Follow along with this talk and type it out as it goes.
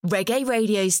Reggae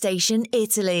radio station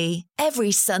Italy.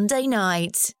 Every Sunday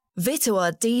night. Vito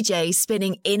our DJ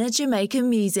spinning inner Jamaican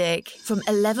music from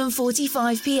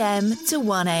 11:45 p.m. to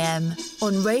 1 a.m.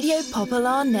 on Radio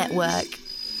Popular Network.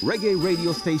 Reggae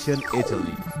radio station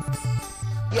Italy.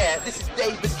 Yeah, this is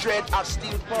David Dredd of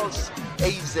Steel Pulse.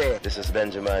 AZ. This is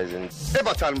Benjamin.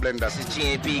 Everton Blender. This is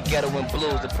G&B Ghetto and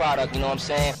Blues, the product, you know what I'm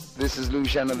saying? This is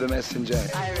Lucian of the Messenger.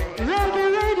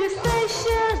 Reggae radio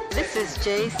station. This is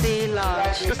JC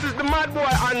Lodge. This is the mad boy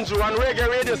Andrew on Reggae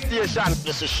radio station.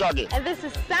 This is Shaggy. And this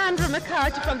is Sandra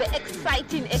McCarthy from the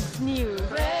exciting X News.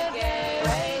 Reggae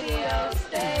radio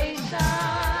station.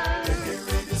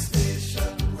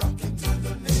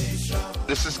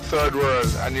 This is Third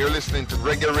World, and you're listening to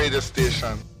Reggae radio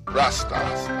station. Rasta.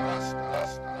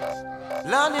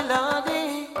 Lordy,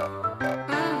 Lordy,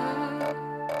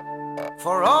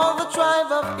 for all the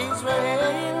tribe of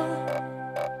Israel,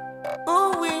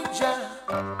 ooh, we just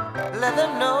let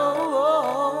them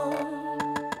know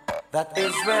that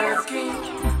Israel's king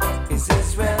is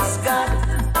Israel's God.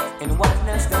 In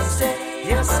oneness they say,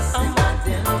 yes, I'm mad,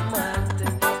 I'm mad.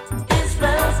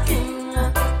 Israel's king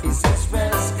is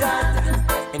Israel's God.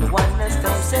 In oneness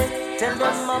they say, tell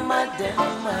them I'm mad,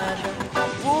 I'm mad.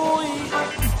 Ooh,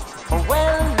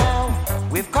 well now,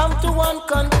 we've come to one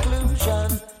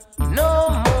conclusion. No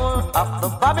more of the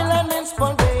Babylon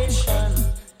inspiration.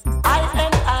 I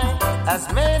has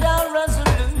made our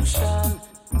resolution.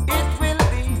 It will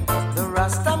be the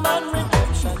Rastaman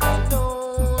redemption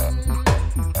alone.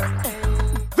 Hey.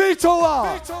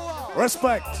 Vitoa!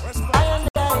 Respect.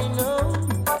 I know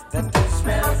that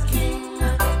Israel's king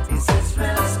is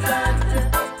Israel's God.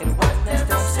 In oneness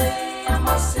they say, I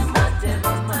must say mad,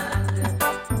 mad.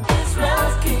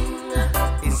 Israel's king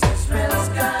is Israel's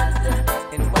God.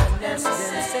 In oneness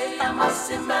they say, I must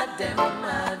say mad,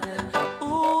 mad.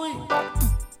 Ooh,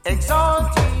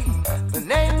 exalt ye the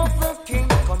name of the King,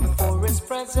 come before his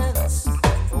presence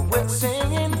with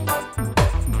singing.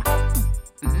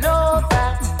 Know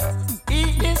that he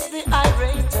is the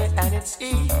irater, and it's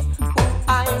he who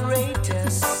irate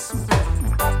us.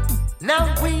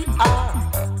 Now we are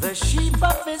the sheep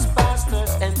of his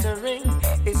pastors, entering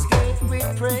his gate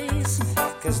with praise.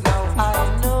 Cause now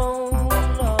I know,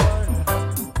 Lord,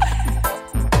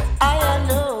 I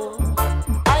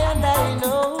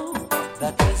know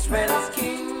that Israel's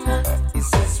king is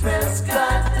Israel's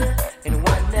God. In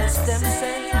oneness them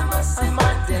say, I'm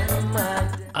mad,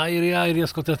 mad. Airi,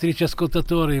 ascoltatrici e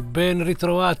ascoltatori, ben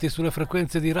ritrovati sulle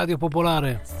frequenze di Radio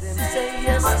Popolare.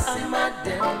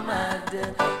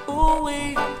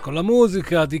 Con la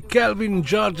musica di Calvin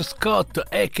George Scott,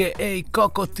 a.k.a.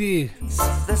 Coco T,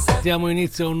 diamo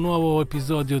inizio a un nuovo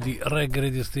episodio di Reggae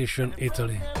Radio Station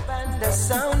Italy.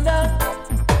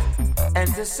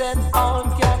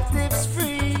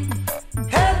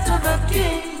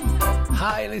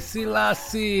 Haile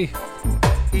Selassie,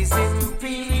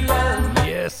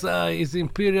 yes, His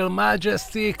Imperial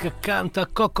Majesty, canta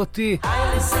Coco T,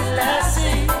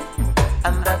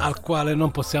 al quale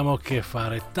non possiamo che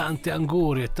fare tante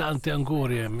angurie,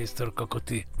 Mr. Coco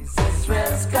T.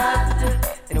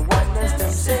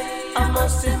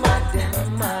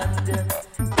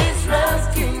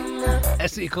 Eh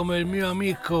sì, come il mio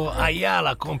amico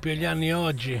Ayala compie gli anni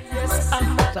oggi.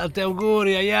 Tanti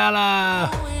auguri, Ayala!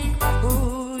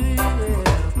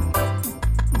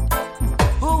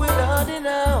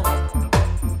 Now,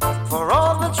 for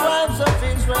all the tribes of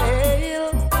Israel.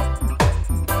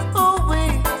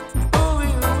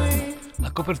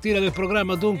 La copertina del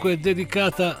programma dunque è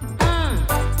dedicata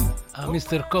a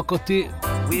Mr. Coco T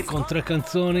con 3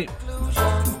 canzoni: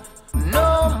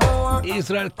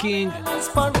 Israel King,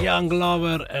 Young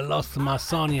Lover e Lost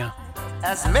Masonia,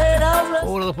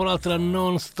 una dopo l'altra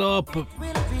non stop.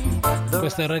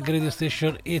 Questa è Reggae Radio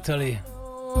Station Italy.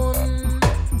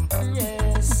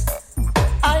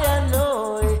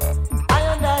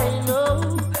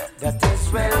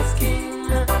 Israel's king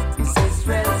is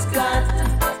Israel's God.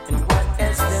 And what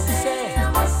else them say?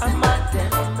 I'm mad.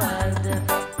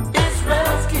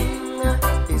 Israel's king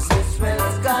is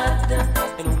Israel's God.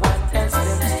 And what else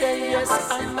them say? Yes,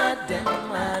 I'm mad.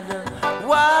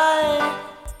 Why?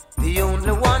 The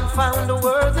only one found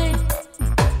worthy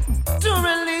to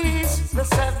release the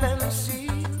 7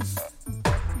 seas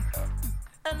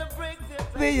and to break the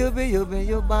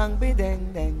be bang be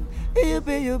dang dang. You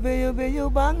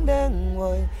bang dang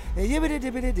boy. You be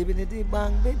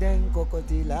bang be dang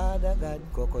Cocotee Lada God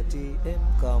Cocotee them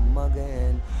come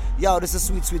again. Yo, this is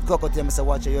sweet Cocotee, Mr.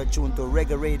 Watcher. You're tuned to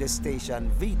Reggae Radio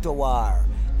Station Vito War.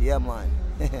 Yeah man.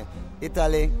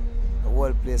 Italy, the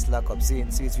whole place lock up.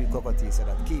 Seeing sweet Cocotee, so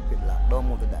that keep it locked. Don't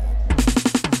move the dial.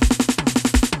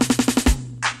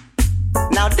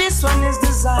 Now this This one is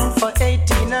designed for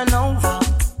 18 and over.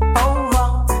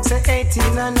 Over, say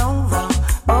 18 and over.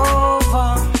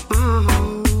 Over,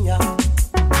 yeah.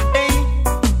 Hey,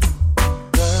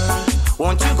 girl,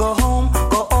 won't you go home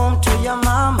to your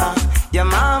mama? Your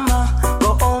mama,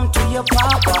 go home to your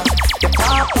papa. Your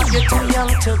papa, you're too young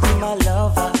to be my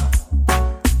lover.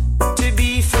 To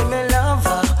be for my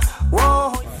lover.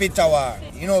 Whoa. Vitower,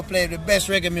 you know, play the best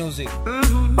reggae music.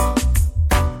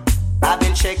 I've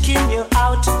been checking you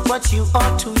out, but you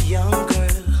are too young, girl.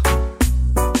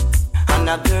 And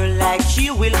a girl like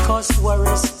you will cause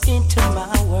worries into my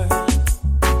world.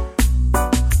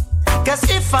 Cause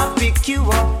if I pick you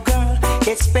up, girl,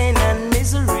 it's pain and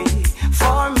misery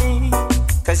for me.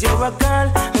 Cause you're a girl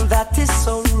that is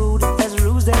so rude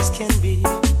as can be.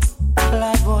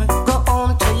 Like boy, go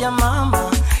home to your mama.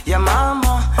 Your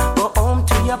mama, go home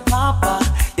to your papa.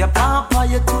 Your papa,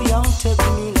 you're too young to be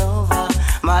me lover.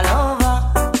 My lover,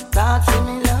 God for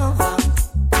me lover.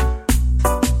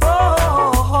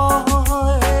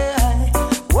 Whoa, hey,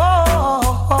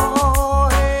 whoa,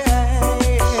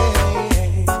 hey.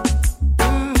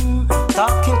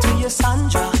 Talking to your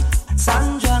Sandra,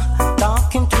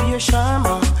 talking to your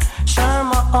Sharma,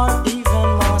 or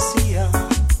even Marcia.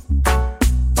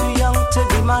 Too young to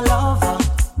be my lover.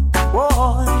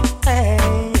 Whoa, hey.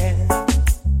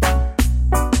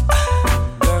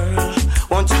 Girl,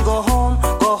 won't you go home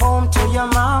to your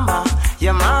mama?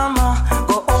 Your mama,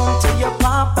 go home to your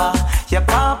papa. Your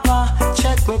papa,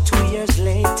 check me 2 years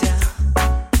later.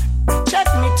 Check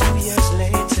me 2 years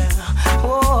later.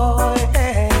 Whoa,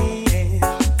 hey.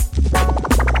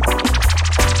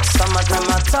 Some of them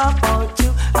are talk about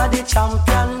you are the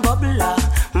champion bubbler.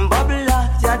 Bubbler,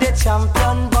 you're the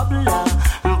champion bubbler.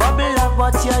 Bubbler,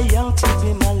 but you're young to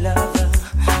be my lover.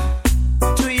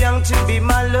 Too young to be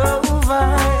my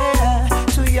lover. Yeah.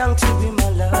 Too young to be my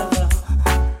lover.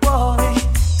 Boy,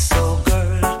 so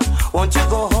girl, won't you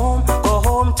go home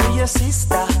to your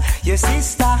sister. Your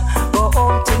sister, go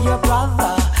home to your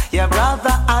brother. Your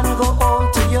brother, and go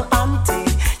home to your auntie.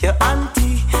 Your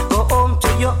auntie, go home to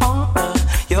your uncle.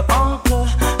 Your uncle,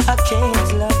 I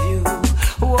can't love you.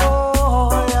 Whoa,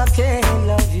 I can't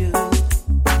love you.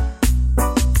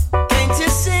 Can't you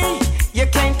see? You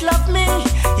can't love me.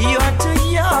 You're too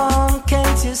young,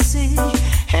 can't you see?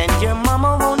 And your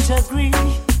mama won't agree.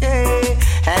 Yeah.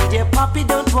 And your papi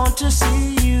don't want to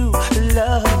see you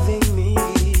loving me.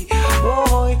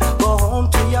 Boy, go home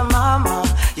to your mama.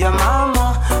 Your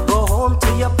mama, go home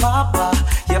to your papa.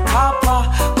 Your papa,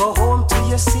 go home to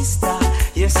your sister.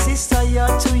 Your sister,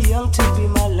 you're too young to be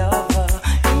my lover.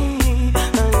 Be my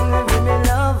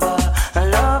lover. A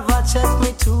lover, check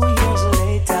me 2 years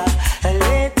later.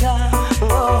 Later,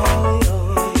 whoa,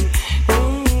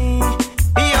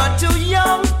 you're too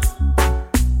young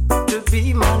to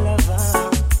be my lover.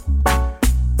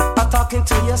 I'm talking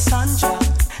to your Sandra,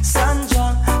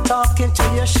 talking to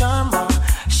your Sharma,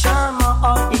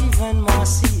 or even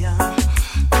Marcia.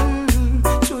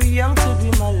 Too young to be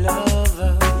my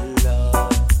lover, love.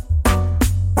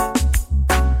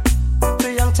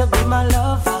 Too young to be my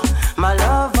lover,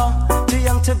 too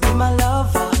young to be my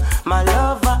lover,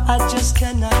 I just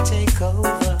cannot take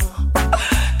over.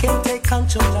 Can't take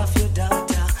control of your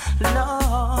daughter,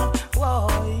 Lord. Whoa,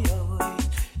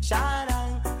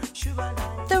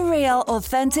 The real,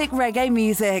 authentic reggae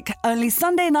music. Only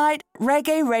Sunday night,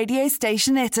 Reggae Radio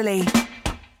Station Italy.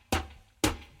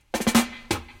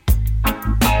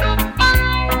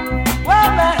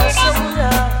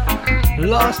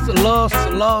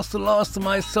 Lost,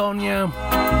 my Sonia.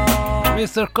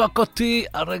 Mr. Coco T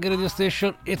a Reggae Radio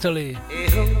Station Italy.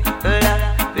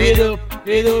 Vedo.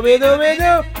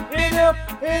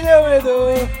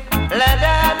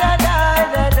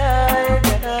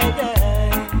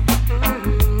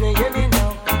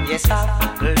 Yes,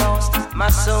 I've lost my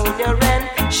Sonia and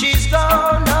she's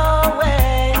gone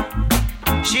away.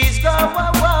 She's gone away.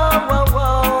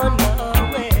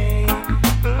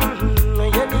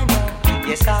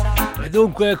 Yes, E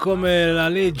dunque, come la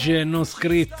legge non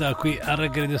scritta qui a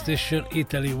Reggae Radio Station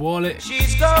Italy vuole,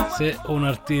 se un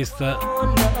artista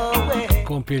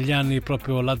compie gli anni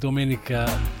proprio la domenica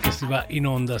che si va in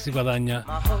onda, si guadagna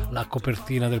la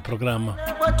copertina del programma.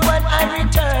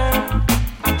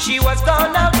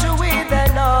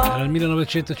 Nel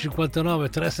 1959,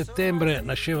 3 settembre,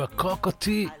 nasceva Coco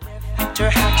T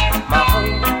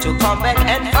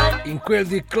in quel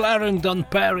di Clarendon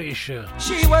Parish,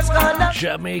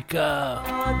 Jamaica.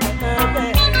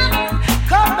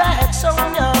 Come back,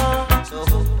 Sonia.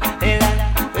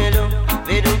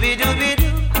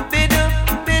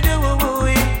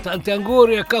 Tante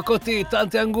angurie, Coco T,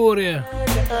 tante angurie.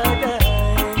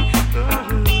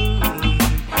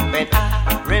 When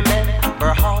I remember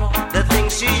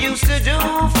she used to do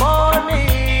for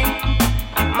me.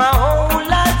 My whole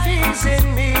life is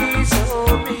in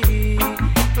misery.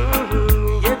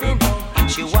 You know,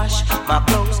 she wash my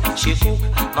clothes, she cook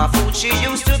my food, she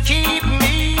used to keep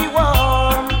me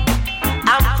warm.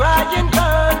 I'm crying,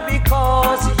 girl,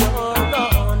 because you're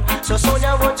gone. So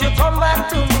Sonia, won't you come back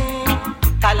to me?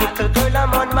 A little girl,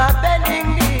 I'm on my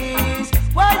bending knees.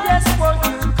 Why, yes, won't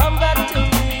you come back to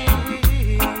me?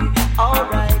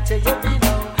 Alright, you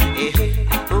know, hey,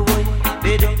 oh,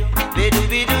 bidu, bidu,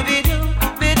 bidu, bidu,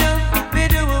 bidu,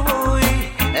 bidu,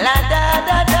 la da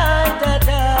da da da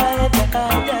da da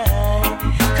da.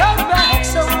 Come back,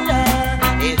 Sonia.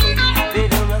 Hey,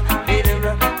 bidu, bidu,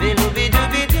 bidu, bidu,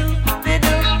 bidu,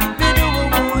 bidu, bidu,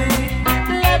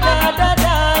 la da da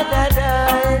da da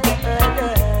da da.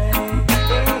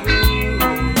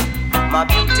 My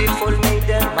beautiful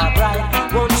maiden, my bride,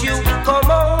 won't you come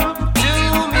home to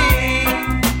me?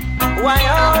 Why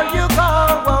are you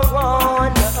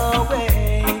gone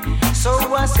away? So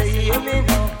I say, me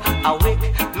now,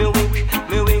 awake, me wake,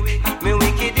 me wake, me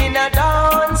wicked in a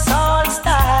dancehall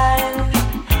style.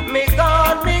 Me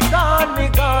gone, me gone, me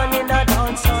gone in a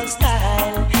dancehall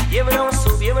style. You me no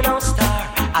soup, you me no star.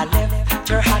 I left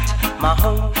her at my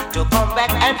home to come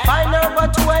back and find her,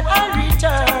 but when I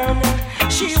return,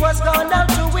 she was gone out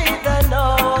with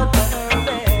another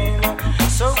man.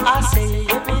 So I say,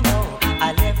 me know,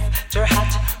 I left her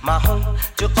at my home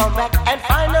to come back and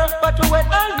find her, but when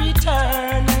I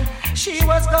return, she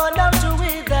was gone out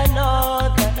with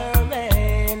another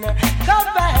man.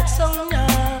 Come back, Sonia.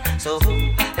 So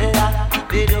la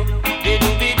bidu bidu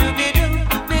bidu bidu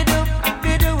bidu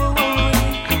bidu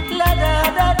la da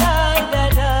da da da da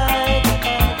da.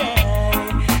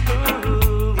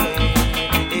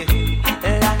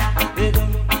 La bidu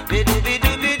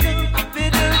bidu bidu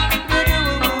bidu bidu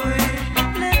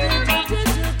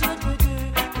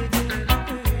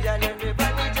and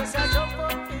everybody just a jump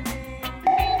up in me.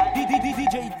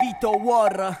 DJ Vito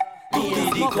War. Tutti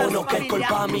dicono che è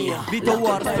colpa mia. Vito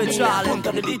War speciale.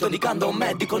 Puntano il dito indicando a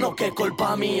me, dicono che è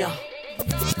colpa mia.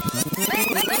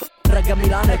 Reggae a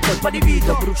Milano è colpa di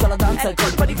Vito, brucia la danza è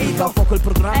colpa di Vito, a fuoco il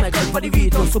programma è colpa di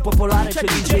Vito, su popolare c'è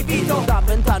DJ Vito, da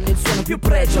 20 anni il suono più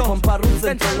pregio, pompa Ruzza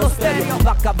dentro lo stereo,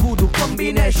 Vacca Voodoo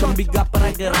Combination, Big Up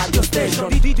Reggae Radio Station,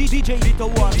 DJ Vito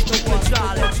War,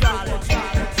 speciale.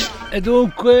 E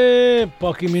dunque,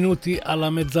 pochi minuti alla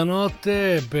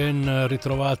mezzanotte, ben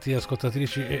ritrovati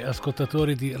ascoltatrici e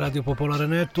ascoltatori di Radio Popolare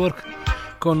Network.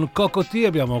 Con Coco T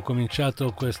abbiamo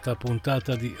cominciato questa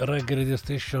puntata di Reggae Radio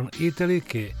Station Italy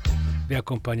che vi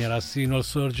accompagnerà sino al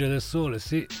sorgere del sole,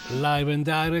 sì, live and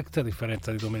direct, a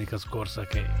differenza di domenica scorsa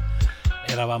che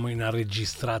eravamo in una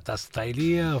registrata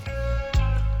stailia.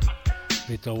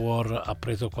 Vito War ha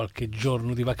preso qualche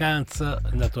giorno di vacanza, è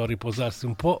andato a riposarsi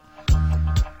un po'.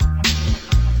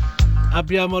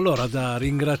 Abbiamo allora da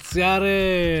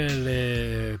ringraziare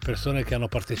le persone che hanno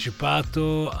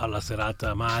partecipato alla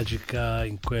serata magica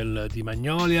in quel di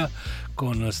Magnolia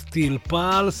con Steel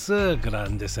Pulse,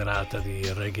 grande serata di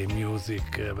reggae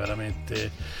music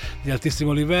veramente di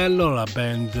altissimo livello, la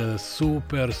band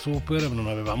super, non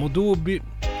avevamo dubbi.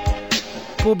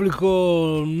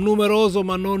 Pubblico numeroso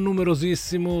ma non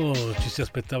numerosissimo, ci si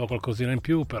aspettava qualcosina in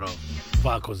più, però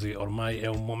va così, ormai è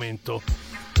un momento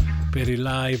per il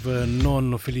live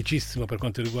non felicissimo per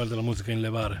quanto riguarda la musica in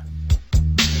levare.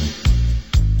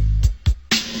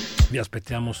 Vi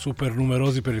aspettiamo super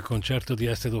numerosi per il concerto di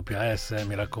SWS,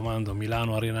 mi raccomando,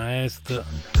 Milano Arena Est,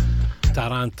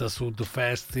 Taranta Sud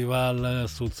Festival,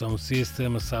 Sud Sound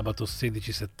System, sabato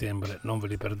 16 settembre, non ve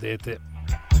li perdete.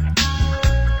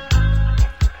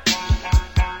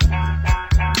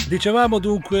 Dicevamo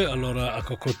dunque, allora a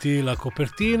Cocotti la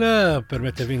copertina, per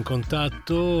mettervi in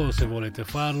contatto se volete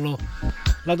farlo.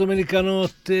 La domenica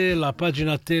notte la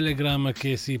pagina Telegram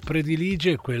che si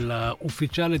predilige, quella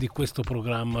ufficiale di questo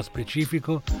programma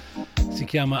specifico, si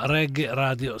chiama Reggae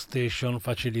Radio Station,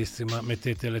 facilissima,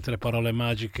 mettete le 3 parole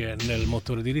magiche nel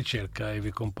motore di ricerca e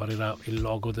vi comparirà il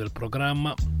logo del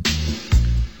programma.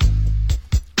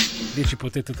 Lì ci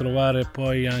potete trovare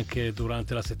poi anche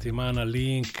durante la settimana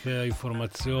link,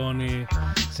 informazioni,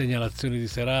 segnalazioni di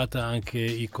serata, anche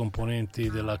i componenti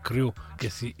della crew che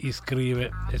si iscrive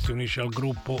e si unisce al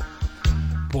gruppo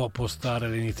può postare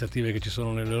le iniziative che ci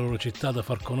sono nelle loro città da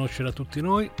far conoscere a tutti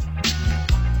noi.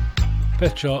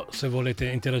 Perciò se volete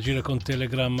interagire con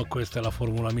Telegram questa è la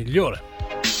formula migliore,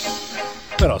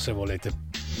 però se volete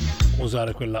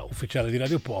usare quella ufficiale di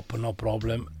Radio Pop, no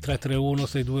problem. 331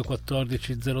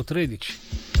 6214 013.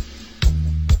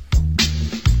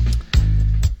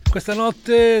 Questa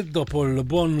notte, dopo il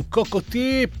buon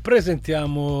Cocotì,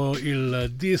 presentiamo il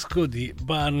disco di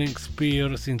Burning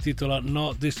Spear, si intitola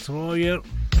No Destroyer.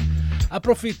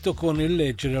 Approfitto con il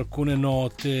leggere alcune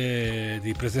note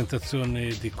di presentazione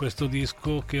di questo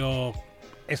disco che ho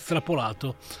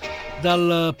estrapolato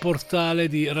dal portale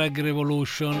di Reggae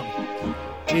Revolution.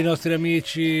 I nostri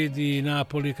amici di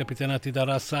Napoli, capitanati da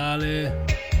Rasale,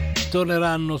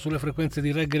 torneranno sulle frequenze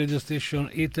di Reggae Radio Station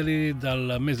Italy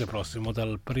dal mese prossimo,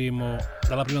 dalla prima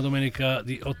domenica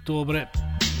di ottobre.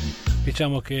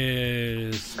 Diciamo che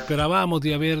speravamo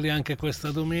di averli anche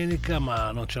questa domenica,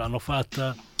 ma non ce l'hanno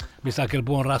fatta. Mi sa che il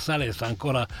buon Rasale sta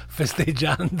ancora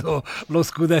festeggiando lo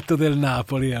scudetto del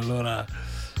Napoli, allora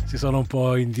si sono un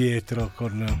po' indietro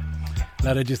con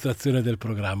la registrazione del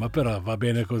programma, però va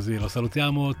bene così. Lo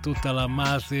salutiamo tutta la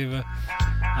Massive,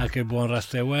 anche il buon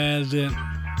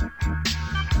Rasteweld.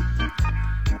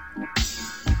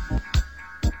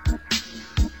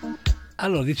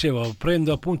 Allora, dicevo,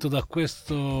 prendo appunto da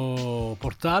questo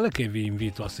portale che vi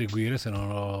invito a seguire se non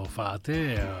lo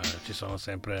fate, ci sono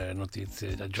sempre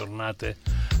notizie aggiornate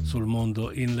sul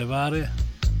mondo in levare.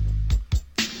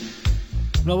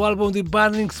 Nuovo album di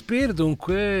Burning Spear,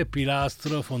 dunque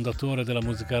pilastro, fondatore della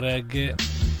musica reggae.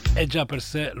 È già per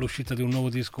sé l'uscita di un nuovo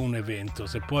disco un evento.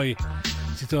 Se poi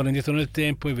si torna indietro nel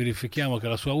tempo e verifichiamo che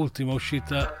la sua ultima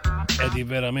uscita è di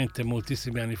veramente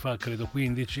moltissimi anni fa, credo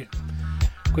 15,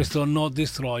 questo No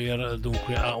Destroyer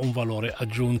dunque ha un valore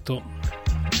aggiunto.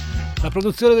 La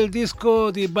produzione del disco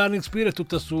di Burning Spear è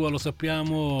tutta sua, lo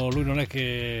sappiamo. Lui non è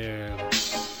che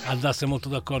andasse molto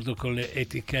d'accordo con le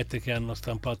etichette che hanno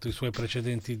stampato i suoi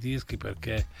precedenti dischi,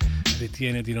 perché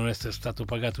ritiene di non essere stato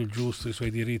pagato il giusto, i suoi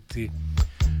diritti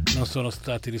non sono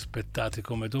stati rispettati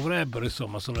come dovrebbero,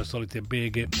 insomma sono le solite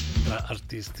beghe tra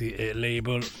artisti e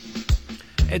label,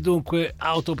 e dunque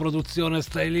autoproduzione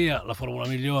sta lì, la formula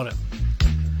migliore.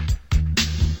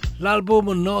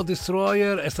 L'album No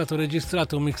Destroyer è stato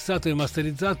registrato, mixato e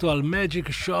masterizzato al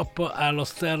Magic Shop allo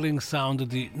Sterling Sound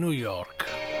di New York.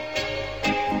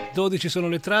 12 sono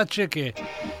le tracce che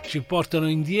ci portano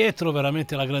indietro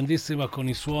veramente alla grandissima, con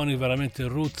i suoni veramente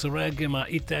roots reggae, ma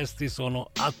i testi sono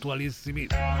attualissimi.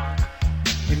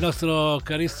 Il nostro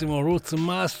carissimo Roots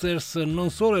Masters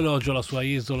non solo elogia la sua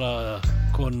isola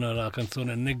con la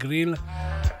canzone Negril,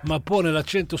 ma pone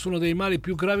l'accento su uno dei mali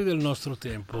più gravi del nostro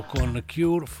tempo con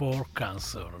Cure for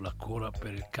Cancer, la cura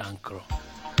per il cancro.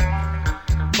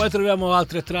 Poi troviamo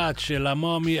altre tracce, la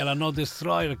Mommy e la No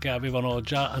Destroyer, che avevano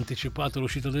già anticipato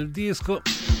l'uscita del disco.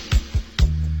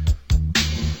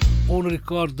 Un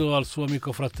ricordo al suo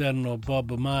amico fraterno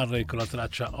Bob Marley con la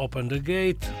traccia Open the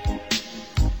Gate,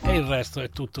 e il resto è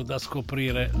tutto da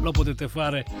scoprire. Lo potete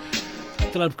fare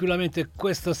tranquillamente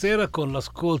questa sera con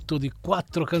l'ascolto di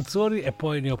 4 canzoni, e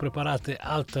poi ne ho preparate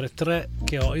altre 3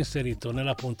 che ho inserito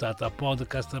nella puntata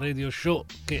podcast radio show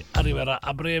che arriverà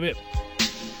a breve.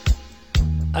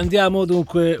 Andiamo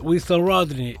dunque, Winston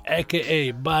Rodney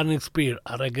a.k.a. Burning Spear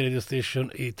a Reggae Radio Station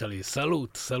Italy.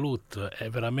 Salute, è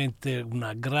veramente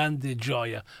una grande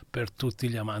gioia per tutti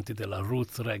gli amanti della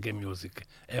roots reggae music,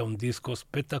 è un disco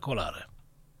spettacolare.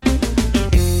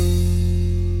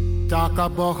 Talk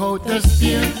about the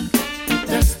spear,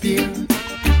 the spear.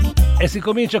 E si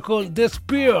comincia con The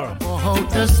Spear.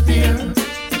 The spear.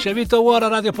 C'è Vito War a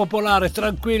Radio Popolare,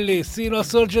 tranquilli, sino a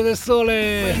sorge del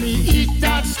sole. When you hit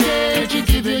that stage, you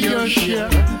give it your share.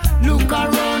 Look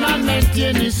around and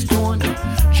maintain his tone.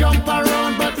 Jump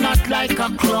around but not like a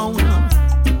clown.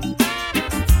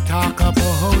 Talk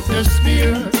about the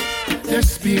spear, the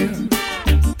spear.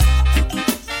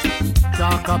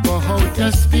 Talk about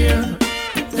the spear,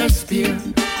 the spear.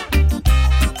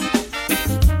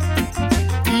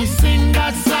 He sing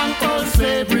that song called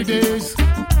Slavery Days.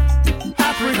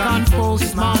 African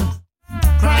postman,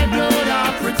 cry blood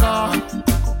Africa.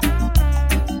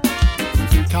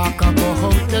 Talk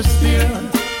about the spear,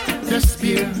 the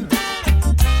spear.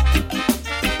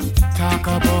 Talk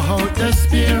about the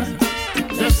spear,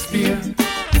 the spear.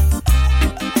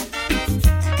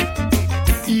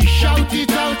 He shout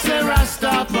it out, say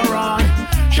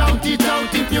Rastafari. Shout it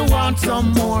out if you want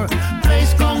some more.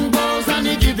 Place congos and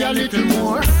he give you a little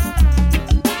more.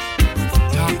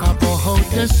 Talk about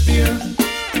the spear,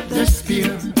 the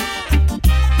spear.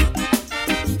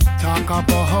 Talk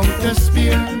about the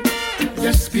spear,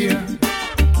 the spear.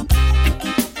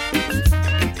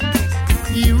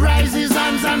 He raises his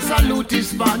hands and salute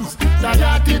his fans. The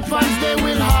hearted fans, they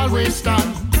will always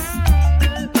stand.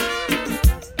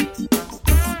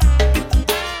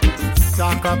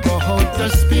 Talk about the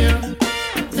spear,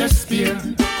 the spear.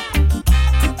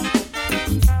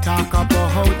 Talk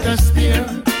about the spear,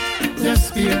 the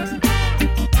spear.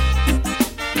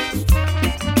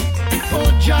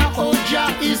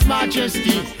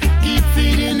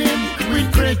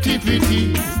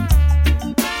 positivity.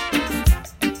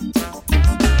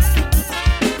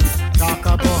 Talk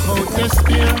about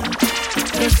despair,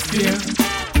 despair.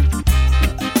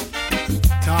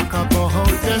 Talk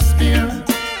about despair,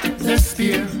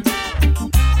 despair.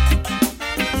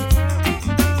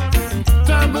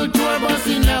 Turbo turbos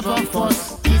he never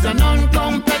fuss. He's a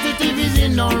non-competitive, he's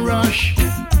in no rush.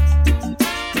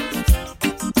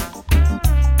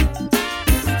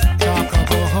 Talk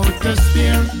about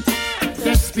despair,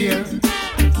 despair.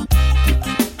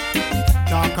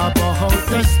 Talk about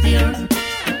despair,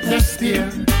 despair.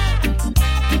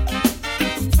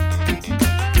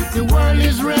 The world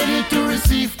is ready to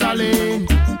receive talent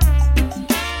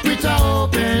with an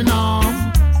open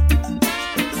arm.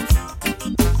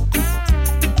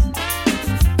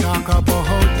 Talk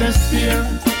about despair,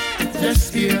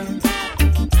 despair.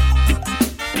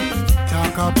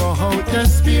 Talk about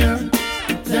despair,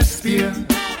 despair.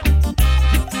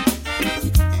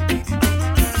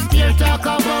 Spear talk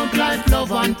about life,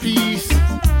 love and peace.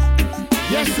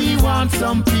 Yes, he wants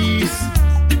some peace.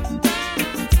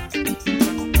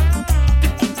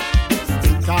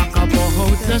 Talk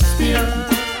about despair,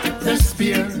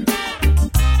 despair.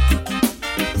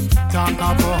 Talk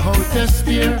about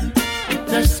despair,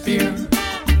 despair.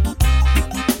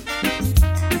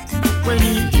 When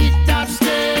you hit that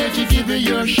stage, you give it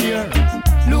your share.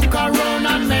 Look around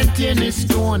and maintain his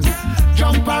tone.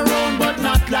 Jump around but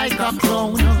not like a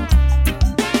clown.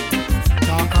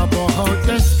 Talk about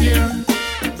despair,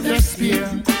 despair.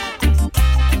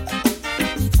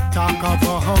 Talk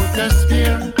about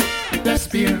despair,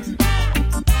 despair.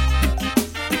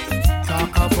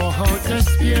 Talk about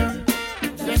despair,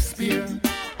 despair.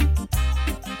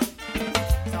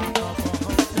 Talk about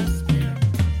despair.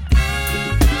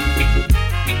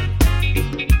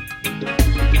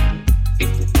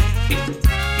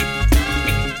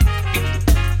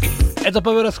 E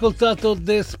dopo aver ascoltato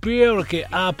The Spear che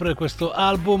apre questo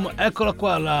album, eccola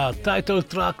qua la title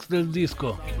track del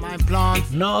disco.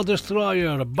 No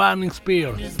Destroyer, Burning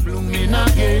Spear.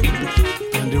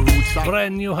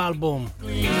 Brand new album.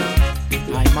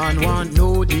 My man want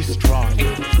no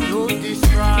destroyer, no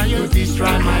destroyer, to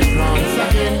destroy my plans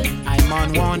again. My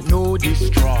man want no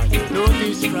destroyer, no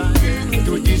destroyer,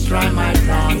 to destroy my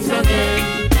plans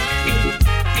again.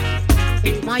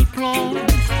 My plans,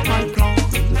 my plans.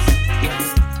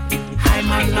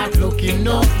 I'm not looking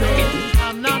no pain.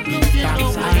 I'm not looking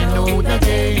no pain. I know the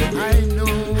game. I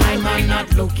know. I'm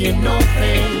not looking no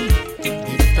pain.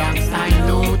 If thanks I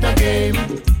know the game.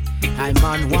 I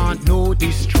man want no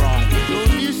destroyer. No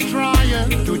destroyer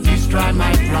to destroy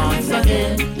my plans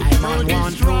again. I man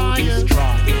want no destroyer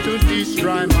to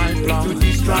destroy my plans. To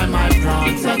destroy my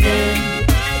plans again.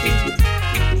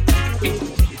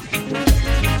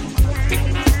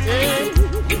 Hey.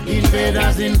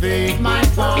 Invaders invade my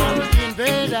farm.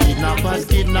 Kidnappers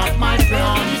kidnap my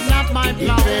plans. Kidnap my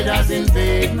plans. Invaders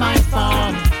invade my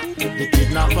farm. The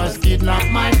kidnappers kidnap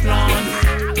my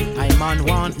plans. I man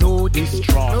want no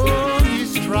destroyer. No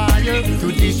destroyer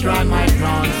to destroy my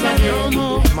plans again.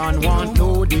 I man want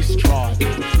no destroyer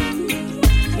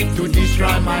to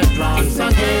destroy my plans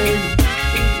again.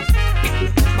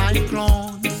 My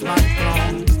plans, my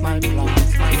plans, my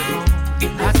plans, my plans.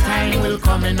 That time will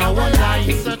come in our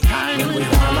lives. A time when we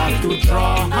all have to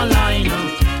draw a line.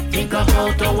 Think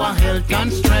about our health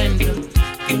and strength.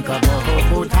 Think about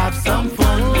how we'd have some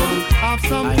fun. Have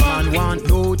some fun. I want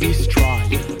no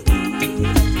destroyer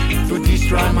to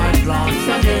destroy my plans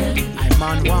again. I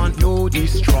man want no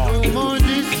destroyer. No more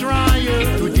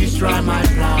destroyer to destroy my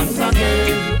plans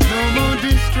again. No more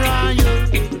destroyer.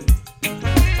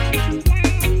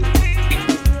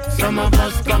 Some of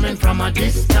us coming from a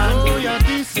distance. Oh, yeah,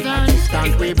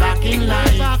 distant way back in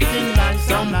life.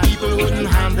 Some people wouldn't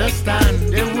understand.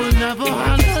 They will never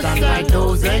understand why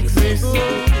those exist.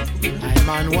 I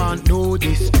man want no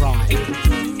destroyer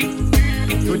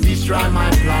to destroy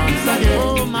my plans again.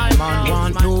 Oh, my man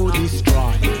want no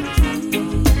destroyer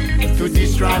to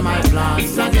destroy my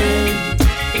plans again.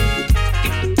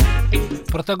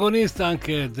 Protagonista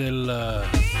anche del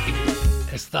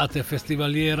estate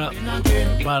festivaliera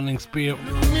Burning Spear,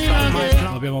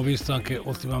 l'abbiamo visto anche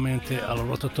ultimamente alla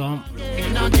Rototom,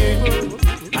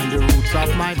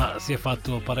 ma si è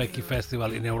fatto parecchi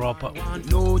festival in Europa.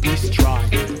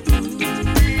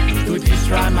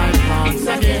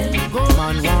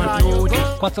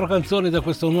 Quattro canzoni da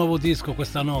questo nuovo disco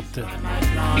questa notte.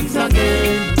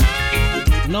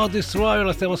 No Destroyer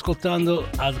la stiamo ascoltando,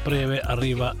 a breve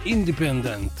arriva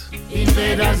Independent.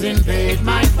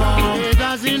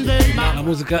 La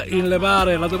musica in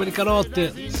levare la domenica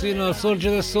notte sino al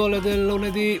sorgere del sole del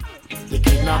lunedì.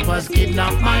 kidnappers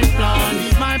kidnap my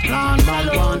plans. My plans,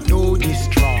 man want to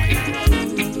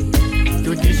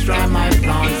destroy my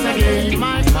plans again.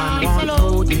 My man want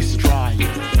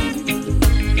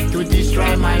to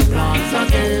destroy my plans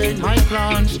again. My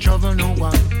plans trouble no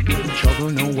one.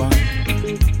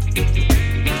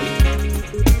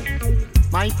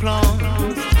 My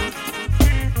plans,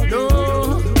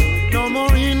 no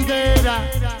more invader,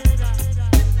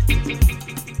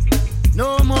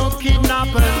 no more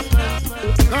kidnappers.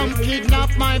 Come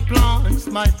kidnap my plans.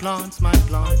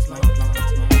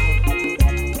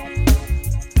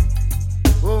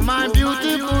 Oh, my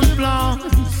beautiful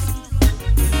plants,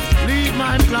 leave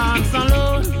my plants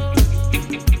alone.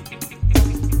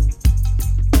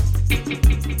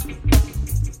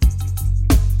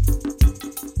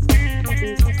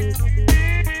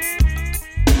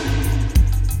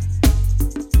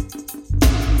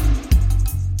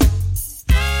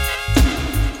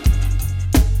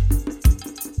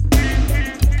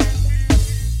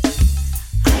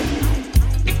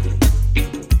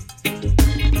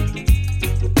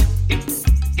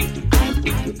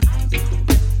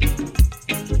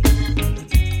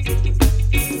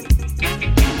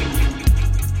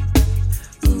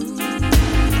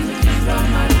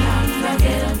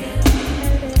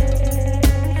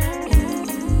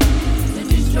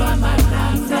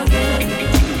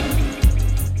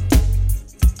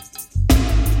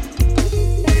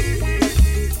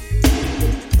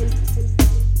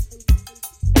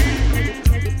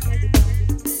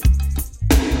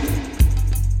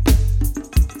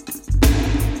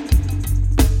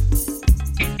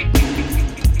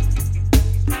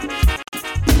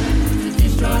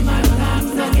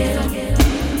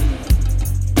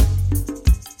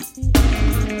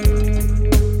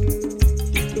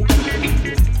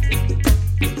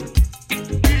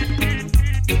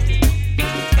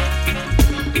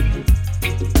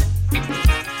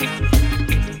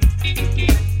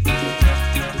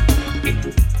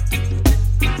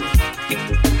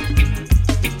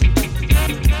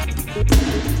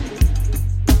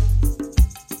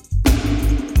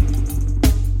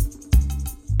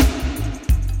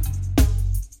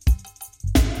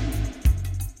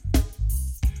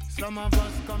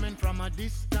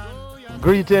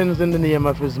 Greetings in the name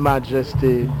of His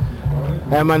Majesty.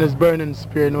 I'm on His burning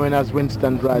spear known as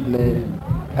Winston Bradley.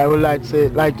 I would like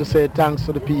to say thanks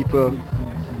to the people,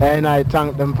 and I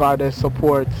thank them for their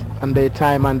support and their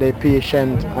time and their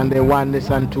patience and their oneness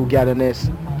and togetherness.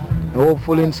 And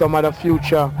hopefully in some other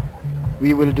future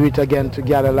we will do it again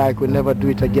together like we never do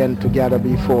it again together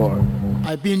before.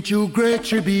 I've been through great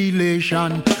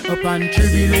tribulation upon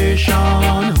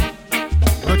tribulation,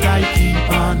 but I keep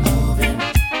on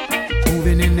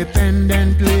moving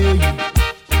independently,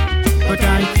 but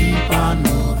I keep on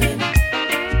moving.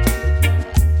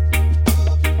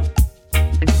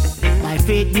 My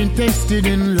faith been tested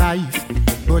in life,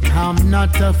 but I'm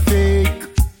not a fake,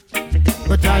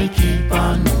 but I keep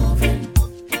on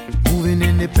moving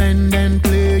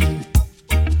independently,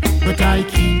 but I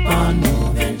keep on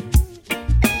moving.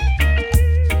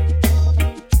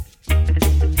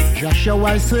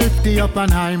 Joshua safety up on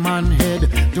high man head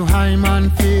to high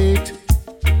man feet,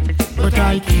 but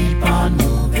I keep on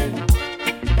moving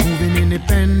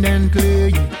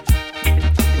independently,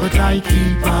 but I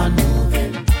keep on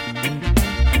moving.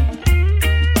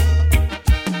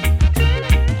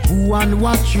 Who and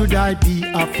what should I be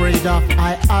afraid of?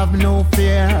 I have no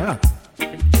fear,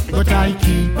 but I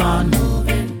keep on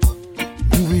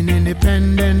moving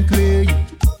independently,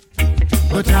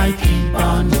 but I keep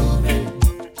on moving.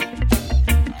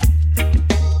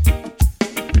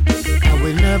 I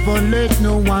will never let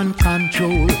no one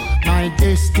control my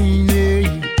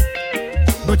destiny,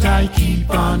 but I keep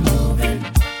on moving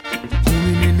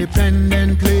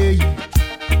independently,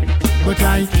 but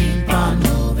I keep on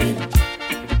moving.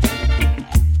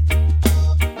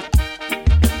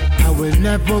 I will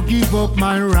never give up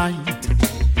my right,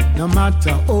 no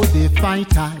matter how they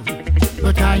fight I,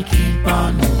 but I keep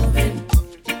on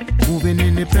moving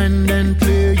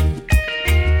independently,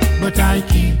 but I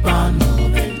keep on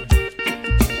moving.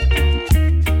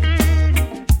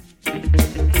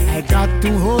 I got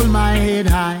to hold my head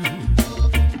high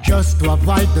just to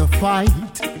avoid the fight,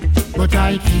 but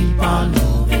I keep on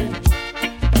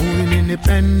moving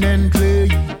independently,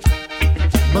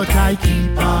 but I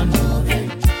keep on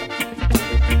moving.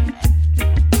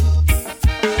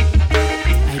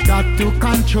 I got to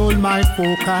control my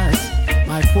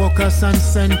focus and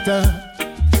center,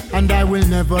 and I will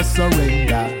never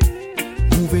surrender.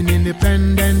 Moving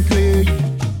independently,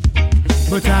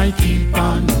 but I keep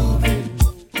on moving.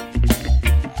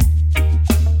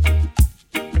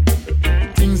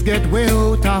 Things get way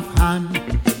out of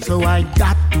hand, so I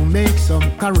got to make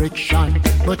some correction.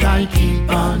 But I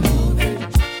keep on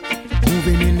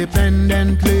moving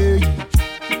independently.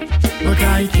 But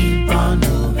I keep on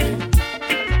moving.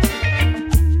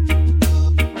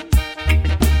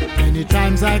 Many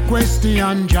times I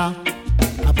question Jah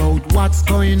about what's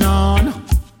going on.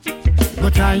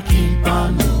 But I keep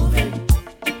on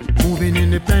moving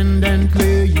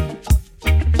independently.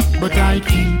 But I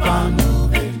keep on moving.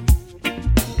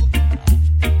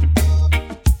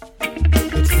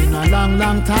 It's been a long,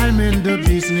 long time in the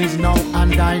business now,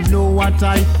 and I know what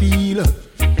I feel.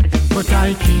 But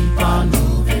I keep on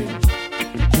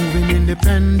moving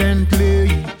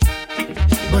independently.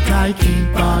 But I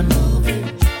keep on moving.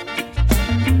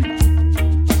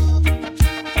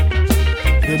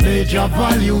 The major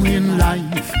value in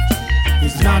life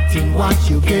is not in what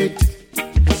you get,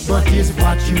 but is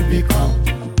what you become.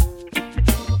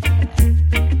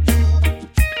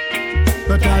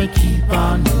 But I keep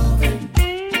on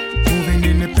moving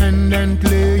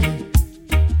independently.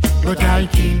 But I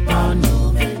keep on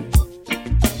moving.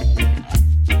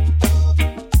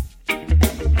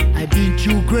 I've been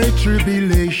through great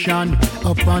tribulation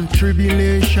upon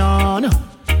tribulation.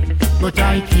 But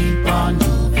I keep on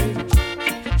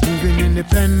moving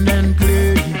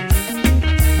independently.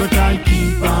 But I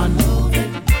keep on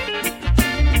moving.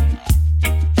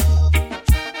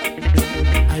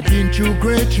 I've been through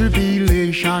great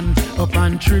tribulation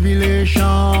upon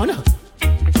tribulation.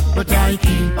 But I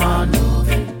keep on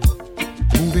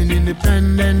moving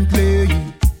independently.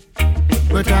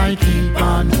 But I keep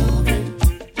on moving.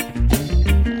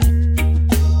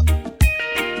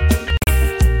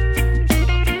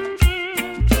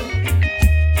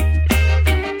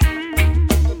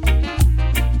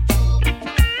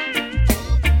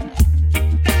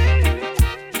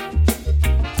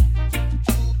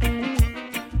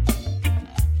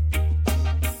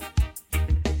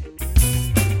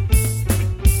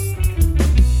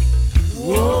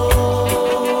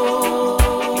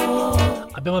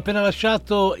 Abbiamo appena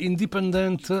lasciato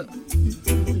Independent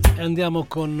e andiamo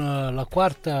con la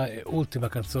quarta e ultima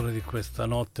canzone di questa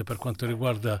notte per quanto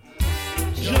riguarda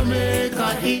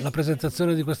la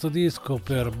presentazione di questo disco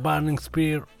per Burning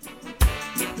Spear,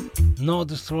 No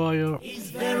Destroyer,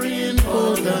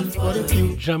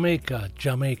 Jamaica,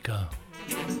 Jamaica.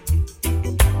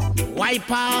 Why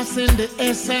pass in the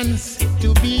essence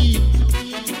to be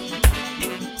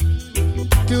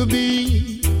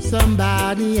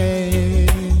somebody else?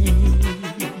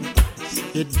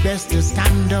 It's best to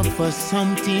stand up for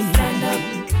something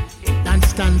than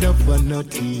stand up for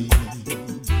nothing.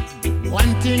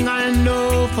 One thing I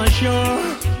know for sure,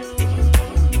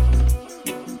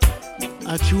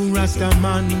 a true Rasta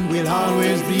man will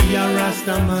always be a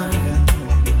Rasta man.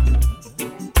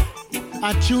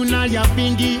 A true Naya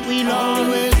Bingi will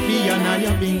always be a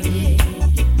Naya Bingi.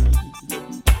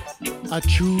 A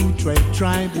true 12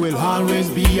 tribe will always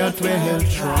be a 12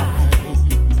 tribe.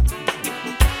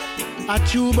 A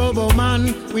true Bobo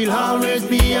man will always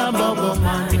be a Bobo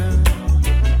man.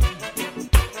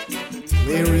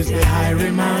 Where is the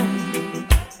highwayman?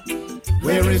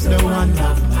 Where is the one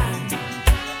of man?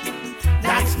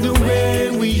 That's the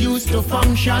way we used to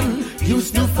function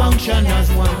as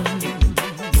one.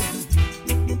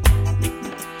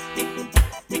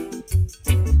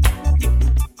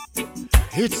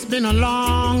 It's been a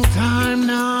long time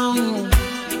now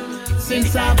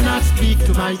since I've not speak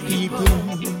to my people.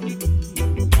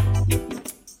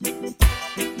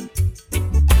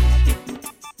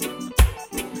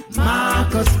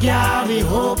 Marcus Garvey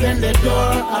opened the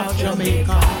door of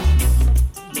Jamaica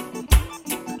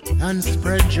and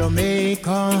spread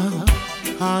Jamaica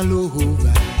all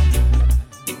over.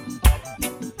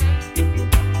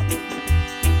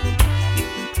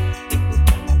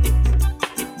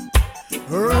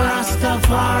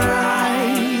 Rastafari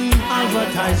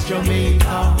advertise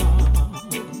Jamaica,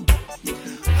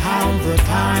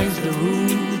 advertise the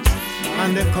roots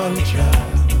and the culture.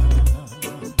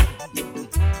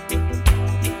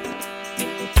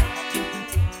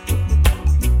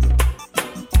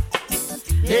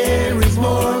 There is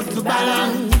more to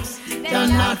balance than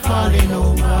not falling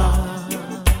over.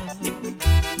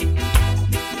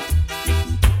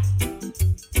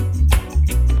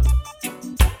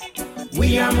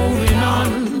 We are moving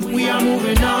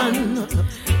on,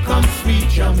 come sweet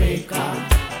Jamaica.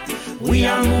 We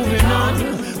are moving on,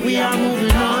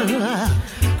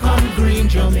 come green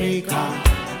Jamaica.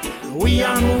 We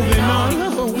are moving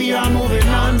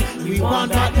on, we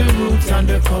want at the roots and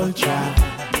the culture.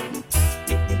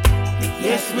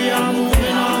 Yes, we are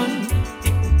moving on.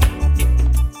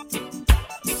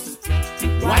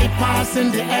 Why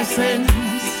passing the essence,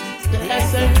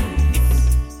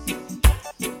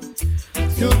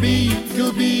 to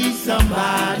be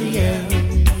somebody else.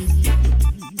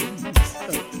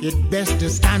 It's best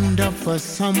to stand up for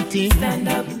something. Stand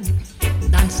up.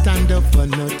 Than stand up for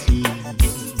nothing.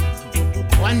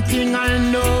 One thing I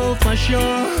know for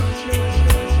sure,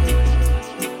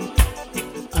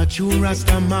 a true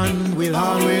Rasta man will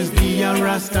always be a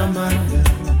Rasta man.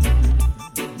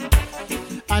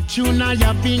 A true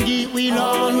Naya Bingi will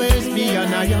always be a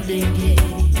Naya Bingi.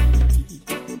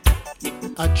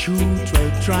 A true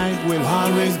 12 tribe will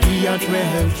always be a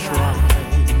 12 tribe.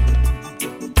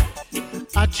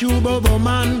 A true Bobo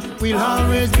man will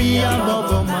always be a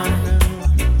Bobo man.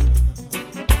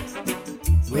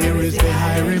 Where is the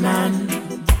highwayman?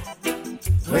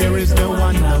 Where is the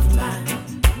one of man?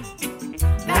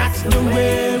 That's the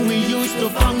way we used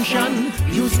to function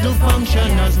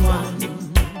as one.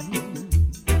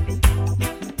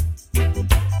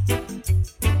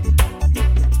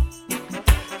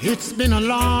 It's been a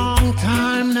long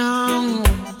time now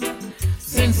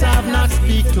since I've not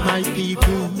speak to my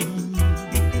people.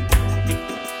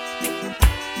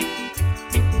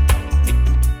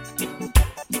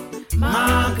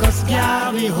 Marcus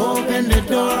Garvey opened the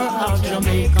door of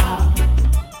Jamaica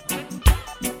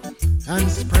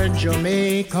and spread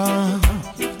Jamaica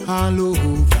all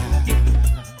over.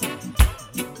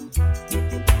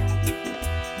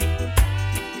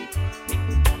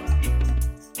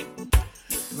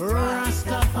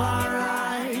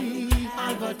 Rastafari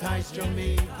advertise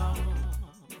Jamaica.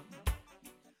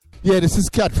 Yeah, this is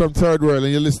Cat from Third World,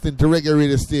 and you're listening to Reggae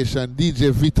Radio Station, DJ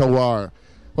Vita War.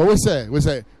 What we say? We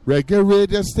say, Reggae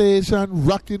Radio Station,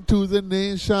 rocking to the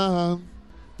nation.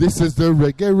 This is the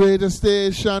Reggae Radio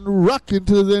Station, rocking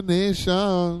to the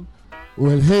nation.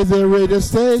 Well, hey there, radio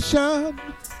station,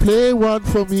 play one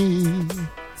for me.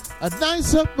 And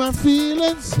nice up my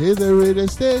feelings, hey there, radio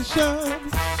station,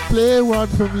 play one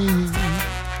for me.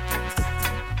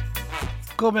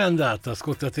 Come è andata,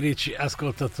 ascoltatrici,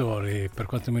 ascoltatori? Per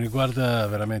quanto mi riguarda,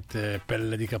 veramente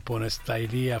pelle di capone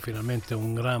stylia, finalmente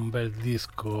un gran bel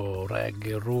disco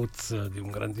reggae roots di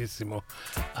un grandissimo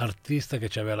artista che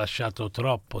ci aveva lasciato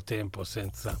troppo tempo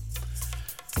senza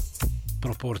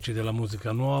proporci della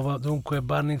musica nuova. Dunque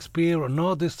Burning Spear,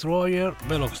 No Destroyer,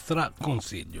 ve lo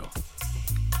straconsiglio.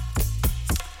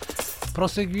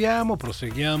 Proseguiamo,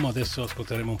 adesso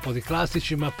ascolteremo un po' di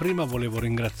classici, ma prima volevo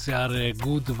ringraziare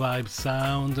Good Vibe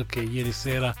Sound che ieri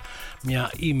sera mi ha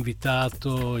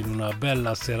invitato in una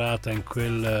bella serata in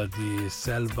quel di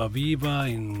Selva Viva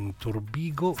in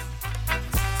Turbigo.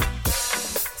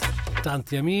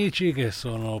 Tanti amici che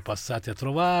sono passati a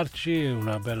trovarci,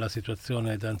 una bella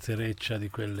situazione danzereccia di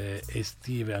quelle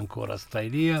estive ancora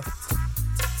stylia.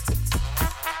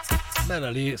 Da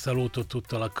lì saluto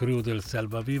tutta la crew del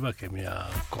Selva Viva che mi ha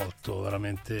accolto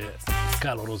veramente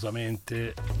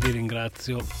calorosamente, vi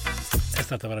ringrazio, è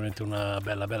stata veramente una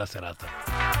bella serata,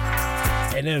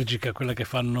 energica, quella che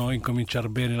fanno incominciare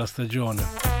bene la stagione.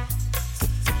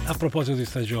 A proposito di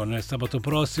stagione, sabato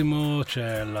prossimo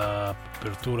c'è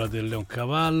l'apertura del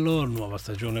Leoncavallo, nuova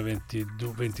stagione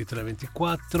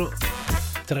 23-24,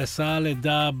 3 sale,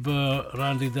 dub,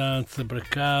 Randy Dance,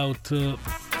 breakout.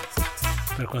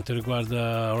 Per quanto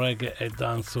riguarda reggae e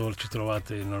dancehall ci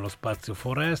trovate nello spazio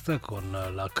Foresta con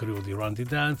la crew di Randy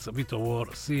Dance, Vito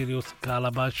War, Sirius,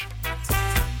 Calabash.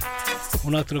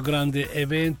 Un altro grande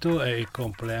evento è il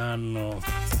compleanno,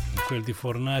 quel di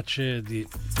Fornace,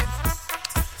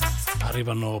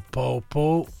 arrivano Po,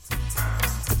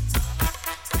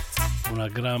 una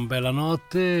gran bella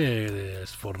notte,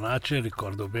 Fornace,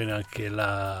 ricordo bene anche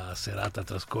la serata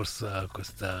trascorsa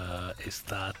questa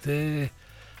estate.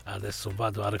 Adesso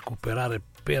vado a recuperare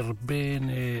per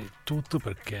bene tutto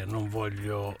perché non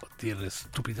voglio dire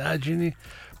stupidaggini.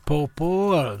 Po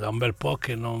da un bel po'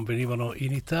 che non venivano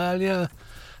in Italia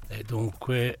e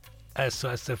dunque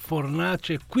SOS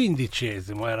Fornace,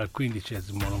 era il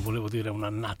 15°, non volevo dire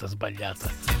un'annata sbagliata.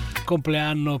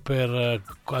 Compleanno per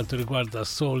quanto riguarda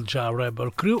Soulja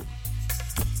Rebel Crew.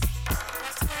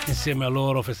 Insieme a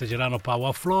loro festeggeranno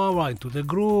Power Flora, Into the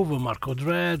Groove, Marco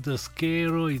Dread,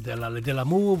 Schero, della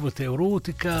Move,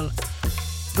 Theoretical.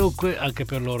 Dunque anche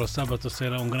per loro sabato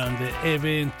sera un grande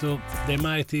evento, The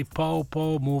Mighty Po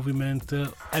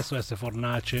Movement, SOS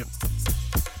Fornace.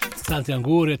 Tanti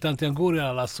auguri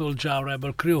alla Soulja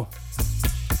Rebel Crew.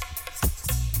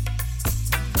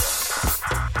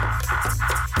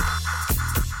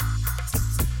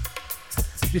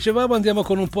 Dicevamo andiamo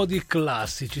con un po' di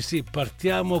classici, sì,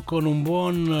 partiamo con un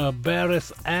buon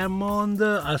Beres Hammond,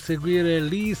 a seguire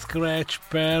Lee Scratch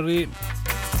Perry,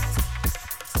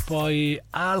 poi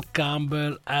Al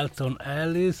Campbell, Elton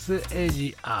Ellis e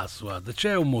gli Aswad.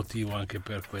 C'è un motivo anche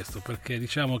per questo, perché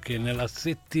diciamo che nella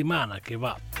settimana che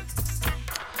va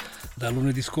da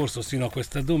lunedì scorso fino a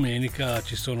questa domenica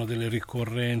ci sono delle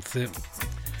ricorrenze.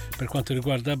 Per quanto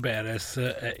riguarda Beres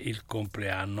è il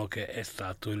compleanno, che è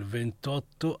stato il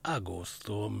 28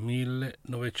 agosto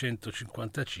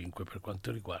 1955 per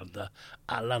quanto riguarda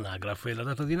all'anagrafe la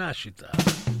data di nascita.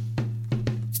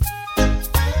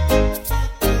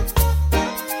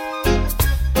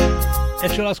 E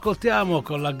ce l'ascoltiamo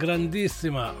con la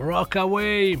grandissima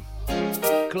Rockaway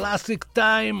Classic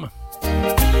Time.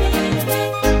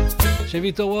 C'è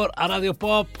Vito War a Radio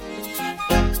Pop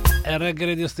e Reggae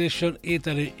Radio Station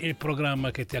Italy, il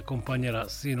programma che ti accompagnerà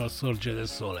sino al sorgere del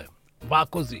sole. Va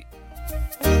così.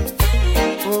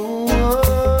 Oh,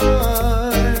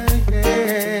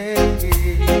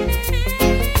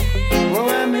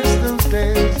 I miss those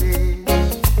days,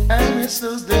 I miss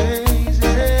those days,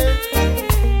 yeah.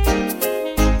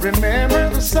 Remember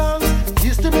the songs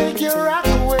used to make you rock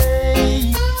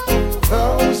away.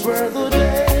 Those were the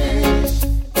days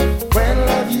when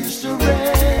love used to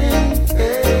rain,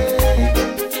 yeah.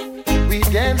 We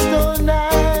danced all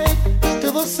night to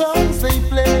the songs they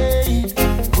played.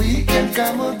 We can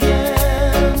come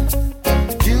again,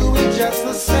 do it just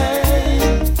the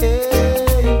same,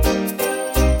 yeah.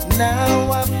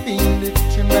 Now I feel it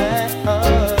in my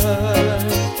heart.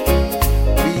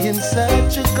 We in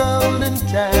such a golden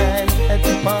time at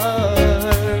the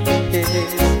park,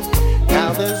 yes.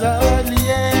 Now there's hardly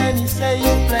any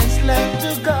safe place left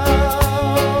to go.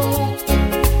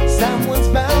 Someone's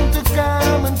bound to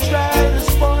come and try to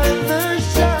spoil the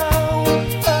show.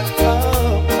 Oh,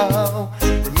 oh, oh.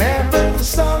 Remember the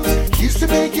songs used to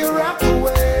make you rock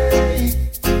away.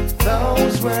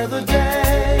 Those were the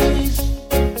days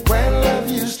when love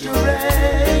used to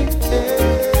rain,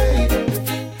 hey.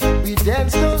 We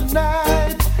danced all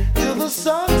night to the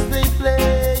songs they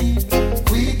played.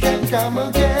 We can come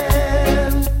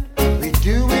again, we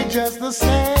do it just the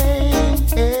same,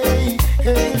 hey.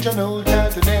 Hey, John Old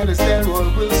Carlton Ellis, Delroy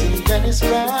Wilson, Dennis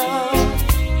Brown,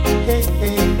 hey,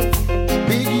 hey.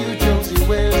 Big U, Josie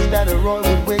Wells, Daddy Roy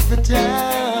would wake the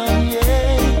town,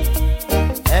 yeah.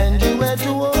 And you had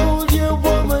to hold your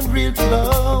woman real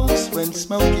close when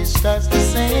Smokey starts to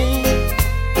sing.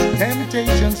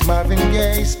 Temptations, Marvin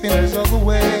Gaye, Spinners all the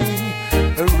way.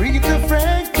 Aretha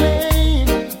Franklin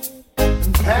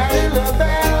and Patti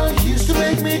LaBelle used to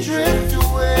make me drift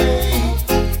away.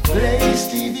 Play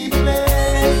Stevie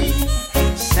Play,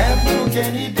 Sam Cooke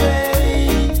any day,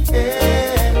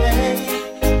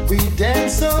 hey. We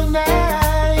dance all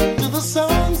night to the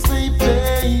songs they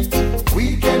play.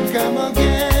 We can come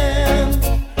again,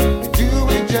 we do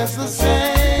it just the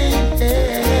same,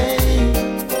 hey.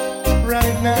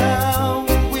 Right now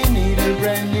we need a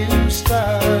brand new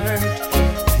start.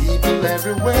 People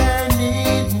everywhere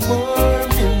need more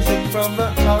music from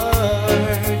the heart.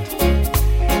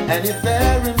 And if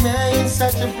there remains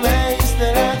such a place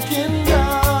that I can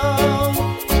go,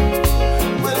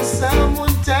 will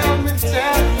someone tell me,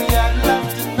 I'd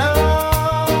love to know.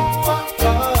 Oh,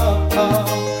 oh,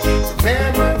 oh.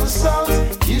 Remember the songs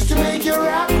used to make you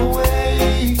rock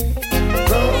away.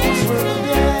 Those were the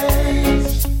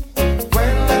days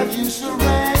when love used to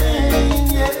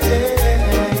rain, yeah.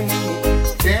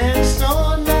 Danced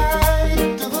all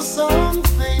night to the songs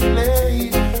they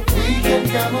played. We can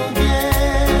come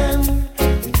again,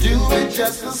 do it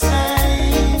just the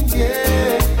same,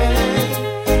 yeah.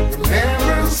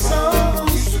 Remember the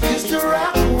songs used to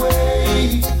rock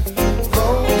away.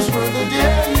 Those were the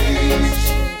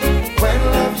days when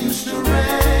love used to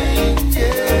rain,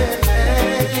 yeah.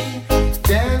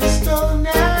 Danced all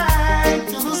night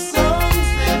to the songs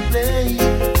they play.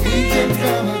 We can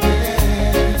come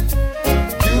again,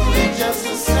 do it just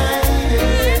the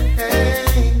same.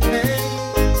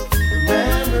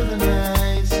 Remember the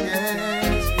nights,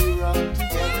 yes, we rocked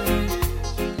together.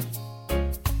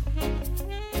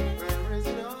 Where is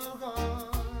it all gone?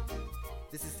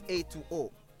 This is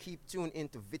A2O. Keep tuned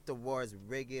into Vito War's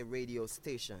Reggae Radio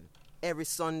Station. Every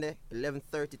Sunday,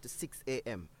 11:30 to 6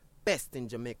 a.m. Best in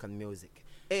Jamaican music.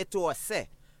 A2O say,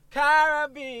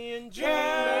 Caribbean dreaming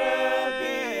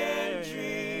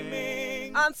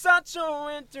on such a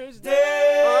winter's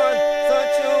day. On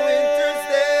such a winter's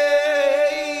day.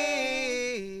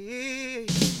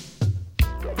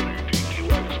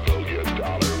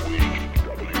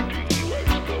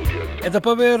 E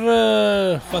dopo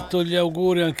aver fatto gli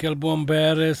auguri anche al buon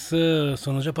Beres,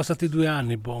 sono già passati 2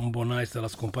 anni, buon nice, dalla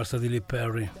scomparsa di Lee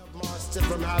Perry.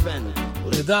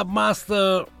 The Dub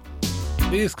Master,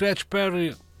 B. Scratch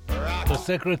Perry, The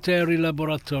Secretary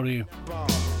Laboratory.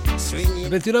 Il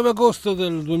 29 agosto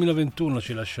del 2021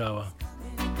 ci lasciava.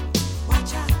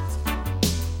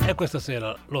 E questa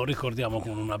sera lo ricordiamo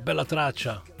con una bella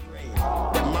traccia.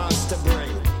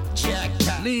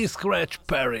 Lee Scratch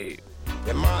Perry.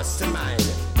 The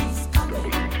mastermind.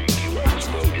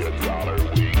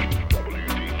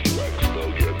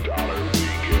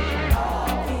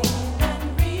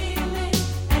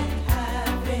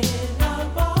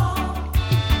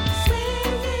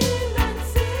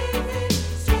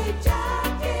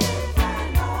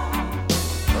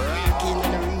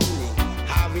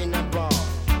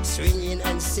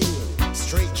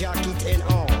 Jacket and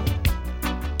all.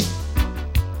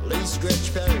 Lee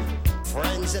Scratch Perry,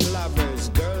 friends and lovers,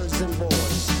 girls and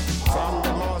boys. From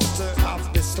the master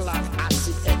of the slap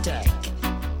acid attack,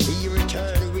 he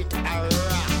returned with a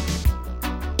rock.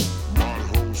 My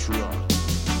host rock.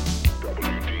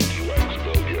 WDQX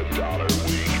will get dollar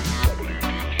week.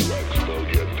 WDQX will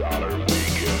get dollar week.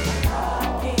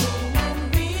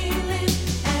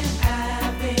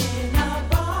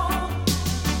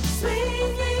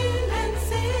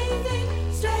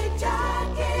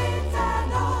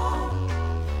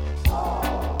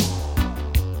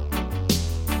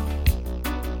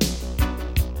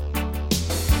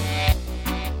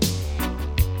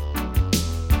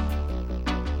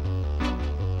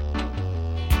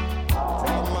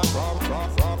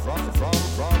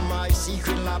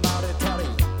 Secret laboratory,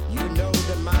 you know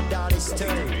that my dad is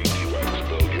turning.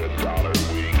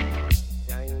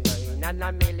 On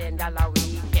 $1 million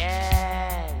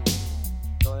weekend.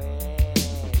 Going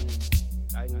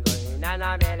on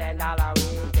 $1 million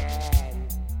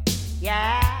weekend.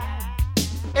 Yeah.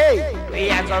 Hey, we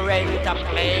are gonna rent a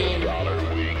plane.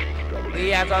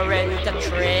 We are gonna rent a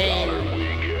train.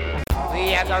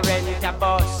 We are gonna rent a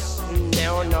bus.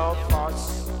 No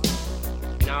fuss.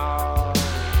 No.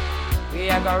 We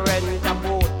are gonna rent a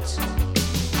boat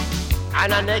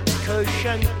and an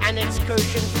excursion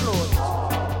float.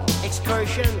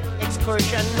 Excursion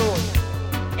note.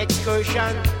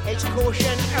 Excursion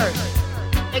earth.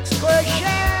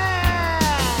 Excursion!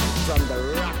 From the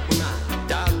rock man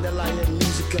down the lion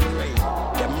musical ray,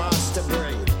 the master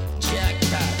brain,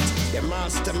 jackpot, the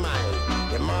mastermind,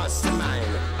 the mastermind.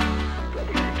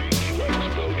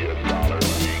 WDQX will get dollar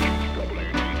week.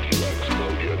 WDQX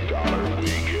will get dollar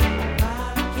week.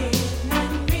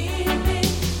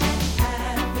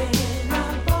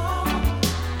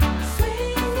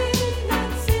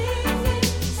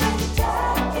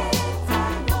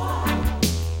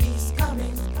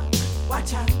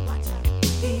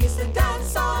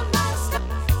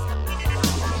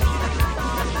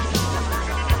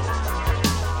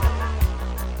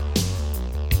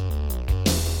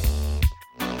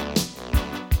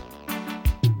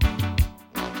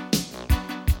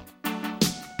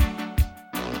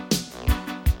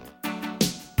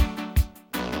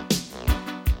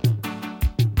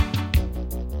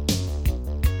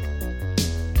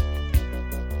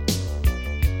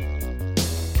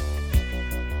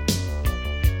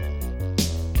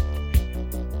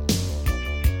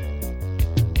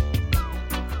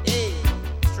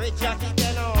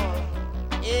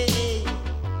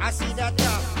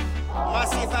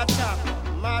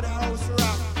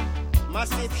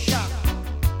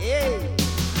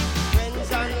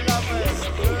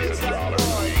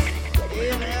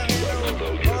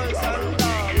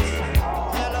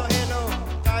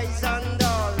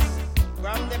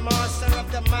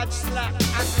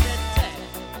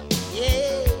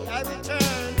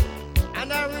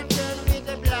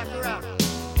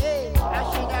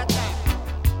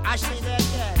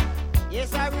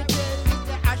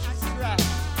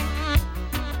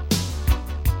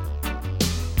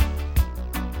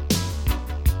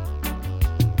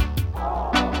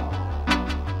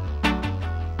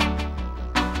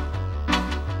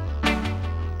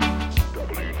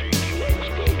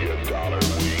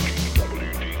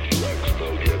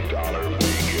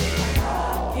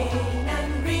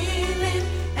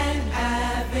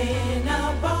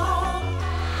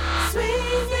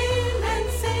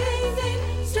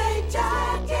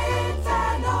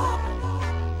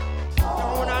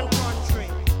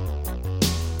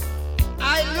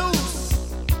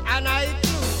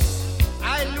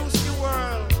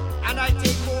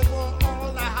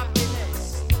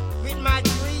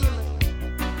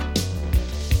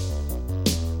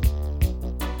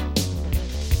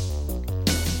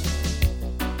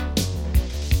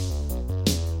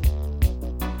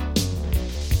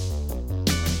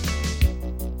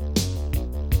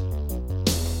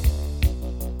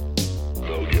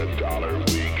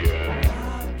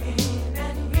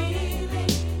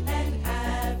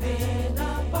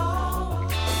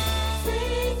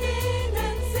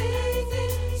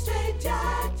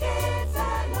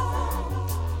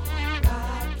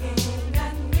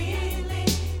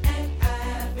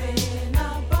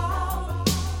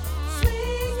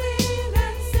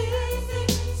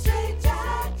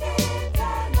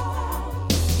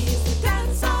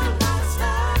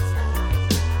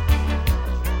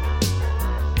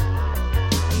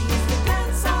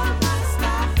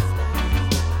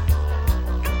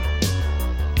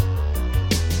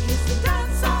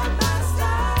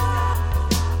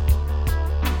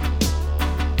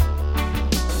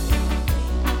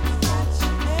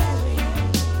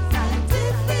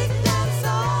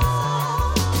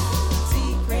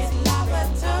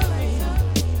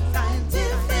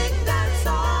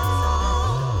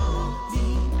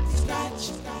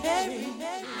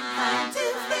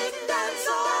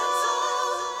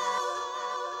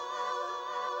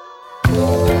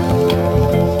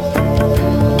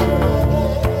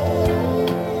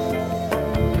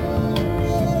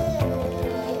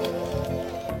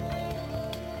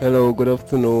 Hello, good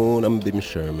afternoon. I'm Bim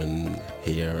Sherman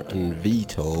here on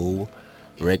Vito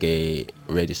Reggae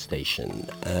radio station,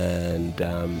 and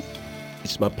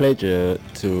it's my pleasure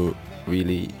to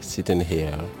really sit in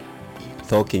here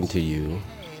talking to you,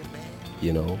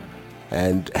 you know,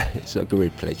 and it's a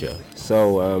great pleasure.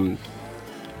 So I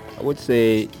would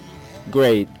say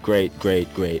great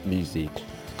music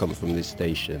comes from this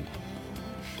station.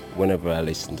 Whenever I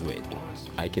listen to it,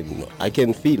 I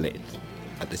can feel it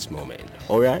at this moment.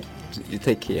 All right, you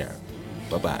take care.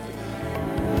 Bye bye.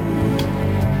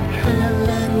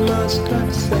 Helen must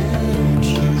have said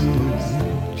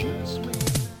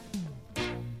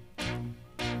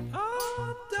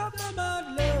talk about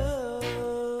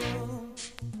love.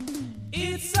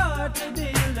 It's hard to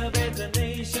build a better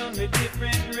nation with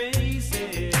different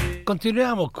races.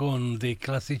 Continuiamo con dei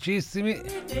classicissimi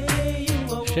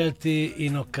scelti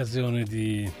in occasione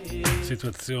di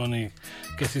situazioni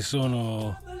che si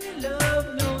sono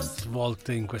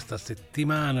svolte in questa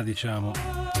settimana, diciamo.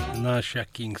 Nasce a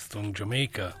Kingston,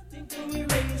 Jamaica,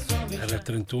 era il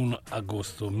 31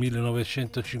 agosto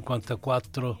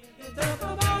 1954.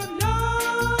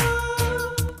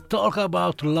 Talk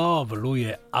About Love, lui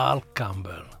è Al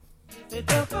Campbell.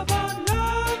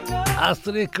 A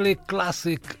Strictly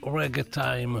Classic Reggae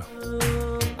Time.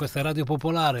 Questa è Radio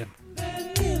Popolare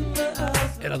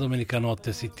e la domenica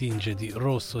notte si tinge di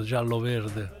rosso, giallo,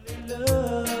 verde,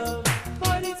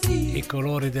 i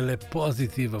colori delle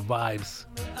positive vibes.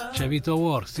 C'è Vito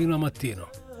War sino a mattino.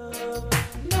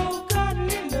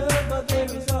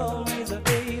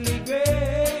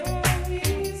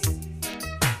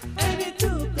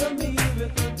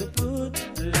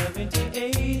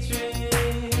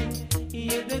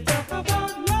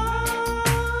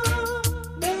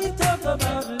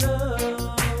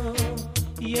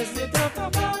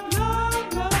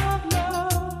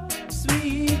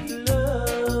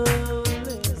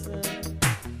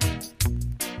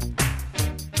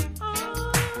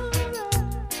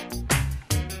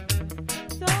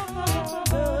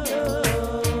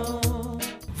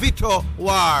 Vito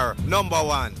War,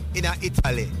 #1 in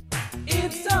Italy.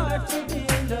 It's hard to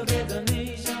build a better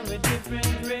nation with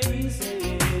different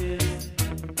races.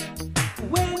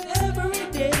 When every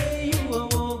day you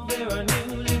awoke, there are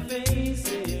newly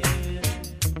faces.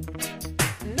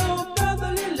 No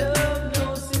brotherly love,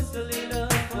 no sisterly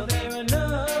love, for there are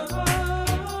none.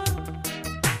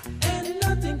 And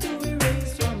nothing to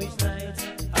erase from each night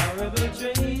our rebel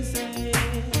traces.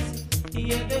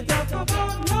 Yet they talk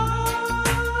about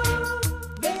love,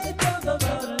 they talk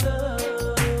about love.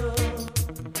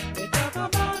 They talk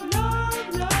about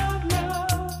love, love,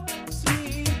 love.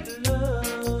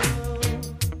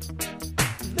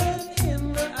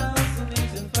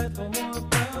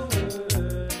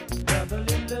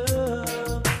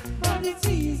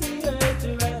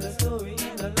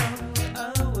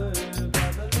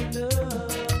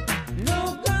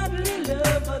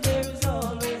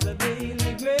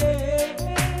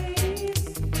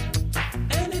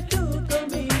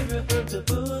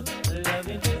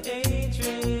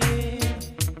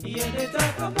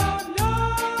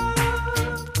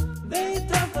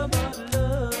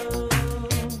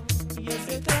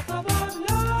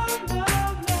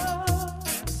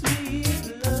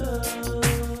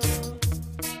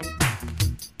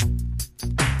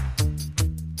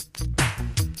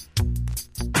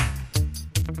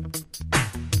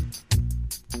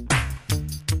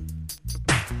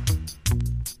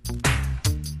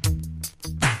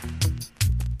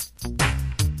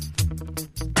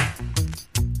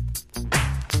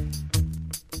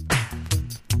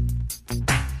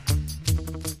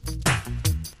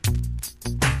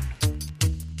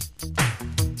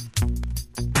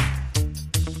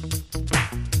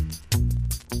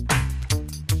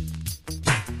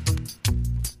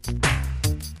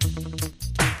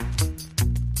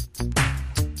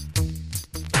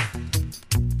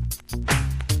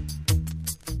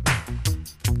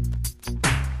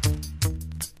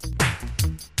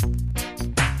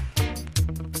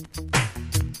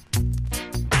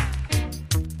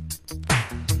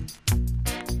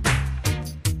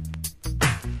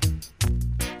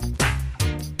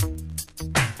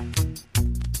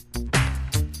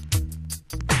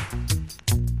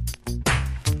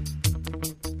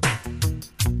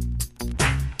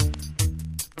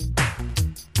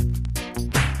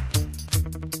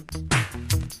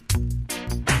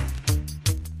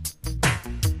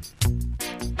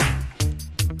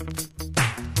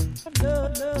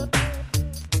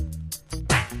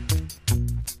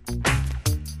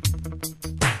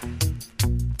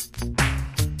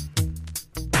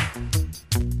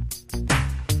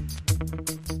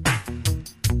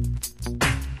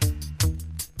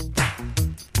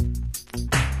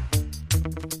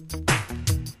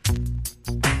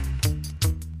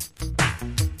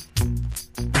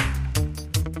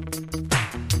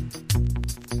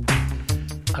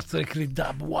 Strictly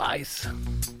Dub Wise.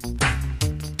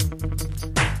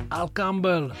 Al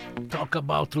Campbell, Talk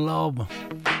About Love.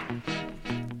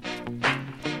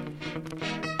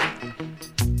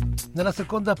 Nella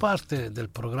seconda parte del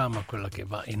programma, quella che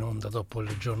va in onda dopo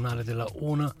il giornale della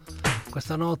 1,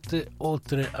 questa notte,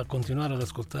 oltre a continuare ad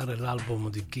ascoltare l'album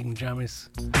di King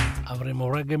James,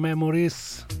 avremo Reggae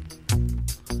Memories,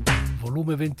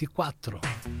 volume 24.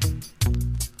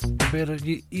 Per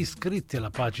gli iscritti alla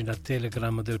pagina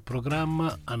Telegram del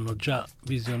programma hanno già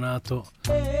visionato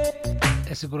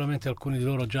e sicuramente alcuni di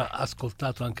loro già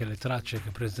ascoltato anche le tracce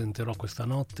che presenterò questa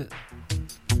notte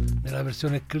nella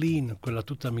versione clean, quella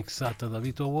tutta mixata da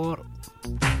Vito War,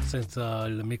 senza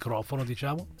il microfono,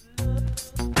 diciamo.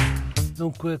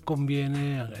 Dunque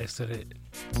conviene essere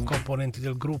componenti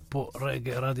del gruppo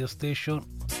Reggae Radio Station.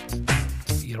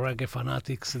 I Reggae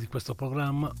Fanatics di questo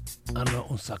programma hanno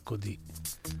un sacco di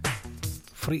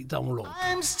free download.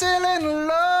 I'm still in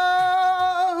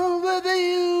love with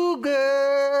you,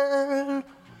 girl.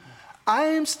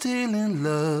 I'm still in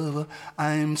love.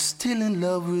 I'm still in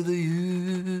love with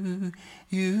you.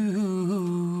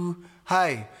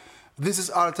 Hi, this is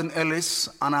Alton Ellis,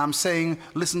 and I'm saying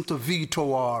listen to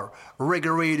Vito Reggae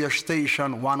Radio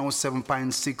Station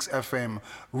 107.6 FM,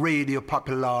 Radio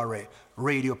Popolare,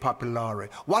 Radio Popolare.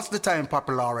 What's the time,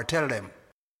 Popolare? Tell them.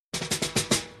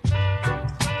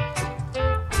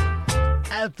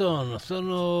 Elton,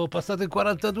 sono passati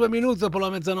 42 minuti dopo la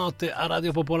mezzanotte a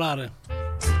Radio Popolare.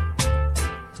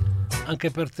 Anche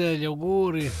per te gli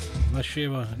auguri.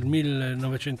 Nasceva il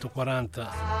 1940,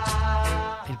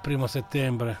 il 1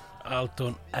 settembre,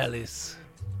 Alton Ellis.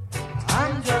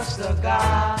 I'm just a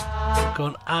guy.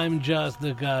 Con I'm Just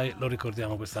the Guy lo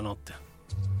ricordiamo questa notte.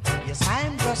 Yes,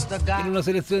 I'm just a guy. In una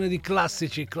selezione di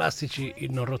classici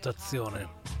in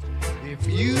rotazione. If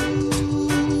you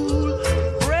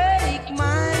break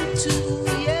mine too,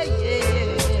 yeah,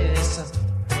 yes,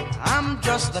 I'm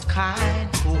just the kind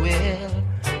who will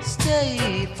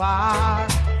stay far.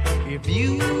 If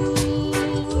you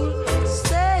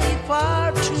stay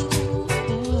far too,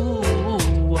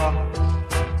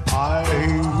 I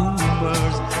hear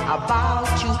rumors about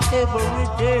you every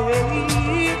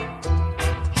day.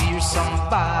 Hear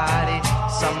somebody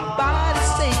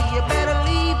say you better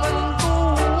leave and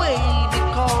go away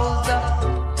because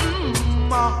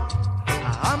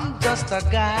I'm just a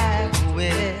guy who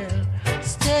will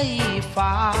stay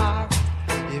far.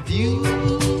 If you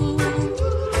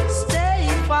stay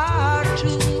far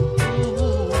too,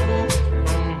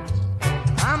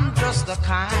 I'm just the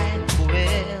kind who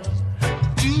will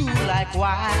do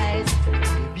likewise.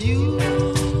 If you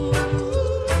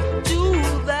do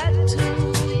that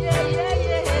too,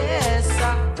 yes, I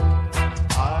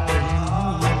hear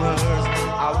rumors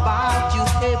about you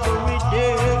every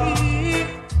day.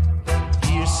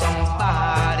 Hear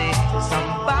somebody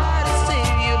say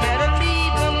you better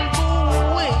leave and go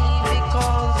away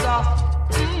because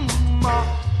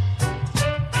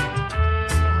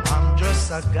I'm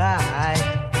just a guy.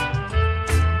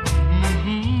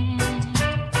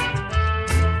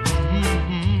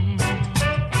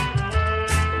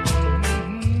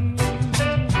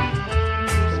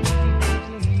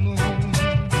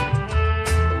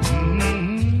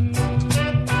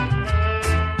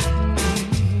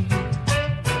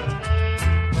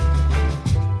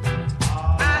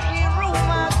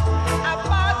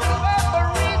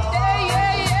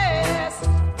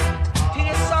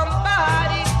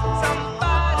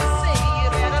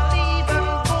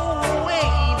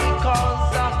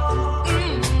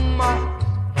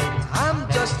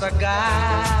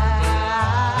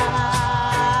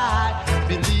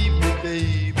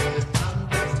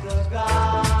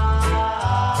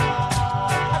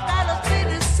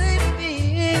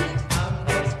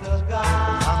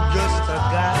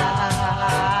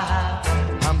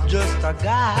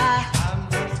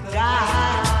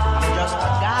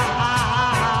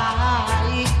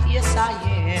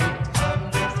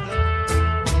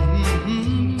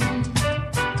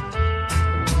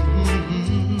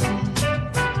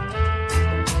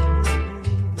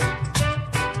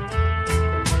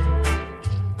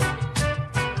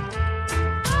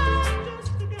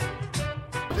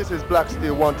 Black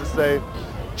Steel want to say,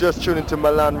 just tune into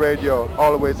Milan Radio,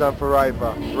 always and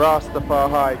forever.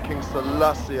 Rastafari, King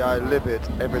Selassie, I live it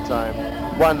every time.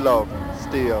 One love,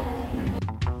 Steel.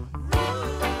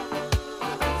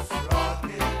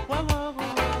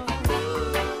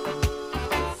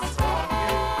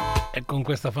 E con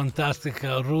questa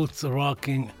fantastica Roots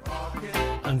Rocking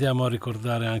andiamo a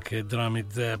ricordare anche Drummy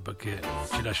Zeb che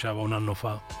ci lasciava un anno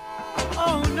fa.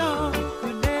 Oh no.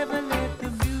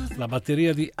 La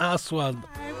batteria di Aswad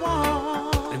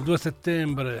il 2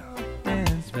 settembre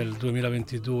del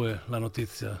 2022 la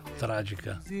notizia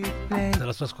tragica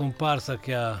della sua scomparsa,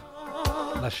 che ha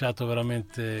lasciato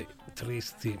veramente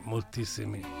tristi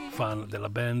moltissimi fan della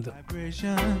band,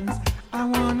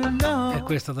 e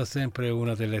questa da sempre è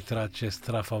una delle tracce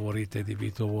strafavorite di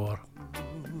Vito War.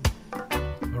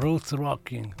 Roots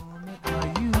Rocking.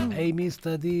 Hey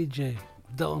Mr. DJ,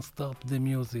 don't stop the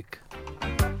music.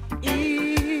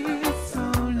 It's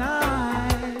so nice.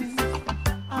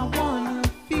 I wanna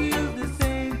feel the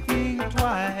same thing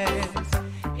twice.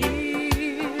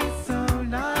 It's so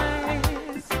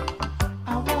nice.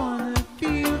 I wanna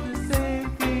feel the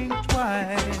same thing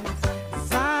twice.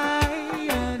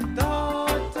 Zion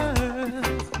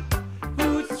daughters,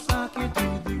 roots rocking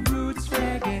to the roots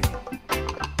reggae.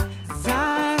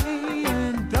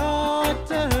 Zion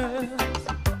daughters,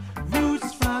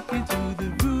 roots rocking to the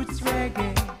roots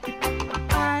reggae.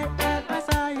 I and my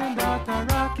Zion daughter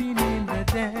rocking in the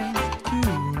dance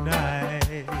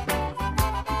tonight.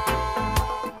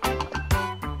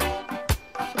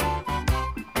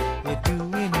 We're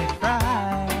doing it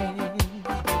right.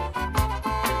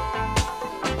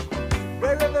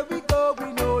 Wherever we go,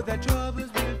 we know that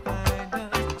troubles will find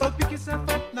us. So pick yourself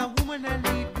up now, woman, and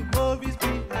leave the worries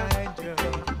behind you.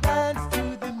 Dance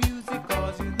to the music,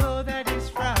 cause you know that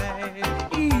it's right.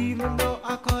 Even though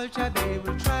our culture they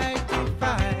will try to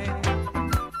fight.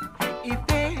 If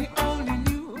they only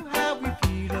knew how we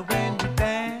feel when we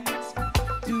dance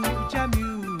to your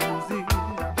music.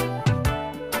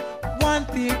 One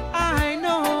thing I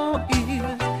know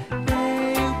is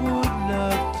they would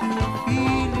love to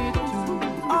feel it too.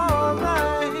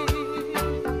 Alright,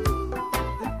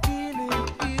 the feeling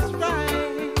is right.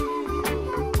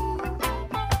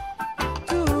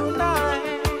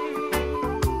 Tonight,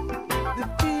 the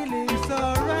feeling's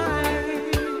alright.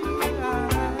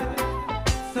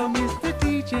 So Mr.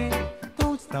 DJ,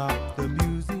 don't stop the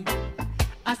music.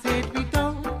 I said we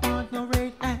don't want no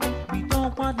rain and we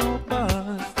don't want no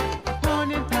buzz.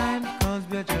 Morning time comes,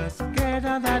 we'll just get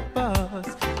on that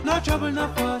bus. No trouble, no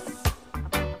fuss.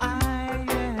 I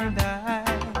and I,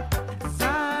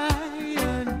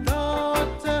 Zion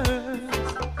daughters,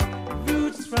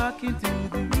 roots rocking to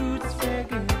the roots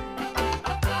reggae.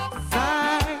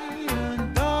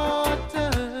 Zion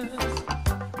daughters,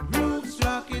 roots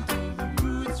rocking to the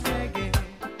roots reggae.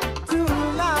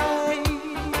 Tonight,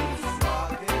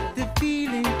 the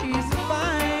feeling is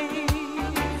fine.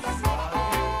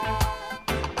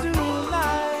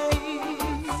 Tonight,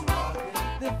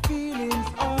 the feeling's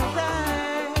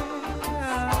alright.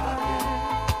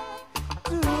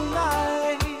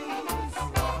 Tonight,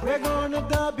 we're gonna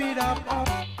dub it up.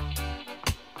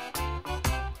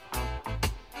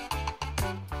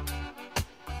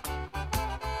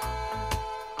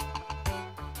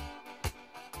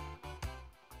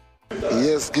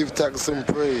 Yes, give thanks and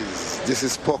praise. This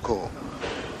is Poco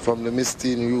from the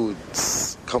Mistine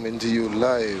Roots, coming to you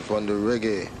live on the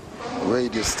Reggae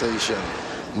radio station,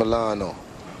 Milano.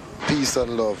 Peace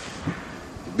and love.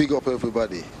 Big up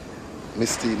everybody.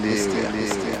 Mistine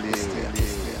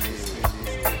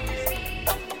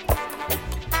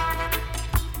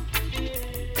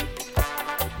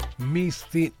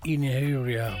Misty in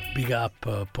Area, big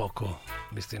up Poco,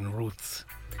 Misty in Roots.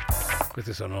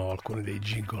 Questi sono alcuni dei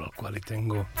jingle al quali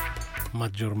tengo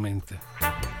maggiormente.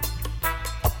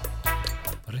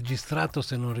 Registrato,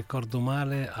 se non ricordo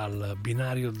male, al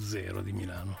Binario Zero di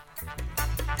Milano.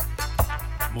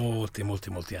 Molti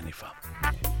anni fa.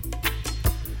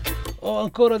 Ho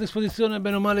ancora a disposizione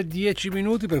bene o male 10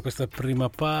 minuti per questa prima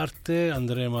parte.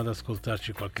 Andremo ad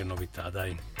ascoltarci qualche novità,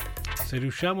 dai. Se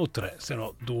riusciamo 3, se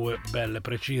no 2 belle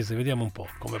precise. Vediamo un po'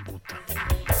 come butta.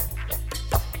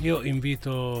 Io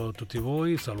invito tutti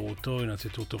voi, saluto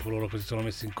innanzitutto coloro che si sono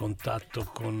messi in contatto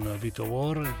con Vito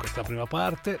War in questa prima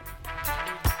parte.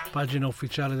 Pagina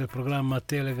ufficiale del programma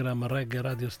Telegram Reggae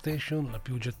Radio Station, la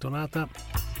più gettonata.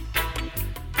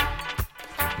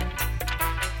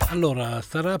 Allora,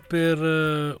 starà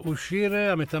per uscire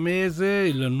a metà mese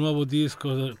il nuovo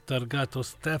disco targato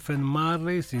Stephen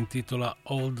Marley, si intitola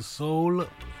Old Soul.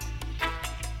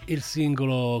 Il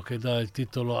singolo che dà il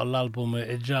titolo all'album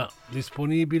è già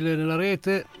disponibile nella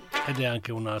rete ed è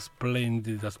anche una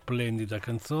splendida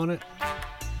canzone.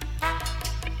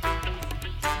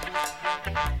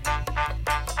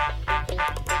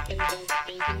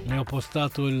 Ne ho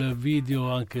postato il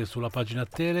video anche sulla pagina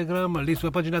Telegram. Lì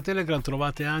sulla pagina Telegram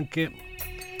trovate anche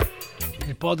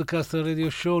il podcast Radio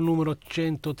Show numero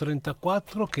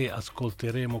 134 che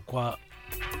ascolteremo qua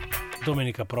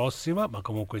domenica prossima, ma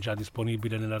comunque già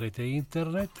disponibile nella rete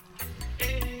internet,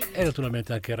 e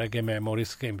naturalmente anche Reggae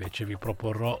Memories che invece vi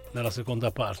proporrò nella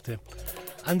seconda parte.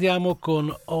 Andiamo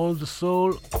con Old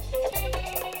Soul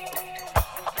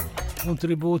Un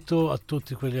tributo a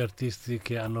tutti quegli artisti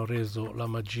che hanno reso la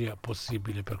magia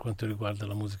possibile per quanto riguarda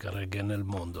la musica reggae nel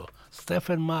mondo.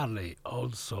 Stephen Marley,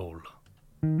 Old Soul.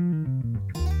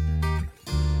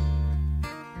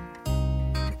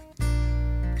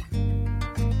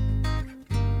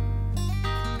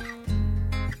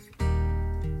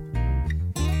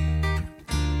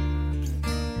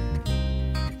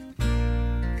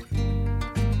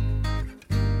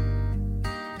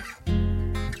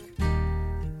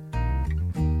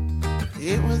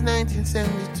 It was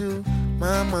 1972,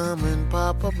 my mom and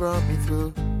papa brought me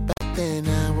through. Back then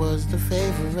I was the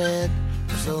favorite,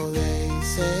 so they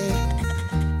say.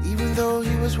 Even though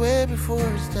he was way before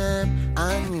his time,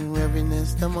 I knew every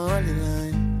Nesta Marley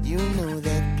line. You know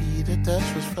that Peter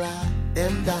Touch was fly,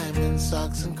 them diamond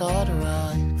socks and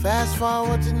corduroy. Fast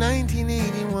forward to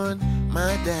 1981,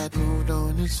 my dad moved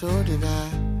on and so did I.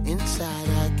 Inside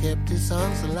I kept his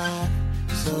songs alive.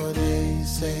 So they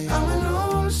say I'm an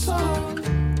old soul,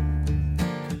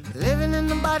 living in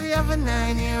the body of a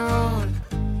 9-year-old.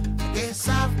 Guess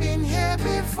I've been here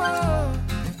before.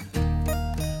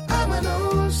 I'm an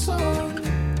old soul,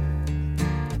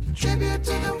 tribute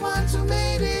to the ones who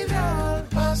made it all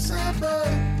possible.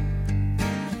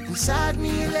 Inside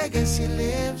me, legacy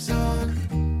lives on.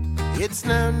 It's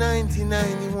now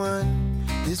 1991.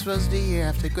 This was the year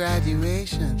after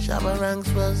graduation. Shabba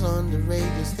Ranks was on the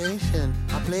radio station.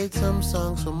 I played some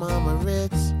songs for Mama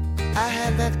Ritz. I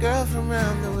had that girl from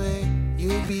round the way.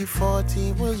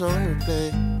 UB40 was on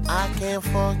replay. I can't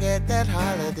forget that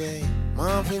holiday.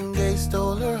 Marvin Gaye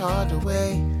stole her heart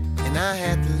away, and I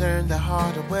had to learn the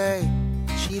harder way.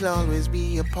 She'll always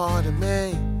be a part of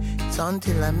me. It's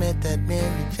until I met that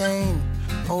Mary Jane.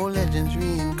 Old legends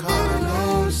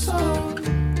reincarnate. Soul,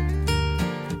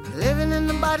 living in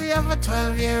the body of a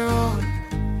 12-year-old.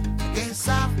 Guess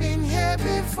I've been here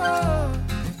before.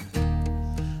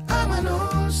 I'm an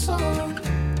old soul,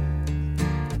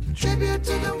 tribute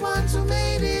to the ones who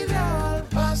made it all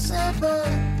possible.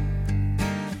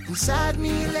 Inside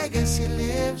me, legacy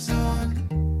lives on.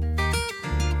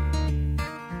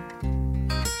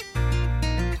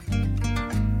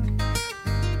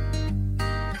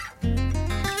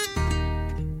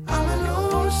 I'm an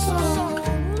old soul,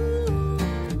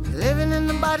 living in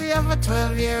the body of a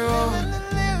 12-year-old.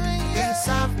 Yes,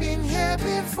 I've been here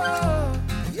before.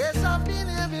 Yes, I've been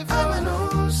here before. I'm an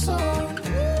old soul,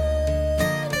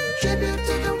 tribute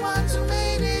to the ones who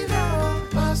made it all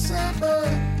possible.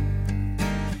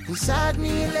 Inside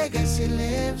me, legacy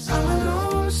lives on. I'm an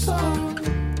old soul,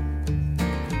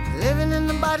 living in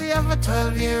the body of a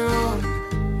 12-year-old.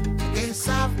 Yes,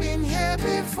 I've been here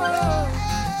before.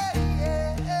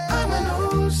 I'm an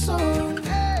old soul,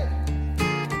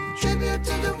 tribute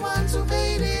to the ones who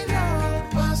made it all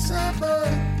possible.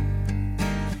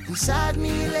 Inside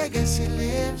me, legacy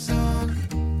lives on.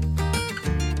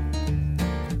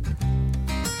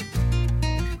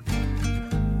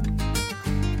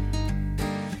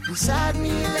 Inside me,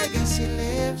 legacy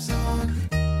lives on.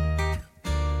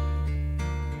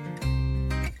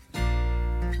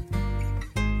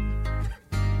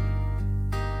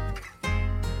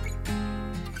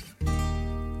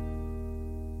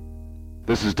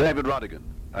 This is David Rodigan,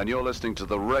 and you're listening to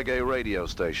the Reggae radio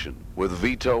station with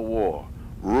Vito War,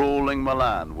 ruling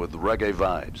Milan with reggae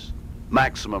vibes.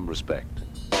 Maximum respect.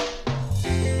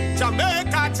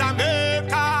 Jamaica,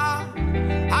 Jamaica,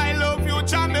 I love you,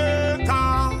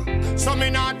 Jamaica. So me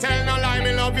not tell no lie,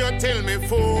 me love you till me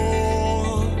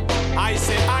full. I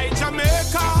say, hi,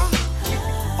 Jamaica,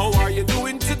 how are you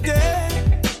doing today?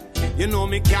 You know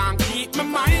me can't keep my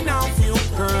mind off you,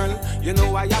 girl. You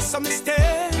know I have some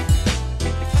mistake.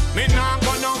 Me not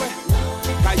go nowhere,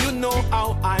 cause you know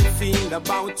how I feel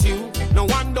about you. No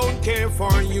one don't care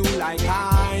for you like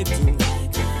I do.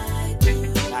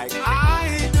 Like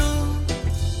I do.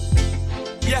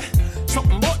 Yeah,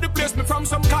 something about the place me from,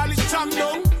 some call it jam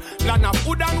down. Land of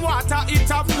food and water, it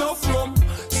have enough rum.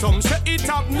 Some say it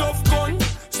have enough gun.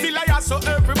 Still I so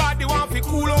everybody want to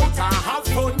cool out and have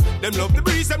fun. Them love the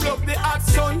breeze, them love the hot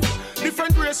sun.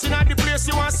 Different race in the place,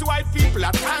 you want to see white people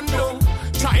at hand down.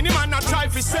 Chinese man a try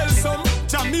to sell some.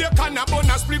 Jamaican a bun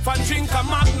a spliff and drink a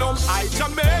magnum. I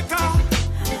Jamaica,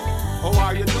 how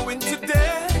are you doing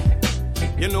today?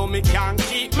 You know me can't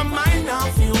keep my mind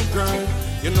off you, girl.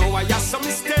 You know I have some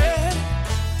mistake.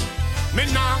 Me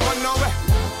nah go nowhere,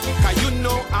 cause you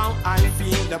know how I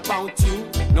feel about you.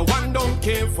 No one don't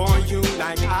care for you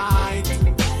like I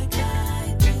do.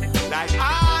 Like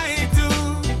I do,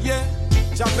 yeah.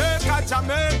 Jamaica,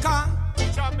 Jamaica,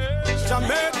 Jamaica,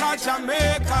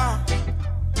 Jamaica,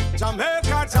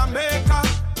 Jamaica, Jamaica.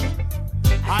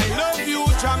 I love you,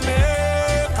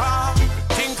 Jamaica.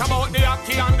 Think about the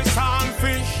hockey and the song.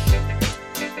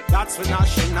 That's the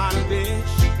national dish.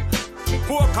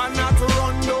 Coconut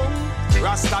run down.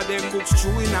 Rasta them cooks chew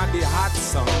in the hot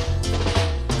sun.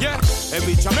 Yeah,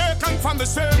 every Jamaican from the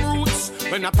same roots.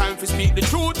 When a time to speak the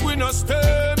truth, we no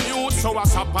stay mute. So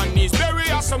what's up on these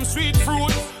berry or some sweet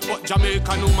fruit. But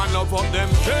Jamaican woman love up them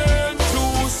cane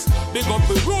juice. Big up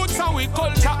the roots and we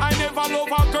culture. I never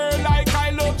love a girl like I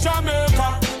love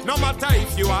Jamaica. No matter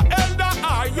if you are elder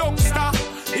or youngster,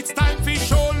 it's time to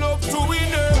show love to we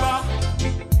neighbor.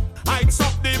 Heights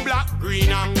up the black, green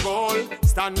and gold.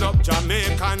 Stand up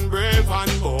Jamaican, brave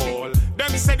and bold.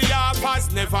 Them say the half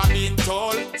has never been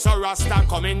told. So Rasta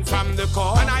coming from the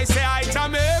cold. And I say, hi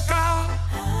Jamaica,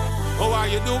 how are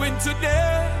you doing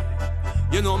today?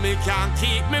 You know me can't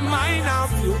keep me mind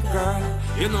off you, girl.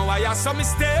 You know I have some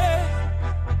mistake.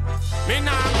 Me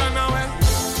not gonna away.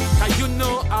 Cause you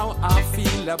know how I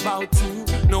feel about you.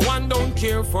 No one don't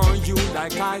care for you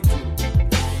like I do.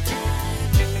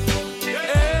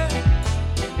 Yeah.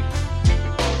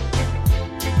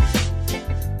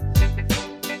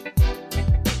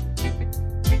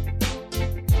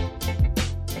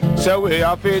 So we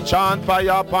have to chant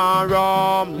fire pan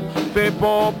rum.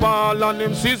 People ball on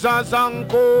them scissors and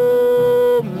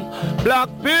comb. Black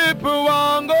people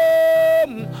want go.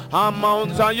 And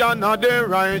Mount Zion are the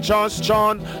righteous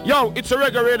chant. Yo, it's a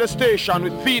reggae radio station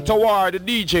with Vito War, the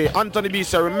DJ, Anthony B.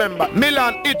 Say, remember,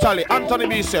 Milan, Italy, Anthony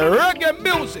B. Say, reggae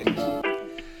music.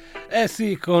 Eh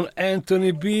sì, con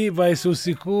Anthony B vai sul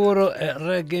sicuro, è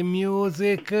Reggae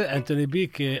Music. Anthony B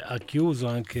che ha chiuso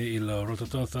anche il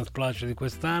Rototom Sunsplash di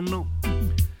quest'anno.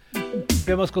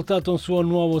 Abbiamo ascoltato un suo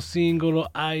nuovo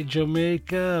singolo, I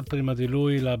Jamaica, prima di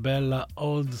lui la bella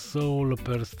Old Soul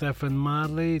per Stephen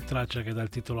Marley, traccia che dà il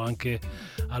titolo anche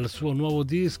al suo nuovo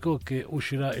disco che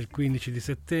uscirà il 15 di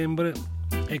settembre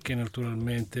e che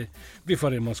naturalmente vi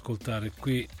faremo ascoltare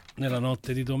qui nella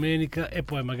notte di domenica e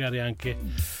poi magari anche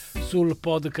sul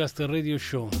podcast Radio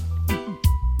Show.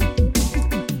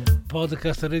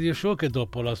 Podcast Radio Show che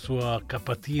dopo la sua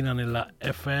capatina nella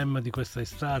FM di questa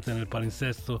estate, nel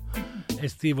palinsesto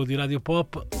estivo di Radio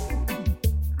Pop,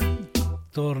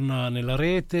 torna nella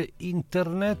rete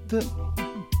internet.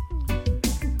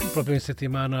 Proprio in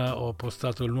settimana ho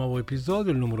postato il nuovo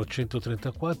episodio, il numero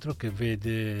 134, che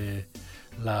vede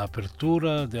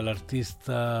l'apertura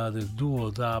dell'artista del duo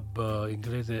dub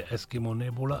inglese Eskimo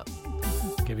Nebula,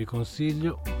 che vi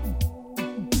consiglio.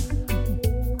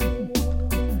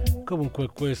 Comunque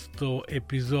questo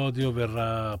episodio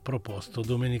verrà proposto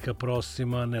domenica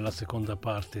prossima nella seconda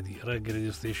parte di Reggae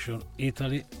Radio Station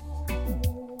Italy.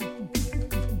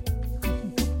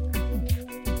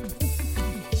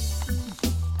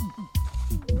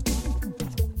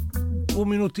 Un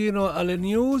minutino alle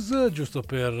news, giusto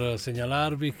per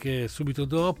segnalarvi che subito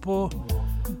dopo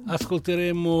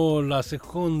ascolteremo la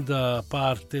seconda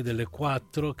parte delle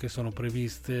 4 che sono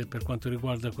previste per quanto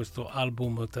riguarda questo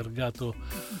album targato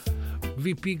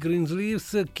VP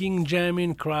Greensleeves, King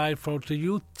Jamin Cry for the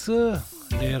Youth,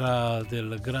 l'era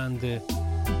del grande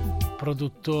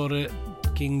produttore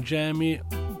King Jammy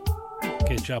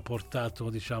che ci ha portato,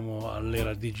 diciamo,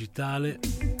 all'era digitale.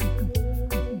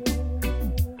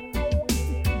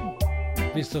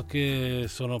 Visto che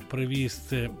sono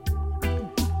previste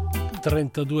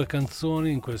 32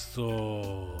 canzoni in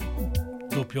questo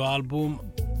doppio album,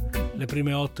 le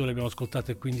prime 8 le abbiamo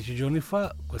ascoltate 15 giorni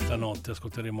fa, questa notte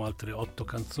ascolteremo altre 8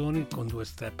 canzoni con 2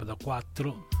 step da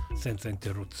 4 senza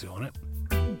interruzione,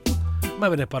 ma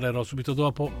ve ne parlerò subito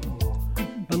dopo.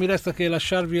 Non mi resta che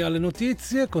lasciarvi alle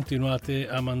notizie, continuate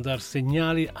a mandare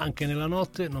segnali anche nella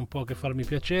notte, non può che farmi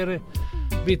piacere.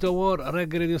 Vito War,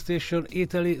 Reggae Radio Station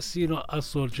Italy, sino al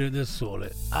sorgere del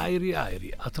sole. Airi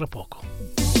Airi, a tra poco.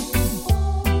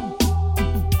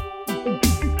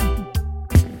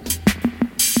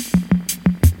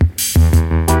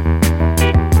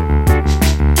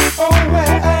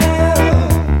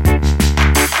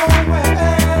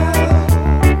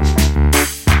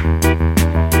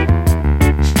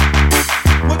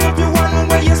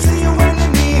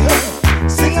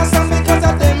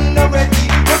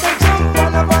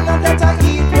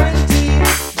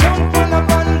 Jump on a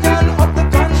band, up the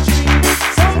country.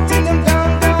 Something them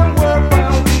gone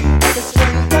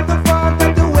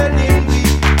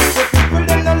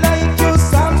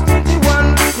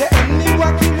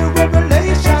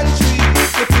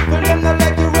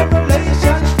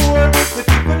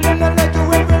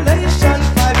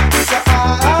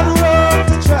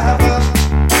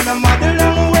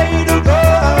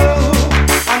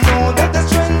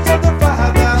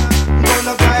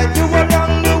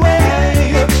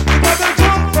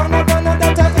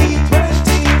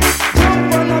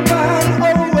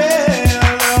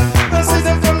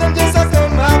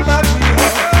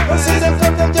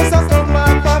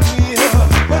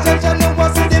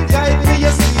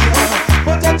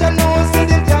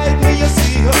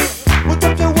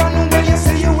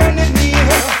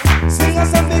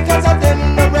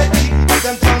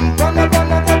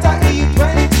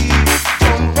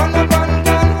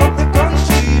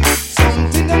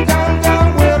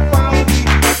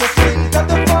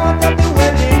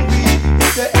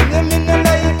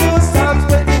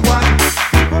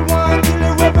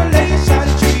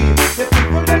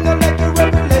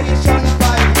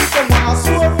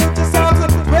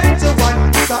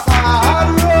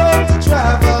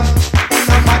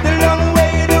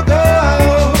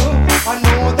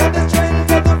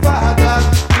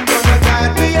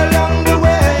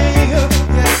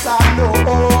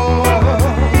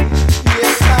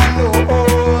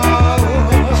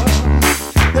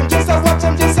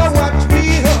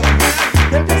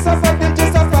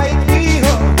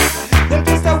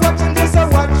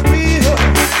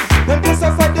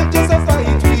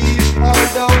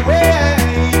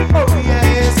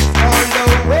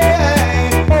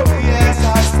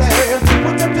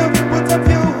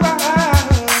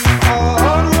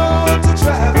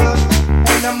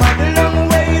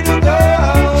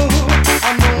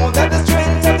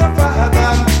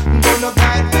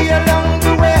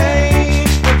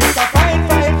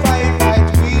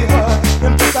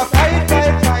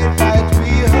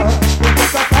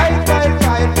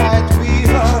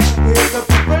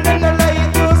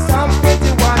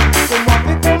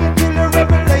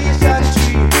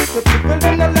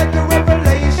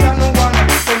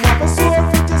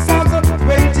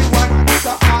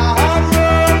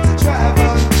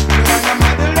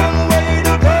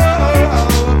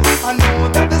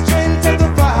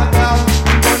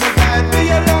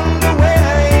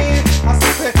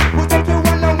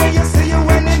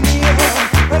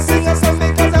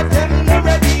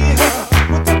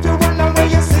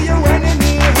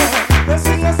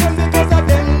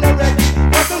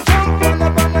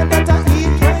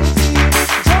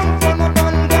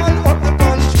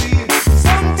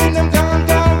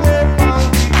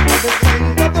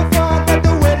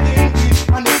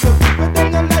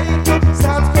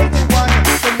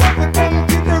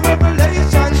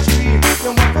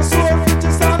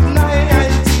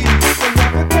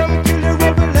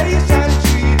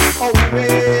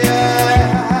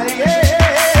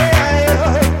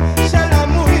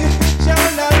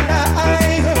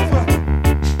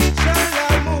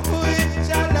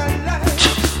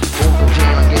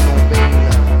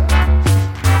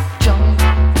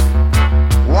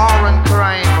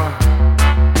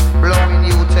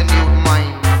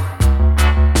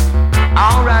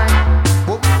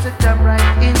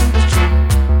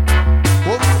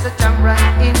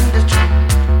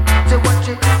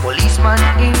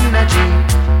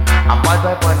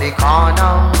the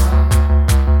corner.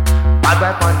 Bad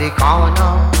boy on the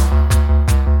corner.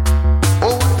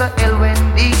 Oh, what the hell when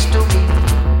these two meet?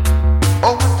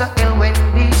 Oh, what the hell when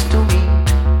these two meet?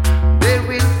 There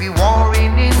will be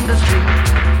warring in the street,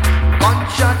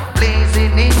 gunshot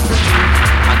blazing in the street,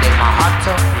 and them a hot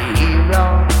up the area,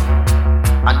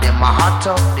 and them a hot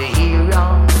up the area.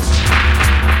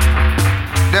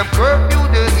 Them curfew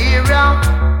the area,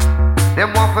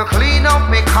 them want to clean up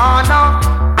me corner,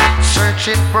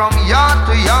 searching from yard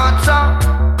to yard, sir.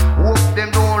 Hope them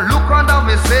don't look under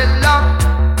me cellar,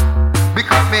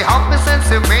 because me have me sense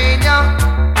of mania.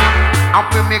 And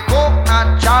for me coke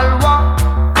not chalwa.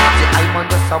 Say I'm on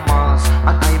just a mass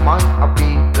and I'm on a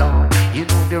big blood. You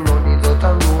know the running out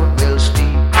a road well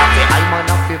steep. Say I'm on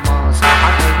a fi mass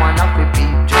and I'm on a fi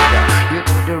big judge. You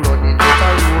know the running out a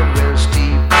road well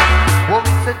steep. Oh,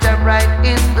 it's a jam right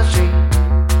in the street.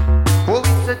 Oh,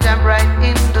 it's a jam right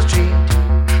in the street.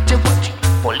 Say watch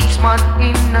policeman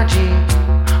in a jeep.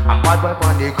 And bad boy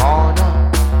on the corner.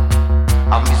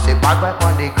 And me say bad boy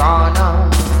on the corner.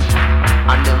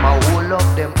 And them a hold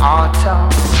up them altar,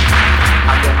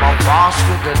 and them a boss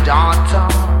with the data.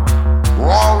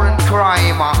 War and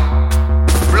crime,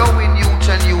 blowing youth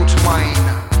and youth mind.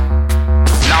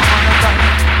 Long on the time,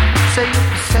 say you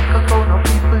a second crowd of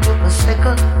people, you a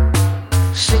second.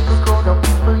 Second crowd of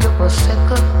people, you a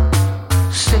second.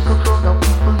 Second crowd of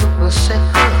people, you a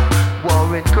second.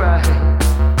 War and crime,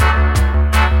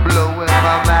 blowing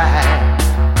my mind.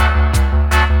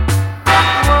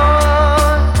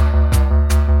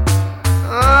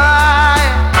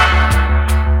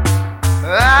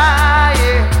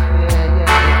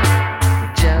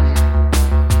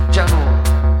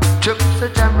 It's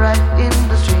a jam right in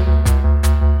the street.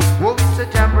 Whoa, it's a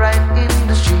jam right in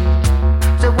the street.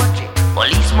 Say watch it,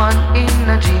 policeman in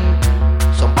a jeep.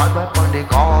 Some bad boy on the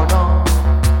corner.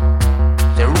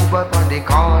 Say rude boy on the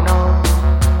corner.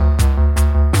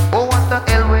 Oh, what the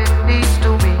hell when these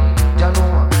to me? You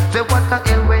know. Say what the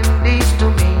hell when these to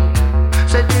me?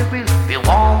 Say they will be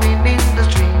warming in the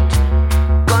street,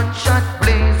 gunshot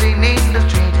blazing in the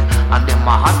street, and them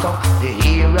a hot up the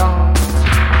hero.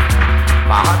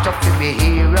 My heart up to me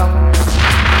hero.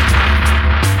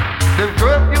 They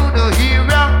curfew the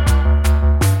hero.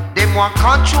 They want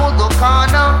control the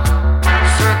corner,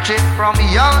 searching from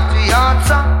yard to yard,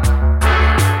 sir.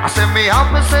 I say me have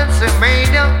me sense of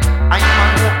mania. I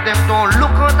man hope them don't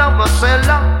look under my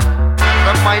cellar.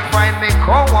 They might find me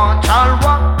go on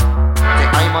chalwa. Say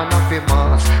I'm an happy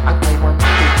mass and I'm an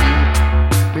happy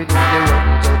deep. We know they run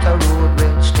it out a road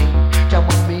well steep. Jam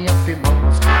on me happy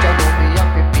mass, jam on me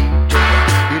happy deep.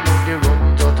 You know the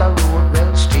road out a road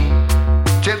well steep.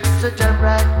 It's a jam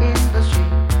right in the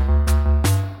street.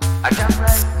 A jam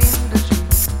right in the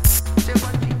street. Say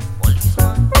what the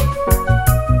policeman.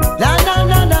 La la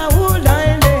la la, ooh la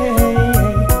la.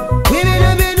 We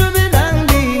do be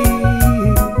dandy.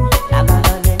 La la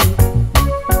la la.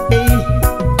 Hey,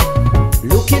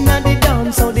 looking at the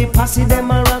dance, so they pass it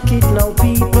them a rock it now,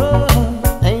 people.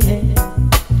 Hey, hey.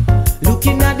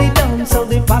 Looking at the dance, so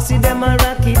they pass it them a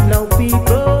rock it now,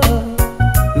 people.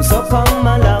 So come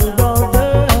along,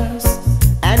 brothers,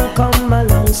 and come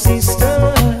along,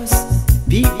 sisters.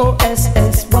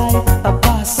 P-O-S-S-Y, a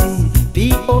posse.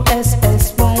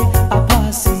 P-O-S-S-Y, a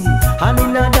posse. And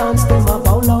in a dance, them a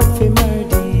bowl out for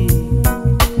murder.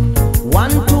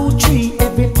 1, 2, 3,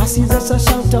 every posse just a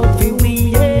shout out for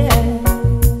we, yeah.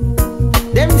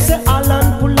 Them say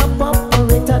Alan pull up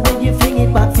operator, then you fling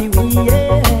it back for we,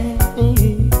 yeah.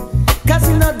 Cause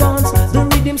in a dance, the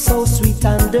rhythm so sweet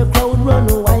and the crowd run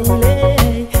wild.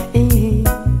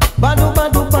 Badu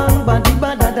badu bang badi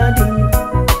badada ding.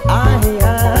 Aye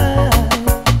aye.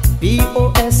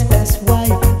 P-O-S-S-Y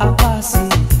a posse.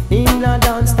 In a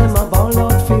dance them a ball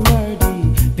out for murder.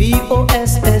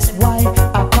 P-O-S-S-Y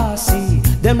a posse.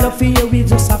 Them no fear we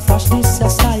just a flash this a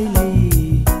style.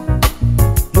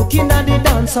 Looking at the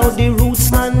dance how the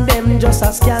roots man them just a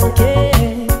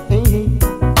skanky.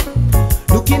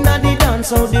 Looking at the dance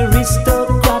how the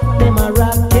aristocrat them a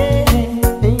rock.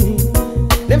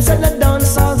 Them say the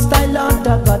dance all style out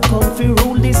of God come fi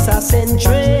rule this a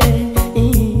century.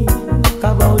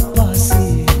 About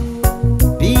posse,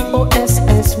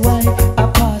 P-O-S-S-Y a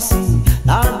posse.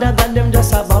 Lord of God them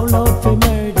just a bowl out for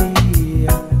murder.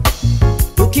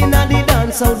 Looking at the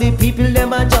dance how the people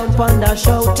them a jump and a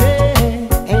shout.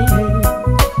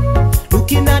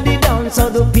 Looking at the dance how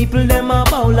the people them a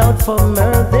bowl out for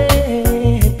murder.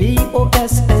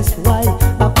 P-O-S-S-Y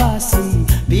a posse.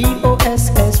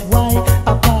 P-O-S-S-Y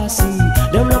a posse.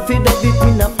 Them love it up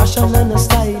between a fashion and a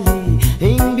style.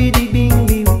 Bing bidi bing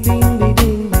bing bing bing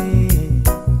bing.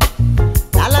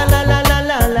 La la la la la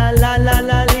la la la la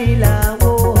la la.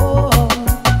 Oh.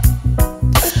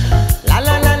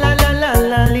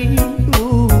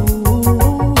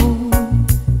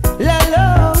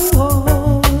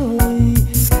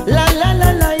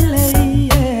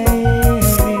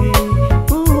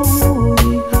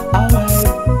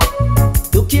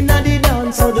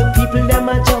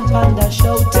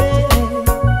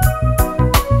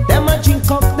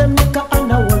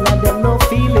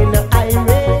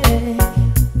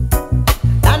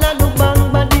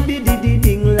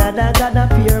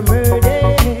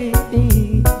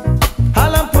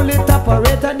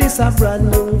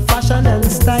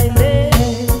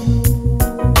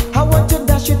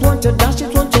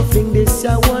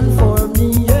 this a one for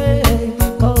me, yeah.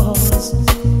 Cause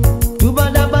do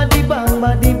bada badi bang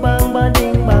bading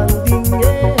bang ding,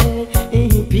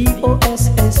 yeah.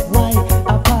 P-O-S-S-Y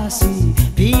a posse,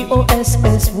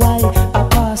 P-O-S-S-Y a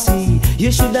posse.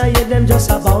 You shoulda hear them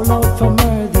just a bowl out for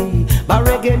murder. But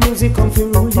reggae music come fi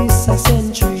rule this a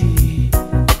century.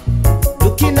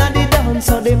 Looking at the dance,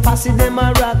 so they pass it them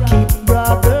a rocket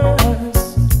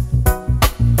brothers.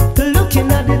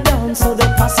 Looking at the dance, so they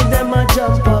pass it them a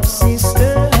jump up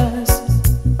sisters.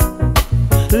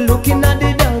 Looking at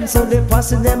the dance, so they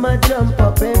pass it them a jump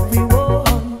up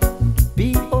everyone.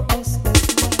 B-O-S.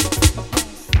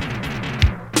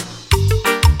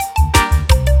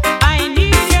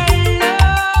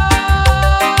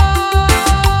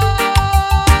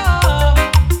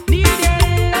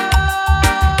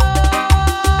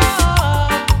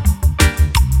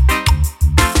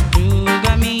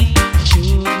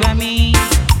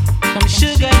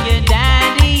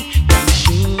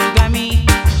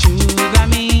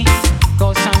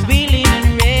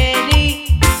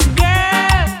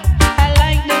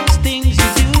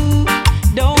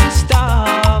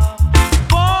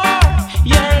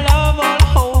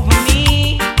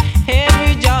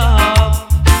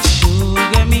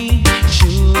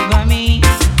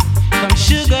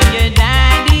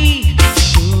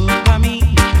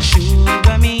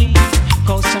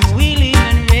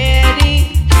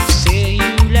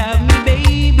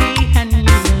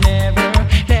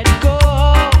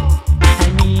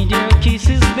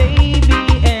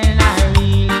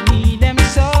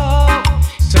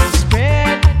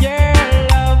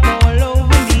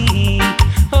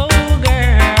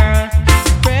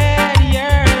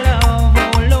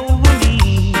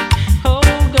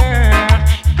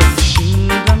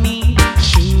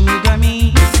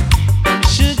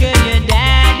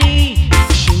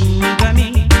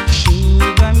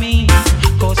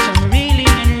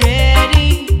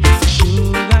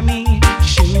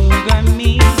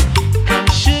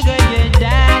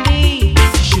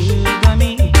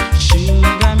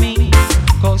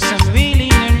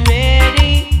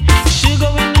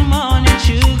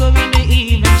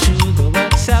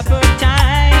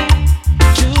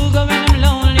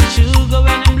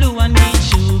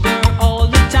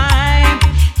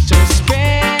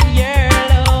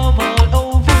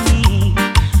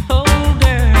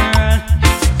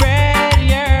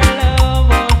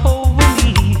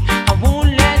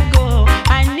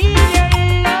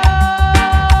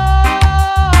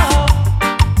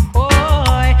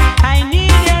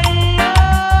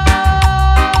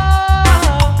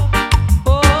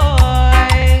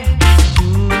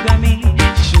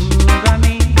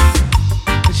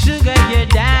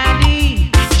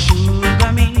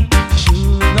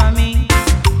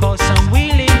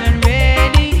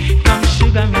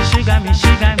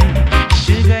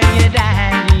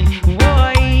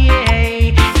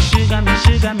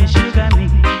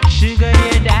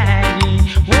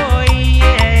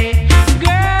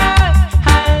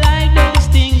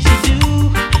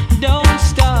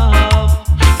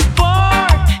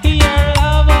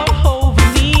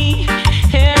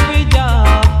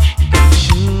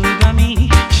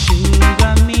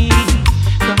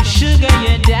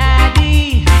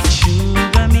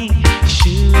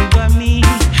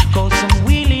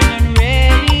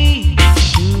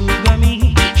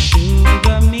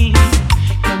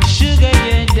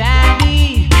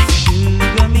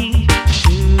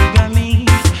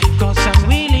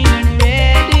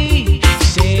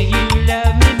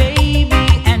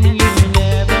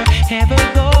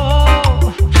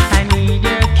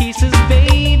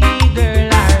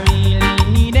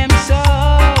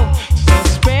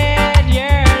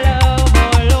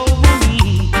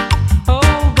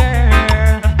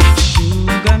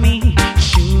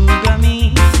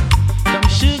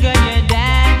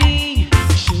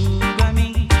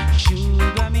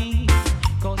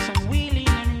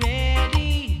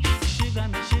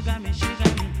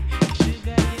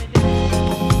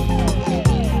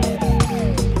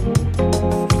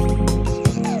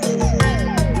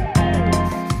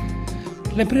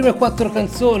 Le prime 4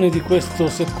 canzoni di questo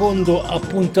secondo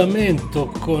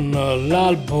appuntamento con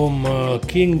l'album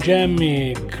King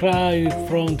Jammy Cry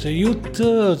from the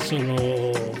Youth sono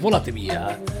volate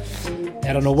via.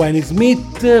 Erano Wayne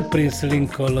Smith, Prince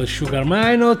Lincoln, Sugar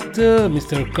Minot,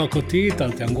 Mr. Cocotee,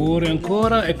 tanti auguri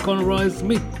ancora, e Conroy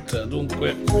Smith.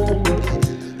 Dunque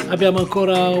abbiamo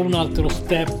ancora un altro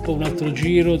step, un altro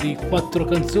giro di 4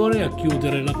 canzoni a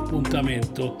chiudere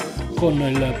l'appuntamento con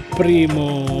il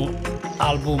primo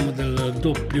album del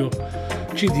doppio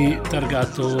CD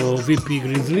targato VP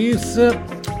Greensleeves.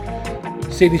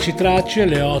 16 tracce,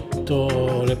 le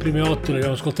prime 8 le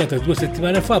abbiamo ascoltate 2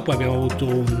 settimane fa, poi abbiamo avuto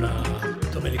un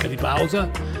domenica di pausa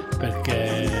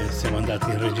perché siamo andati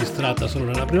in registrata solo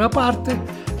nella prima parte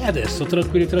e adesso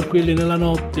tranquilli nella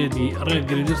notte di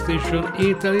Reggae Radio Station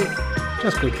Italy ci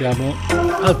ascoltiamo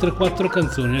altre 4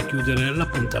 canzoni a chiudere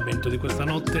l'appuntamento di questa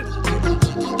notte.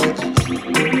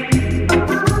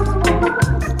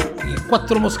 I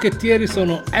 4 moschettieri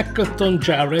sono Elton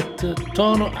Jarrett,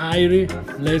 Tono Irie,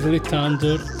 Leslie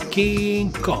Thunder,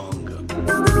 King Kong.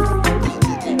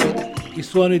 I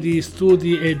suoni di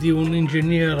studi e di un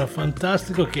ingegnere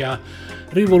fantastico che ha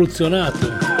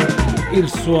rivoluzionato il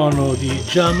suono di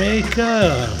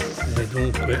Jamaica e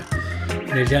dunque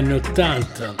negli anni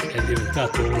 80 è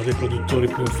diventato uno dei produttori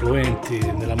più influenti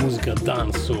nella musica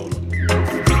dancehall.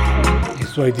 I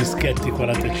suoi dischetti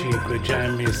 45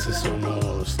 Jammies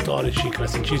sono storici,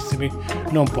 classicissimi,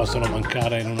 non possono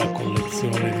mancare in una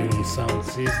collezione di un sound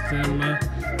system.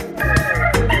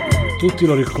 Tutti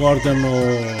lo ricordano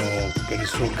per il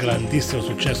suo grandissimo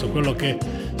successo, quello che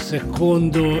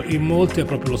secondo in molti è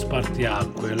proprio lo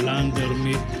spartiacque, l'Under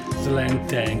Me Slang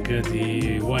Tank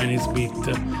di Wayne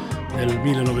Smith del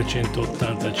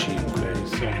 1985,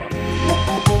 insomma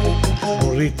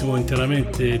un ritmo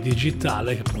interamente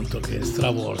digitale che appunto che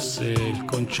stravolse il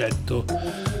concetto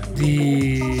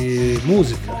di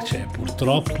musica, cioè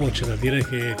purtroppo c'è da dire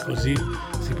che così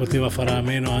si poteva fare a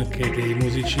meno anche dei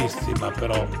musicisti, ma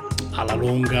però alla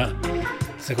lunga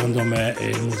secondo me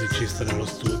il musicista nello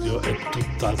studio è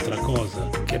tutt'altra cosa,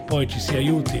 che poi ci si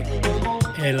aiuti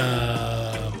e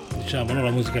diciamo non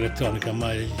la musica elettronica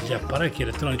ma gli apparecchi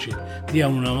elettronici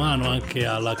diano una mano anche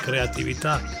alla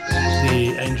creatività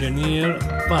di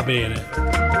engineer, va bene,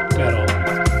 però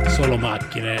solo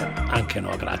macchine anche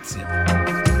no, grazie.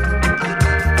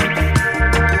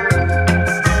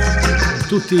 In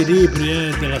tutti i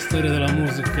libri della storia della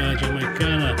musica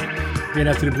giamaicana viene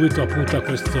attribuito appunto a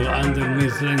questo Under Me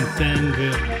Slang Tang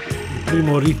il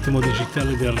primo ritmo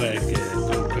digitale del reggae,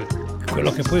 dunque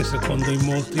quello che poi secondo in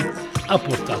molti ha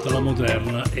portato alla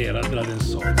moderna era della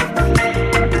dancehall.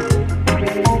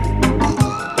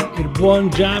 Il buon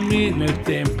Jammy nel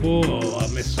tempo ha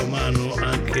messo mano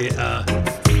anche a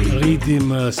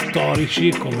rhythm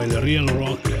storici come il real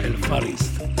rock e il far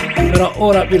east. Però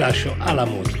ora vi lascio alla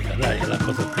musica, dai, è la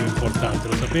cosa più importante,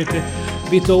 lo sapete.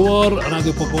 Vito War,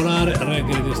 Radio Popolare,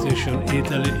 Reggae Radio Station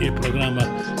Italy, il programma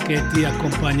che ti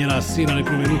accompagnerà sino alle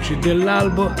prime luci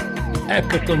dell'albo.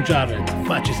 Elton Jarrett,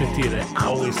 facci sentire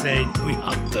How We Say We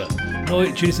Hot.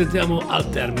 Noi ci risentiamo al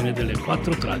termine delle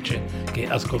 4 tracce che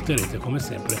ascolterete come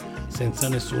sempre senza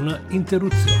nessuna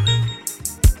interruzione.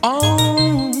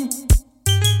 Oh,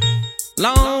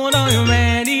 Lord, are you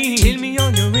ready? Tell me,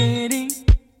 are you ready?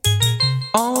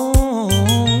 Oh,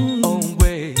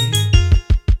 wait.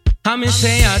 I may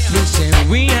say at we say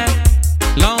we at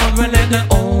Lord, we let the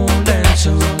old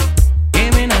answer up.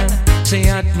 Amen. Say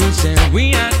at we say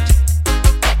we at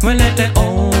we let the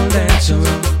old answer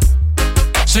up.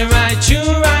 Say right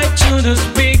to this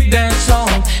big dance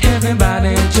song.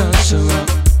 Everybody just rock.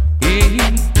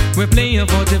 Yeah, we play a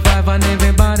 45 and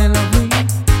everybody love we.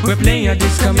 We play a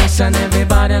disco mix and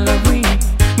everybody love we.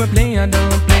 We play a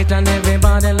drum plate and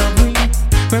everybody love we.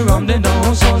 We run the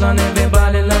dance hall and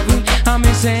everybody love we. And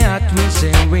me say at, we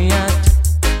say we at.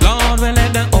 Lord, we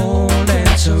let the old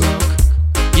answer rock.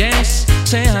 Yes,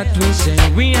 say at, we say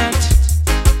we at.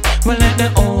 We let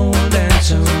the old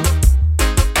answer rock.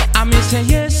 I me say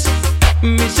yes,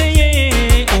 me say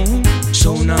yeah. Oh,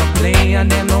 so now play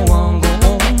and them no one go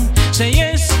home. Say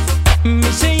yes, me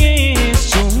say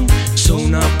yes. So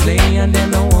now play and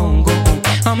them no one go home.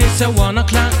 I me say 1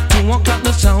 o'clock, 2 o'clock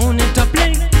the sound it a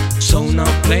play. So now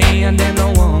play and them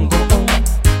no one go home.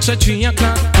 So 3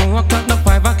 o'clock, 4 o'clock, the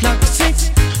 5 o'clock,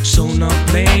 6. So now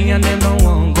play and them no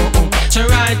one go home. So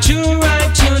right to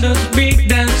the big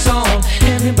dance song.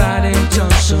 Everybody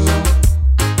just around.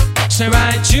 So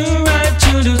right to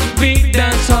the big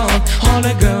dance song. All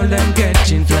the girls them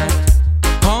getting flat.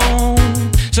 Oh,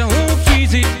 so who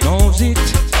feels it knows it.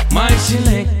 My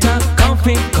selector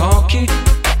comfy cocky.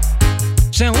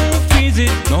 So who feels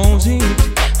it knows it.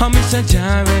 I'm Mr.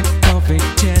 Jared Coffee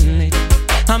tell it.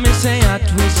 I'm say at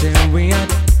we say we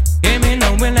at. Yeah, me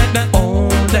know we let the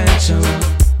old answer up.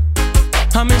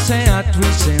 I'm say at we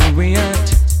say we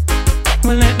at.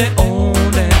 We let the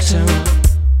old answer up.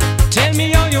 Tell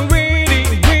me how you ready,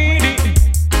 ready.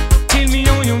 Tell me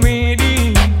how you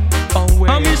ready. Oh, well.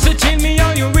 I'm say tell me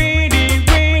how you ready,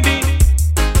 ready.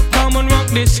 Come on, rock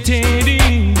this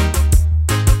steady.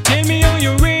 Tell me how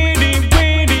you ready,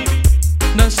 ready.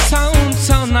 The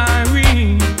sound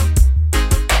irene.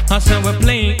 I said we're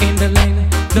playing in the lane.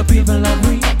 The people are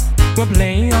we. We're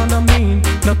playing on the mean.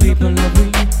 The people are we.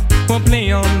 We're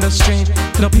playing on the street,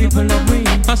 the people love we.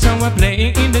 And so we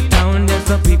play in the town, yes,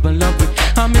 the people love we.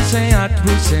 And me say at,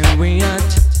 we say we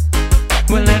at.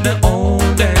 We let the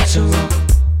old dance rock.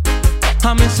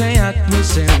 And me say at, we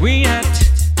say we at.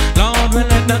 Lord, we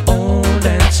let the old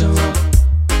dance rock.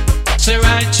 Say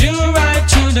right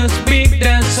to this big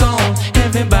dance song.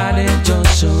 Everybody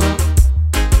just rock.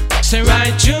 Say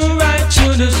right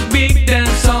to this big dance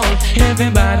song.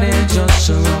 Everybody just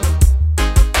rock.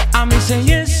 I me say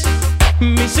yes,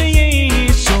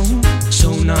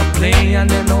 so now play and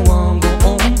then no one go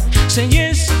home. Say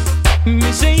yes,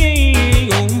 me say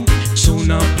yeah, so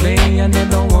now play and then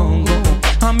no one go home.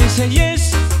 I me say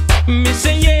yes,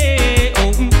 yeah,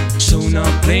 so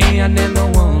now play and then no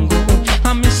one go home.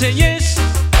 I me say yes,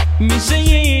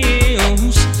 yeah,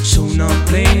 so now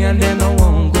play and then no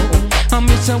one go home. I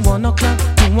me say 1 o'clock,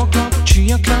 2 o'clock,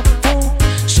 3 o'clock,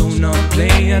 4. So now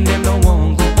play and then no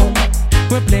one go home.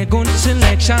 We play good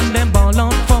selection, then ball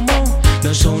out for more.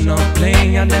 The show now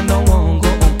play and then no one go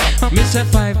home. Me say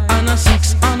 5 and a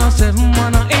 6 and a 7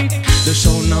 and a 8. The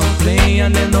show now play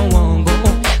and then no one go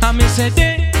home. And me say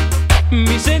day,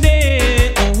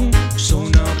 oh. So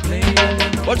now play and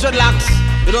then no. Watch your locks.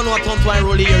 You don't know what to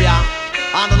roll area.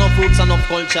 And enough roots and enough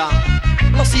culture.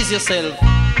 No seize yourself.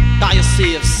 Cause you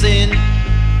save sin.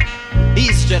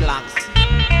 These dreadlocks.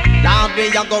 Lord, we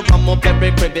a go ram up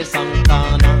every crevice and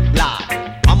corner. Lord,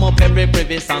 ram up every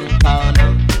crevice and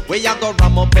corner. We a go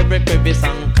ram up every crevice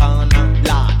and corner.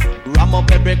 Lord, ram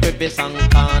up every crevice and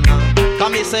corner.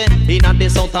 Come me say, inna the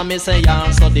south and me say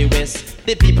also the west.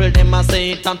 The people them a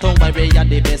say, Tanton why we are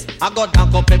the best. I go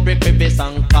down up every crevice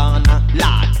and corner.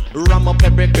 Lord, ram up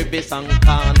every crevice and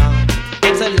corner.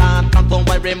 It's a land, Tanton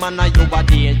why we man you a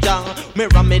danger. Me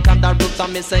ram it under roots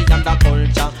and me say under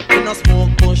culture. We no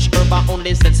smoke push herb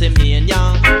only sense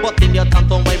mania. But in your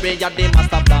Tanton why we are the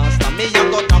master blaster. Me a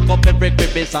go down up every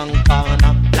crevice and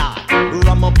corner. Lord,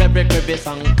 ram up every crevice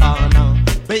and corner.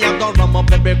 Me a go ram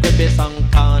up every crevice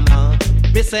and corner.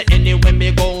 Me say anywhere me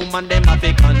go, man, them have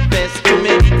to confess to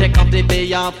me. Take off the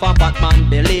bay off a Batman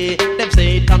belly. Them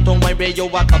say, Tanton, why you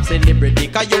a top celebrity?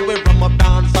 Cause you will rum up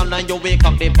dance and you wake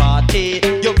up the party.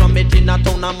 You rum it in a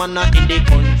town, a man, in the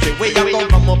country. Where you go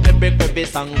rum up every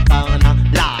crevice and corner.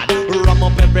 Lord, rum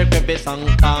up every crevice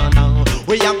and corner.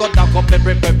 Where you go duck up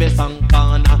every crevice and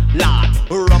corner.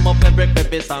 Lord, rum up every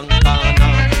crevice and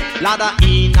corner. Ladder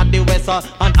in at the west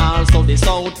and also the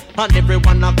south. And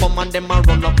everyone a come and them a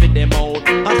run up with them out.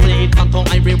 I say Tanton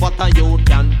Irie what a you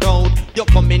can doubt. You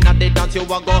come in at the dance you a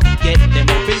go get them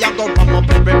up. We a go rum up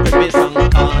every crevice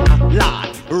and corner.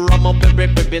 Lord, rum up every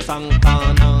crevice and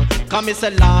corner. Come me say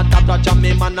Lord that a jam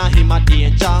me man a him a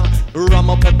danger.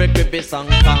 Rum up every crevice and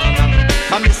corner.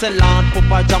 Come me say Lord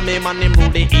Papa jam me man him rule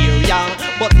the area.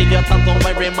 But till you Tanton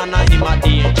Irie man a him a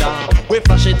danger. We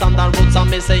flash it on the roots and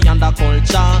me say under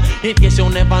culture. In case you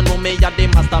never know me, you're the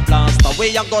master blaster.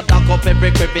 We a go dark up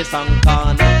every crevice and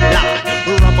corner.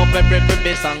 Lord, ram up every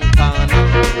crevice and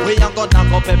corner. We a go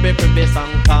dark up every crevice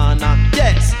and corner.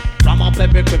 Yes, ram up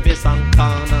every crevice and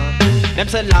corner. Them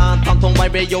say Lord, Tanton why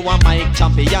you a mic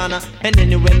champion. And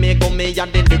anyway me go me a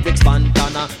the lyrics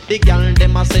bandana. The girl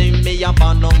them a say me a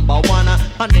fan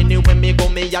 #1. And anyway me go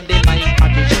me a the mic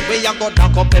magician. We a go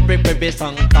dark up every crevice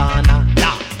and corner.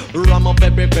 Lord, ram up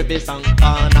every crevice and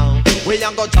corner. We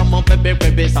a go jam up every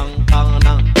crevice and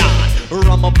corner.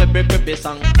 Ram up every crevice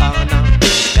and corner.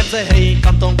 Them say hey,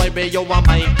 Tanton why you a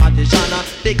my magician.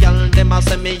 The girl them a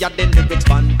say me a the lyrics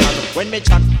bandana. When me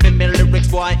chat for me lyrics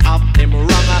boy have them wrong.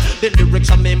 The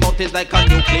lyrics on me mouth is like a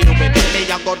nuclear weapon. Me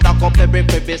a go dark up every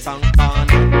crevice and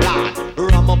corner.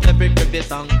 Lord, ram up every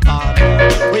crevice and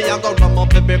corner. We a go ram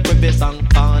up every crevice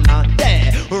and corner.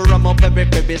 Yeah, ram up every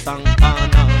crevice and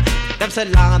corner. Them say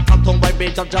Lord, Tanton why we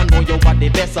judge and know you are the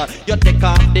best. You take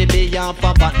off the day off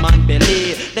a Batman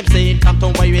belly. Them say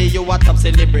Tanton why you a top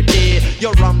celebrity.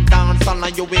 You rum dance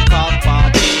and you wake up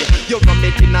party. You rum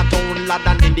it in a town lad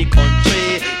and in the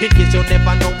country. In case you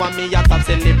never know what me a top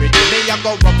celebrity. Me a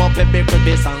go rum up every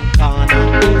crevice and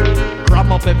corner.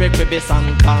 Rum up every crevice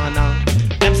and corner.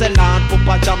 Them say Lord,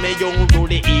 Papa Jam me you rule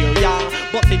the area.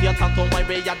 But if you Tanton why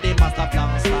we a the master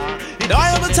blaster.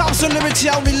 I am a top celebrity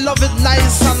and we love it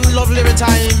nice and lovely every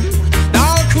time.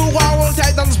 Now crew are all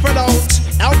tight and spread out.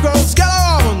 Our girls get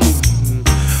on.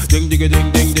 Ding ding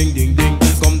ding ding ding ding ding.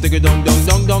 Come take it dong dong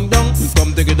dong dong dong.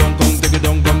 Come take it dong, come take it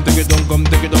dong, come take it dong, come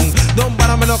take it dong. Don't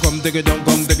bother me wanna come take it down,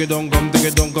 come take it down, come take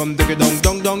it down, come take it down,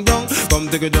 dong dong dong. Come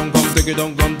take it down, come take it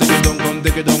down, come take it down, come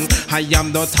take it down. I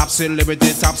am the top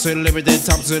celebrity, top celebrity,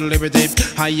 top celebrity.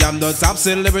 I am the top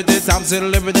celebrity, top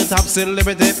celebrity, top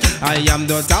celebrity. I am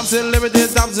the top celebrity,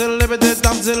 top celebrity,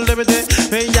 top celebrity.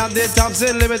 Hey, yeah, the top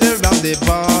celebrity round the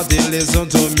party. Listen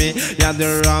to me, yeah,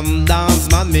 the ram dance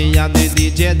man, me, yeah, the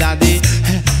DJ daddy.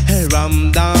 Hey,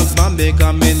 ram dance man, me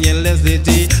come in, yeah, let's do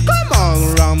it. Come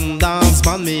on, ram dance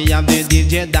man, me, yeah, the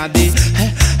DJ daddy.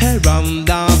 Hey, ram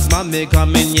dance man, me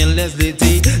come in, yeah, let's do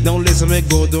it. Don't listen me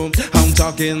go down. I'm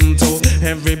talking to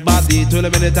everybody, to the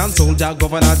militant soldier,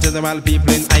 governor, general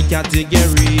people in high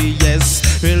category.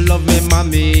 Yes, we love me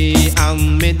mommy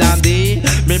and me daddy,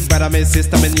 me brother, me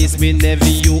sister, me niece, me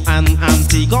nephew and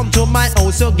auntie. Come to my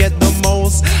house, you get the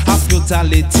most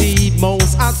hospitality,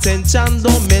 most attention,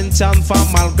 don't mention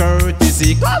formal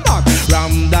courtesy. Come on,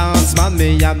 ram dance man,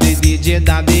 me have the DJ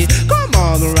daddy. Come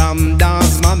on, ram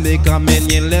dance man, me come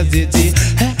in let's do it.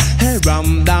 Hey,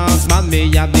 ram dance man,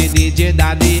 me have the DJ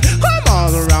daddy. Come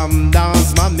on, ram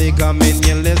dance man, me come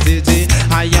in let's do it.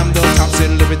 I am the top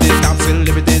celebrity, top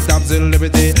celebrity, top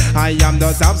celebrity. I am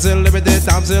the top celebrity,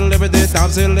 top celebrity, top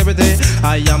celebrity.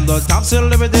 I am the top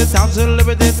celebrity, top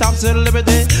celebrity, top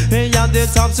celebrity. Hey, I'm the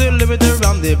top celebrity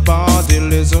around the party.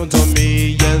 Listen to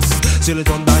me, yes. Till it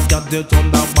on down, yeah, the turn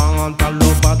down, bang, all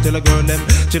over till the girl them.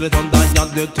 Till it on down, yeah,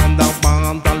 the turn down,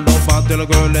 bang, all over till the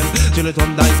girl them. Till it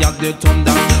on down, yeah, the turn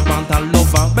down, bang, all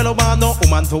over. Me no want no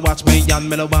woman to watch me, and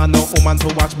me no want no woman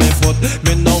to watch me foot.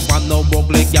 Me no want no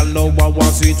ugly girl, no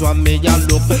one sweet one me ya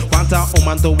look. Want a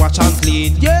woman to watch and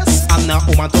clean, yes, and a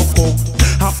woman to cook.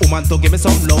 A woman to give me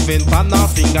some loving, pan a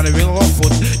finger the ring of foot.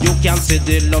 You can see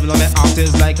the love of my heart is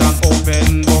like an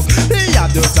open book. Yeah,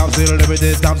 the top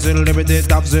celebrity, top celebrity,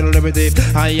 top celebrity.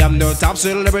 I am the top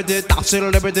celebrity, top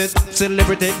celebrity, top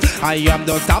celebrity. I am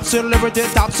the top celebrity,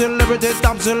 top celebrity,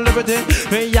 top celebrity.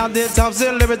 Yeah, the top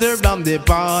celebrity from the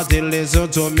party. Listen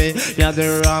to me, yeah,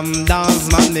 the ram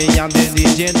dance man, yeah, the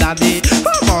DJ daddy.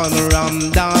 Come on, ram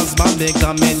dance man, they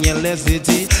come in your let's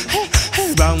city.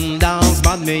 Ram dance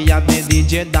man, me have the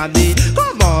DJ daddy.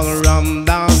 Come on, ram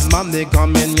dance man, they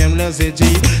come in your let's city.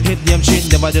 Hit them, she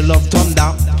never the love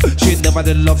thunder. She never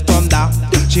the love thunder.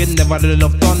 She never the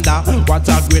love thunder. What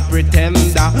a great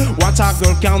pretender. What a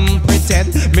girl can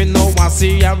pretend. Me know I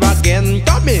see her again.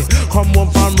 Come me, come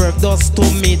home from work just to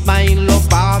meet my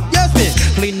lover. Yes me,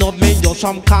 clean up me just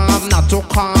from calm, not too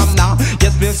calm now.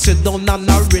 Yes me, sit down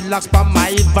and relax by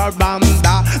my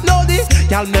veranda. No the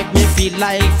girl make me feel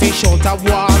like fish out of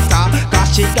water.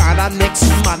 Cause she got a next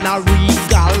man a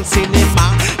regal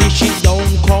cinema. If she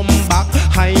don't come back,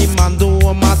 I man do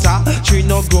matter. She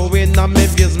no growing on me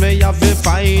views, me have to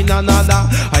find another.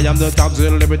 I am the top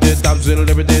celebrity, top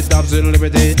celebrity, top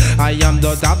celebrity. I am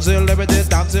the top celebrity,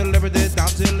 top celebrity, top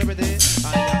celebrity.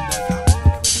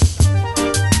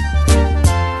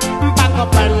 Back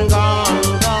up and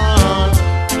gone,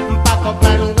 gone. Back up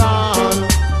and gone.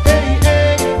 Hey,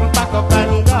 hey, back up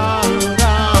and gone,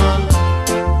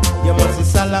 gone. You must see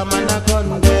Salaman a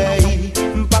gun day.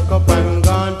 Back up and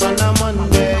gone on a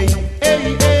Monday.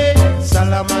 Hey, hey,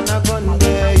 Salaman a gun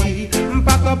day.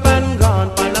 Back up and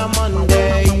gone on a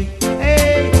Monday.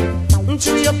 Hey,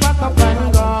 until you back up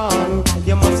and gone.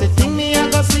 You must see think me I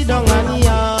go sit down and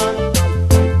yawn.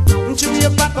 Until you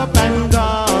back up and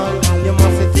gone. You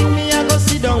must think me I go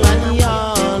sit down and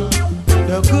yawn.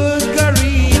 The good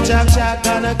courage of Jah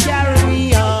gonna carry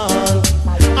me on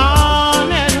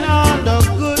and on. The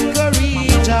good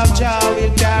courage of Jah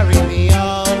will carry me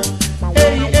on.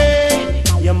 Hey,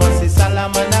 hey, you must see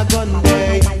Salaman a gun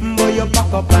day. Boy, you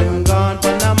pack up and gone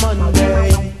on a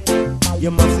Monday.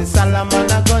 You must see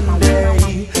Salaman a gun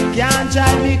day. Can't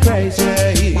drive me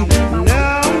crazy.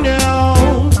 No,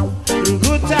 no.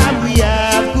 Good time we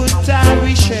have, good time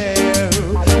we share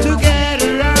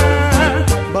together.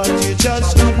 But you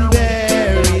just couldn't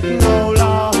bear it no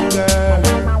longer.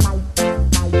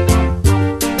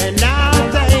 And now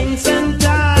things and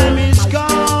time is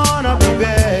gonna be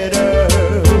better.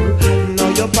 Now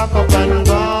you pack up and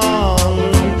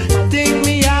gone. Think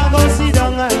me I go sit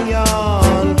down and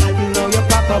yawn. Now you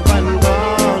pack up and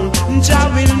gone. Jah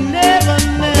will never,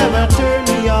 never turn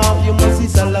me off. You must see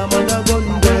Salaman a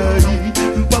gun day.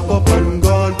 Pack up and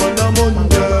gone on a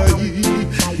Monday.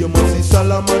 You must see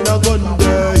Salaman a gun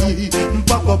day.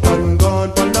 Pack up and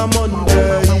gone on a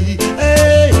Monday.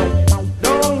 Hey,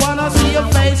 don't wanna see your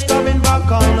face coming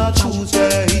back on a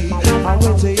Tuesday. I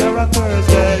wait till you're a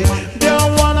Thursday.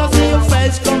 Don't wanna see your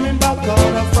face coming back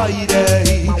on a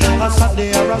Friday, a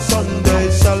Saturday or a Sunday.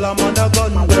 Salaman a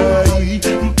gun day.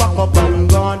 Pack up and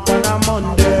gone on a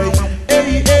Monday.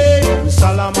 Hey, hey,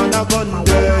 Salaman a gun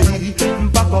day.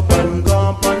 Pack up and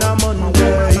gone.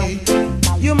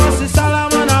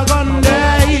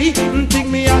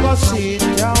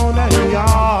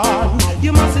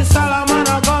 man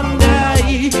a gun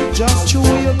day. Just chew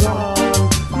your gun.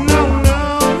 No, no,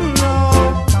 no.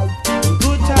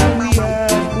 Good time we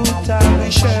have, good time we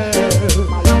share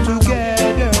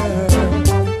together.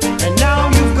 And now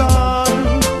you've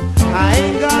gone. I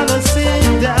ain't gonna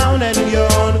sit down and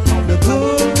yawn. The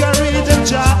good courage of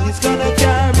Jah is gonna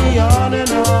carry on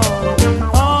and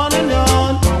on and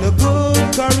on. The good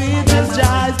courage of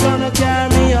Jah is gonna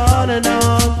carry on and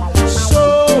on. So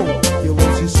you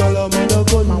want to see Solomon a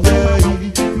gun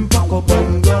day, pack up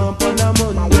and go on a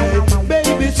Monday.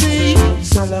 Baby, see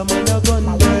Solomon a gun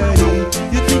day.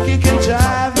 You think you can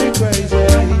drive me crazy?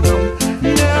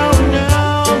 No, no,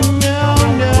 no, no,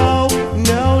 no,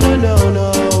 no, no, no.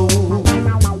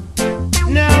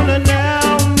 No, no, no,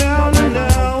 no, no, no,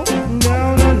 no,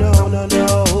 no, no, no.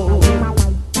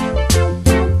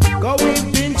 Go, we've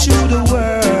been through the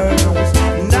worst.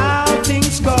 Now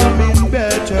things coming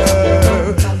better.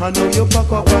 I know you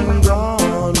pack up and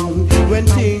gone. When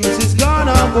things is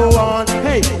gonna go on,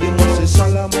 hey, you must say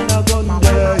Solomon a gun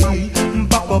day.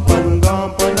 Pack up and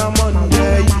gone on a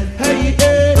Monday. Hey,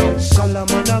 hey,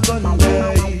 Solomon a gun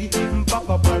day. Pack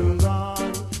up and gone.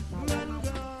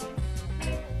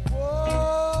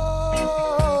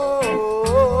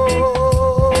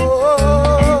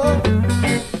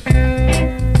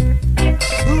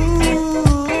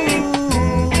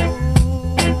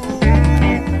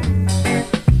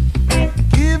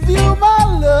 Give you my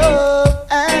love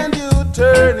and you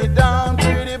turn it down,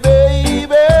 pretty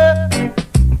baby.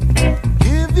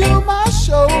 Give you my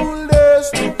shoulders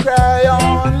to cry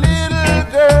on, little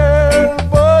girl.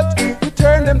 But you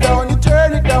turn them down, you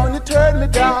turn it down, you turn me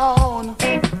down.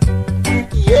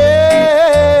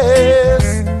 Yes,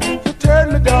 you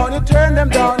turn me down, you turn them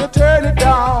down, you turn it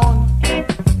down.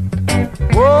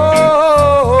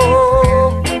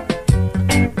 Whoa,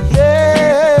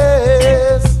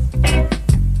 yes.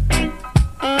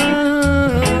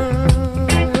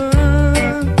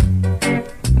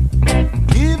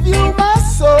 Give you my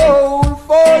soul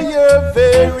for your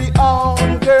very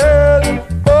own girl,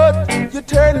 but you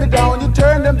turn me down, you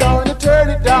turn them down, you turn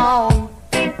it down.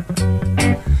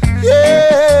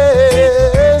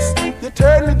 Yes, you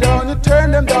turn me down, you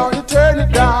turn them down, you turn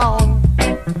it down.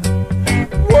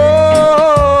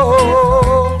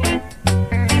 Whoa,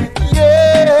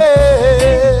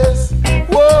 yes,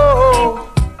 whoa.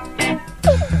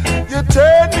 You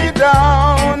turn me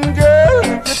down, girl.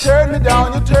 You turn me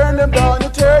down, you turn them down, you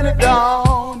turn it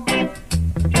down.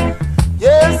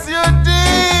 Yes, you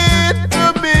did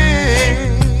to me,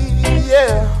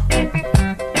 yeah.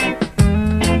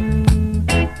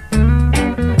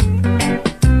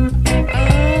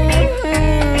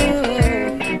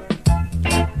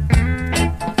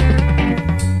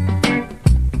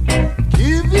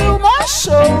 Give you my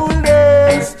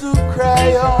shoulders to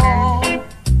cry on.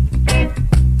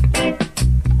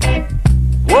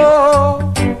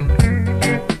 Whoa,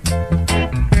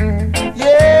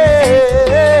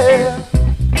 yeah.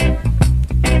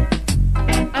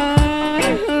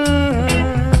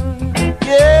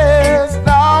 Yes,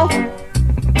 now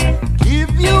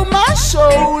give you my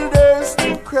shoulders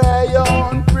to cry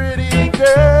on, pretty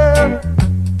girl.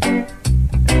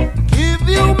 Give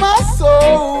you my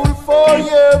soul for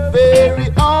your very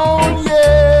own,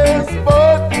 yes.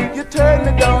 But you turn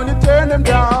me down, you turn them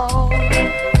down.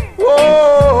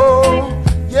 Whoa,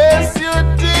 yes you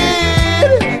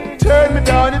did. Turn me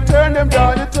down, you turn them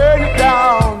down, you turn it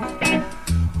down.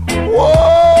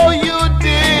 Whoa, you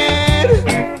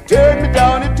did. Turn me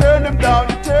down, you turn them down,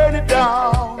 you turn it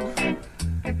down.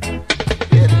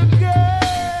 Little girl.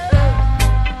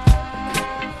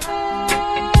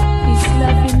 This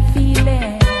loving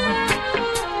feeling,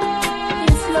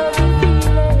 this loving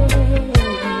feeling.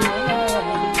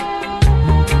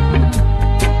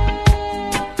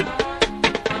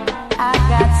 I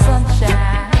got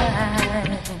sunshine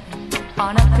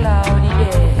on a cloudy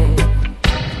day.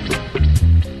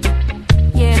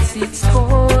 Yes, it's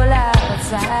cold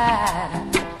outside.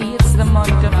 It's the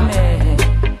month of May.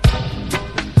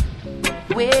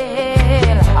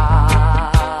 Well, I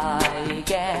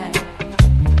can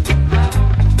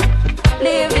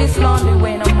live this lonely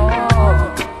way no more.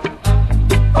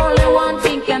 Only one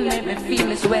thing can make me feel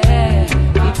this way.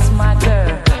 It's my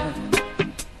girl.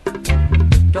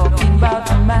 Talking about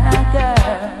my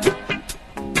girl.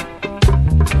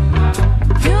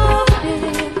 You've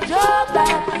been just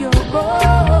like you go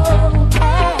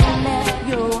and let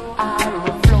your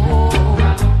arrow flow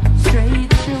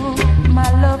straight through my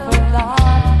love of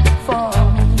God for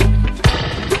me.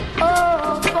 Oh,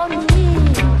 for me,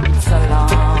 it's a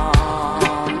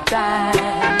long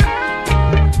time.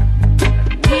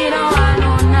 We don't want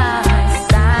no nice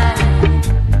time.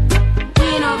 We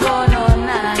don't go no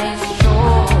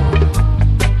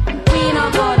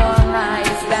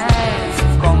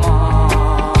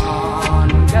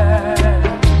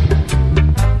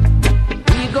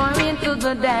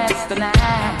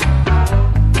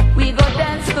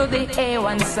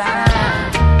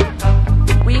inside.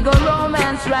 We go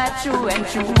romance right through and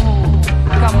through.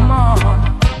 Come on.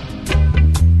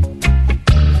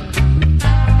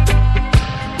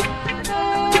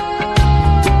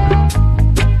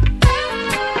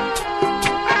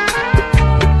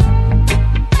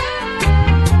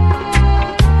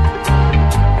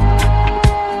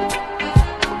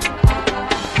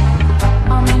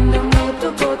 I'm in the mood to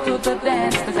go to the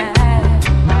dance tonight.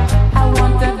 I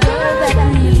want a girl that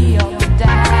really ought to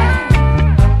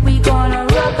die. We gonna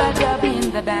rock a dub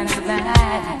in the dance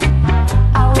tonight.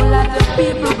 I will let the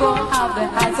people go have the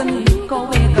eyes and look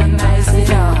away the nice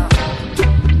dinner.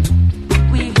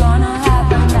 We gonna have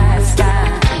a nice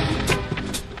time.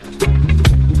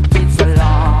 It's a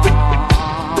long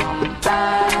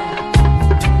time.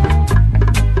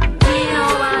 We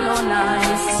know I know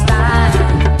nice time.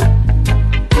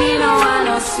 We know I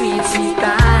know sweet, sweet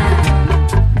time.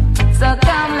 So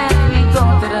come let me go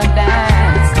to the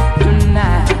dance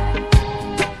tonight.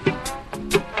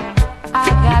 I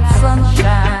got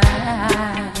sunshine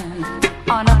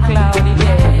on a cloudy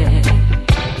day.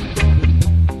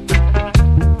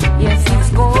 Yes, it's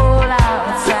cold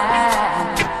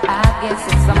outside. I guess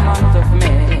it's a month of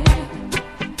May.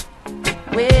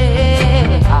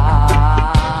 Well,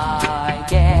 I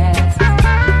guess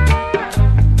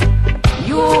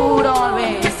you'd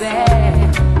always say,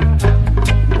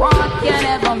 what can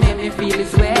ever make me feel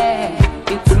this way?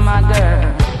 It's my girl.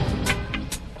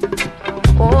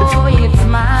 Oh, it's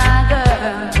my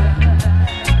girl.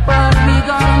 But we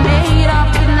gonna make it up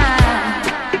tonight.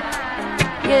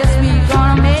 Yes, we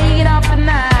gonna make it up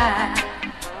tonight.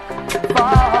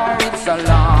 For it's a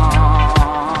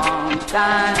long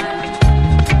time.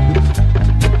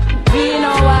 We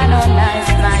know I know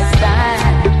nice, nice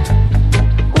time.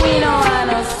 We know I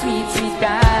know sweet, sweet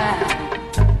time.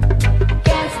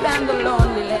 Can't stand the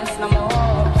loneliness no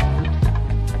more.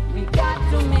 We got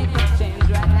to make a change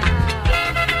right now.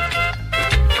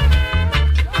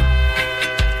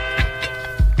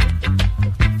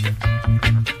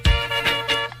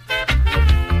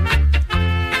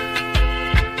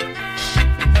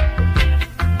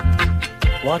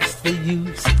 What's the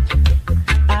use?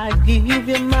 I give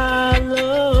you my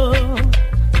love,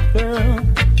 girl.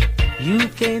 You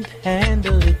can't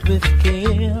handle it with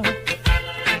care.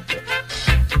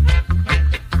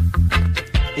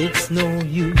 It's no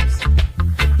use.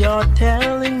 You're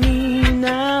telling me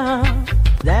now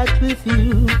that with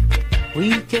you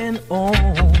we can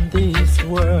own this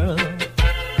world.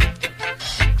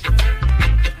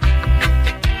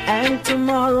 And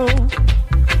tomorrow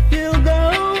you'll go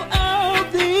out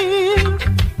there,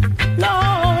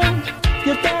 Lord,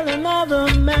 you tell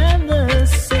another man the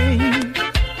same.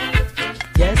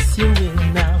 Yes, you will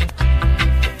now.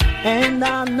 And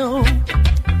I know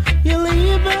you'll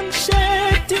even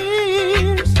shed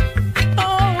tears,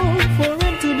 oh, for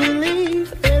him to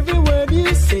believe every word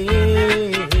you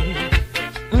say.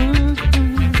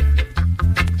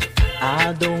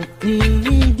 I don't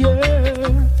need your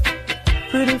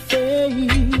pretty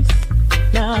face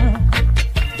now,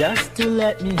 just to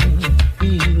let me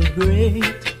feel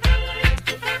great.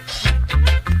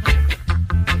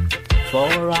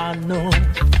 For I know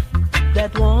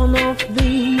that one of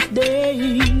these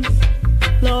days,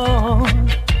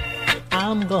 Lord,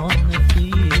 I'm gonna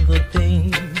feel the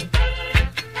pain.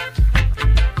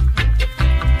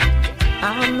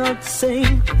 I'm not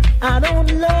saying I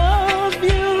don't love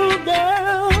you,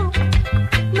 girl.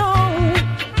 No,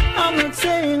 I'm not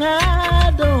saying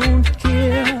I don't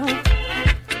care.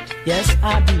 Yes,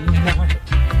 I do now.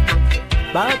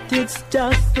 But it's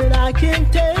just that I can't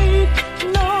take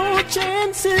no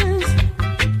chances,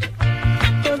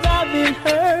 'cause I've been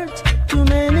hurt too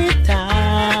many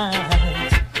times.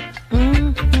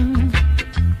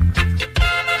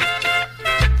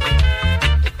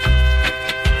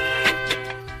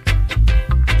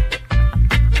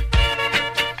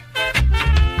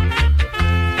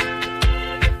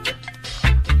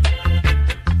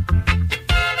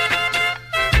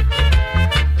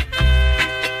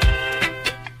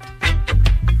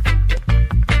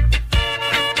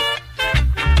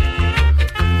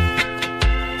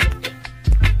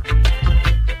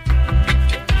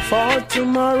 For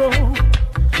tomorrow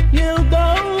you'll go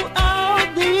out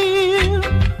there,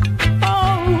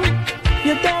 oh,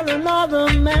 you tell another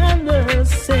man the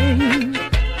same.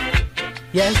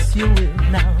 Yes, you will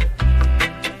now.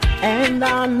 And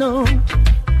I know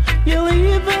you'll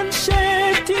even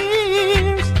shed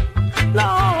tears,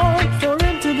 Lord, for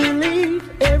him to believe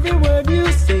every word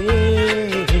you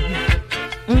say.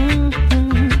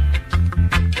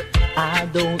 I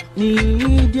don't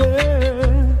need your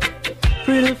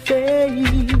pretty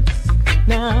face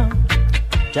now,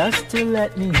 just to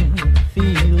let me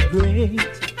feel great.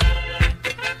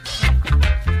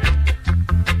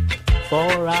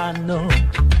 For I know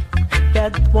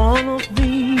that one of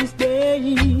these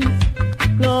days,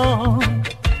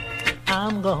 Lord,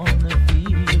 I'm gonna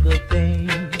feel the pain.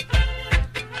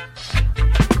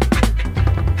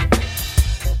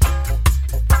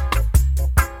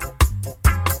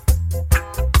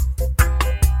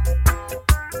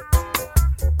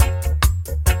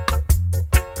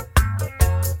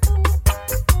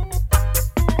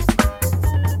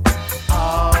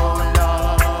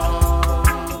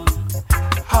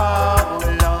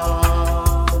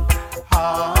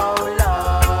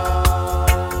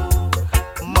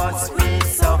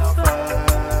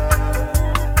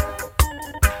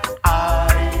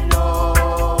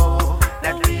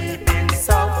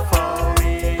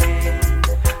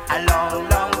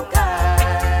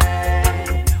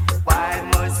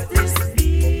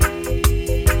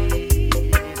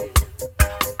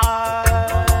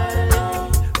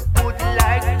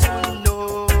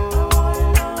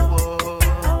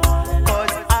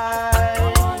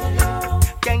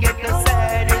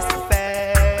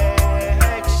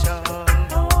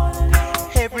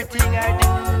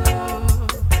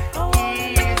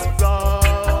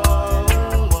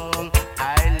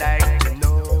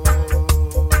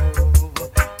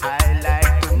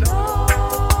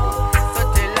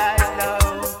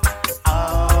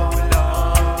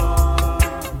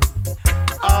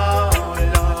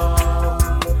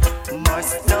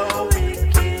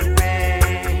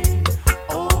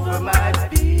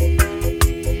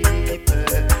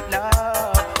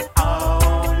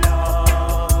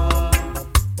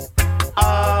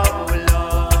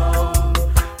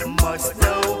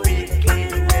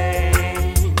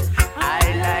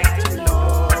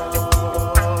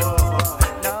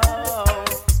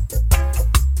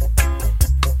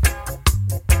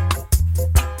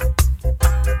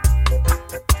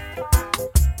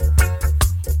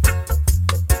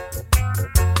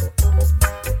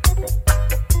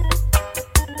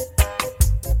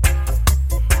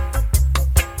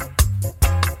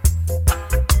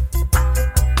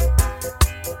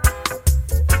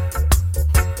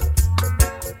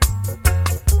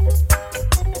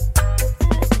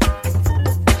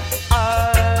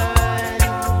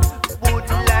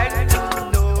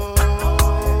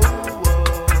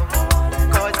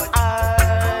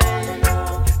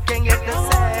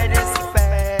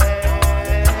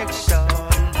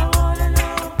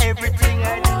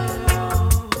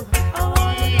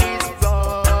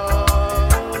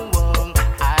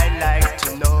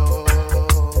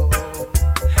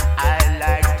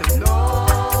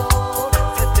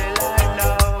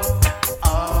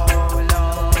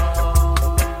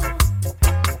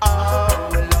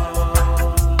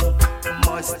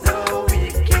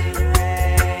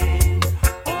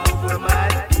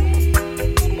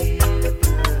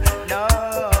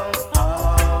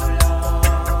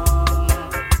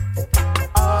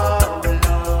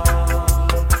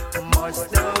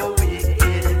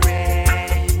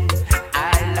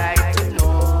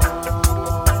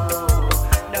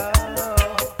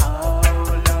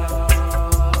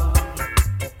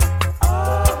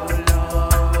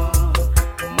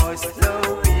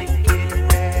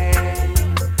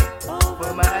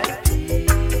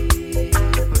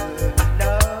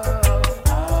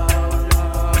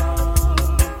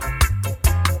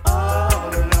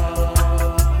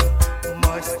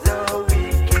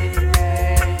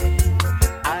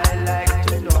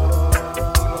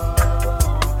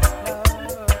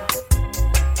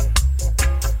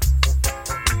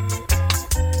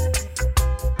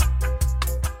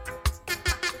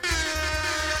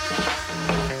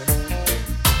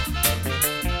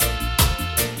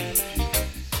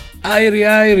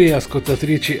 Airi,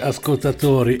 ascoltatrici,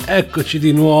 ascoltatori, eccoci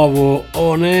di nuovo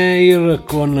on air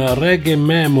con Reggae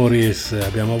Memories.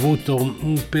 Abbiamo avuto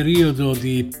un periodo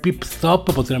di pit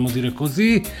stop, potremmo dire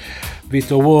così.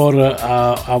 Vito War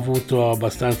ha avuto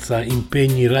abbastanza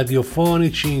impegni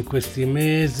radiofonici in questi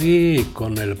mesi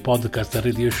con il podcast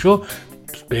Radio Show.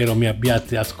 Spero mi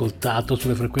abbiate ascoltato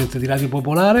sulle frequenze di Radio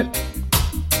Popolare.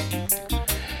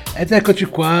 Ed eccoci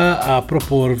qua a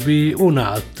proporvi un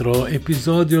altro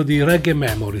episodio di Reggae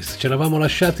Memories. Ci eravamo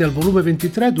lasciati al volume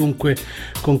 23, dunque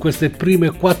con queste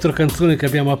prime 4 canzoni che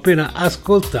abbiamo appena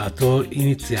ascoltato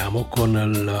iniziamo con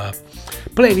il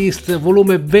playlist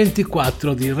volume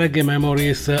 24 di Reggae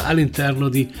Memories all'interno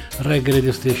di Reggae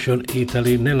Radio Station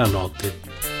Italy nella notte.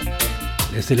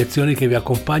 Le selezioni che vi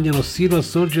accompagnano sino al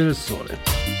sorgere del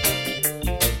sole.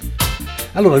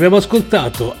 Allora, abbiamo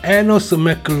ascoltato Enos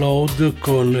McLeod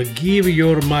con Give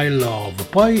Your My Love,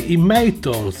 poi i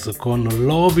Maytons con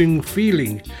Loving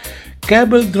Feeling,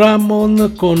 Cable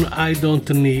Drummond con I Don't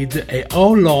Need e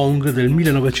How Long del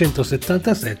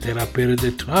 1977 era per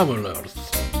The Travelers.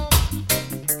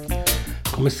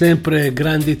 Come sempre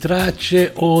grandi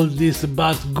tracce, oldies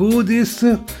but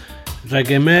goodies.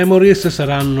 Reggae Memories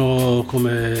saranno,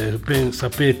 come ben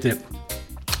sapete,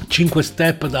 5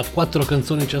 step da 4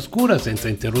 canzoni ciascuna senza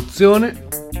interruzione.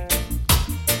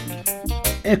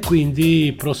 E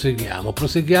quindi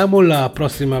proseguiamo. La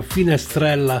prossima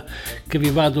finestrella che vi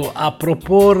vado a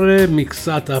proporre,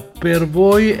 mixata per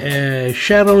voi, è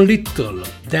Sharon Little,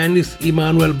 Dennis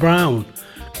Emmanuel Brown,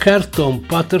 Carlton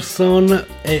Patterson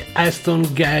e Aston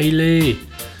Gailey.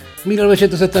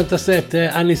 1977,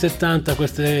 anni 70,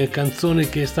 queste canzoni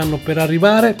che stanno per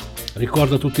arrivare.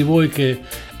 Ricordo a tutti voi che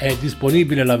è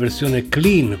disponibile la versione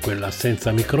clean, quella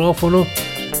senza microfono,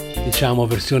 diciamo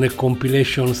versione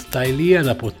compilation stylia,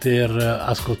 da poter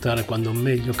ascoltare quando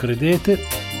meglio credete.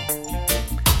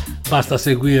 Basta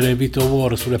seguire Vito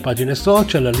War sulle pagine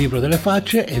social, il libro delle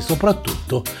facce, e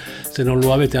soprattutto, se non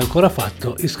lo avete ancora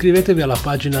fatto, iscrivetevi alla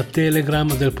pagina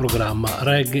Telegram del programma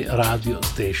Reggae Radio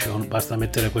Station. Basta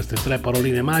mettere queste 3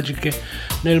 paroline magiche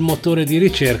nel motore di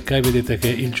ricerca e vedete che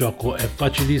il gioco è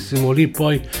facilissimo. Lì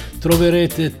poi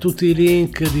troverete tutti i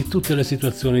link di tutte le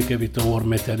situazioni che Vito War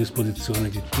mette a disposizione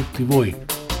di tutti voi.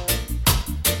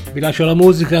 Vi lascio la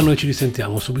musica, noi ci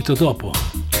risentiamo subito dopo.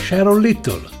 Sharon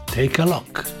Little, Take a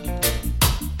Look.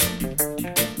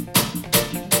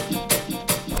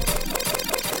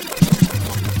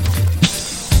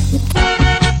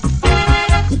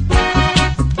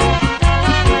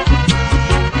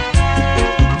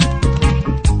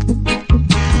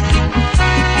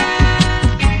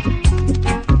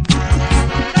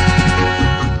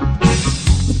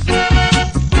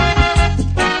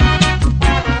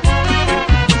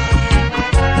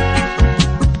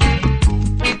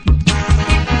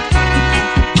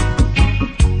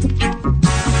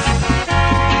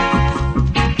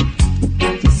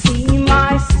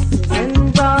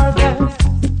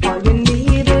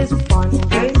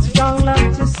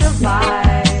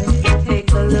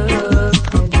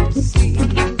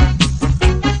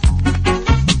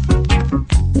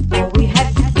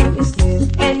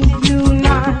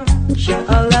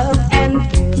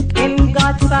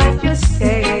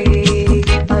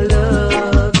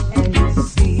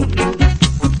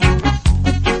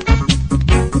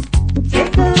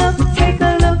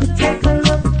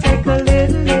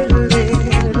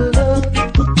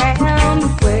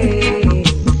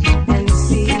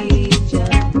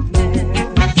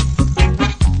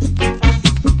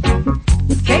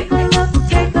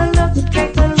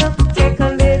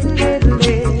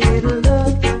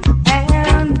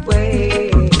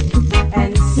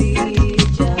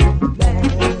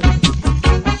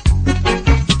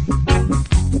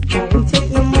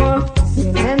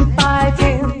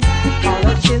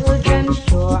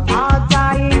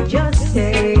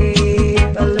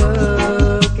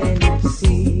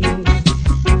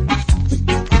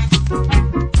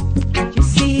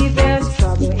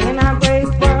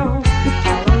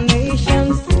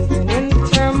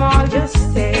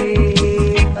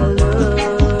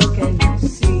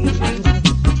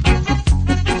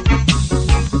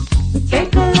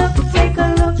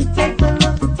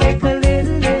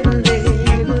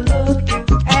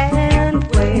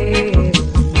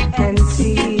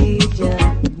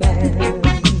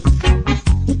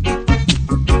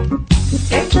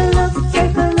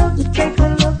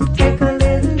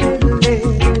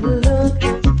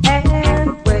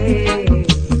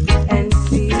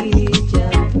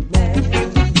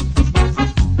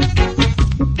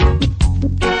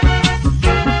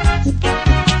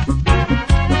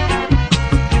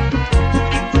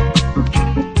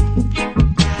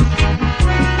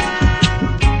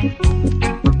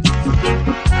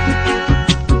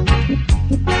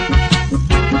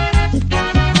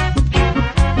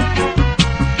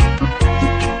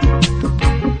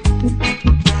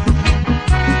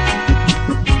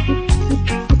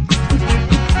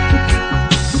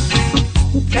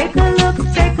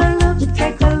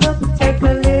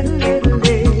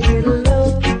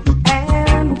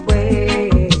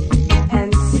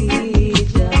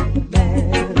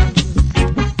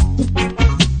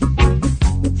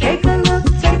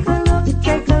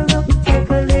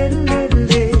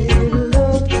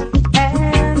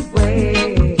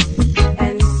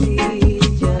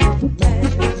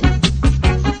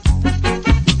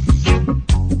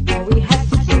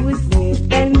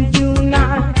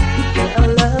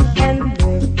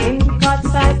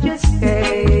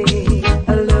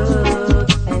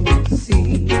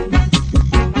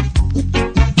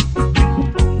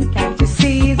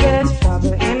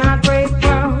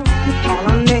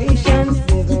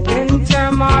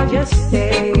 Just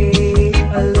take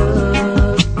a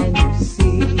look and you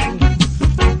see.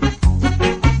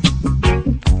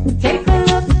 Take a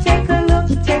look, take a look,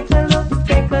 take a look,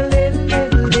 take a little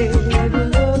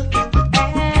look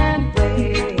and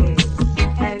wait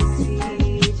and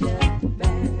see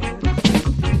Japan.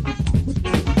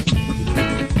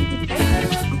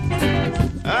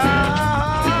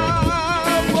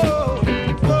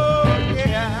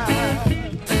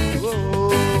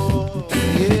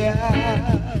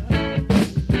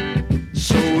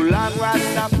 So long,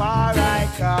 Rastafari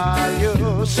call you.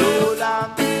 So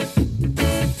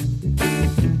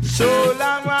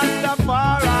long,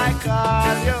 Rastafari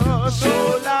call you. So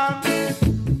long,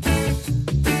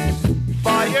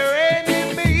 for your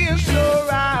enemies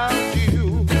surround you.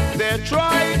 They're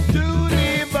trying to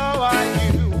devour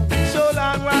you. So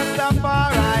long,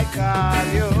 Rastafari call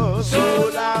you.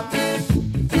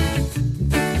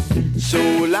 So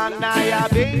long, Naya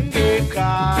Bingi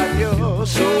call you.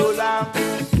 So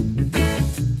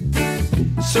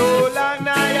long,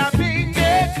 Naya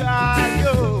Bingi call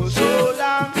you. So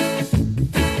long,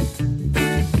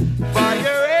 for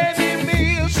your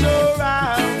enemies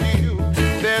surround you.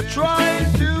 They're trying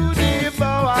to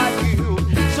devour you.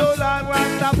 So long,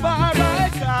 Rastafari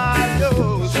call you.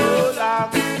 So long,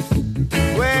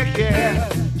 wicked.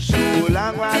 So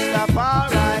long,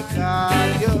 Rastafari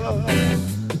call you.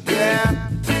 Yeah.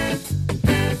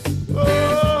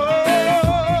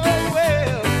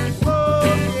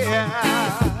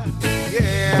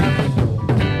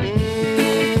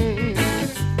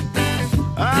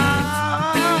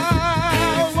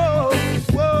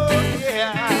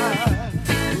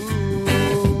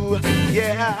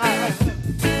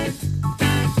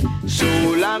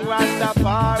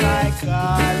 Rastafari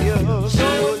call you.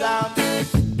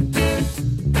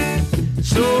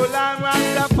 So long,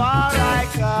 Rastafari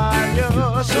call you.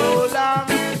 So long,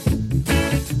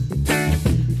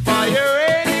 for your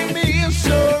enemies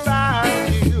surround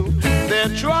you.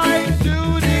 They're trying to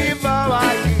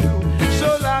devour you. So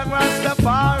long,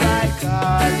 Rastafari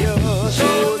call you.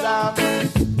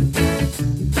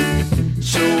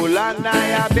 So long,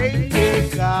 Naya Baby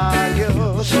call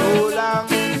you. So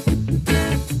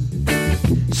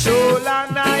long,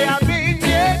 Naya Baby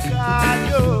call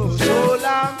you. So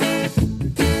long,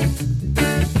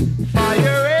 for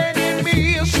your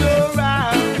enemies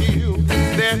surround you.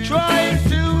 They're trying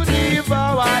to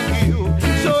devour you.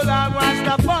 So long,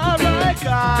 Rastafari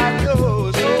call you.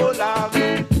 So long,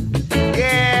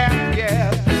 yeah.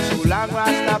 So long,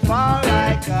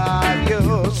 Rastafari call you.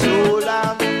 So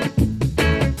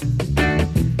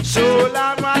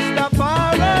long,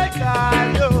 Rastafari call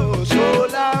you. So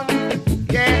long,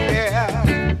 yeah.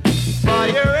 For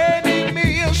your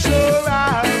enemies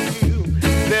surround you.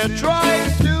 They're trying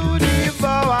to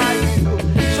devour you.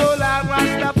 So long,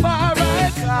 Rastafari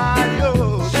call you.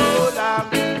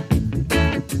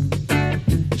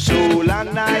 So long,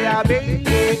 Naya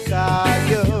Baby call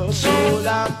you. So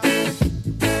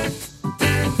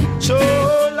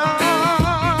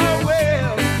long,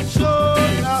 well, so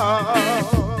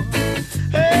long.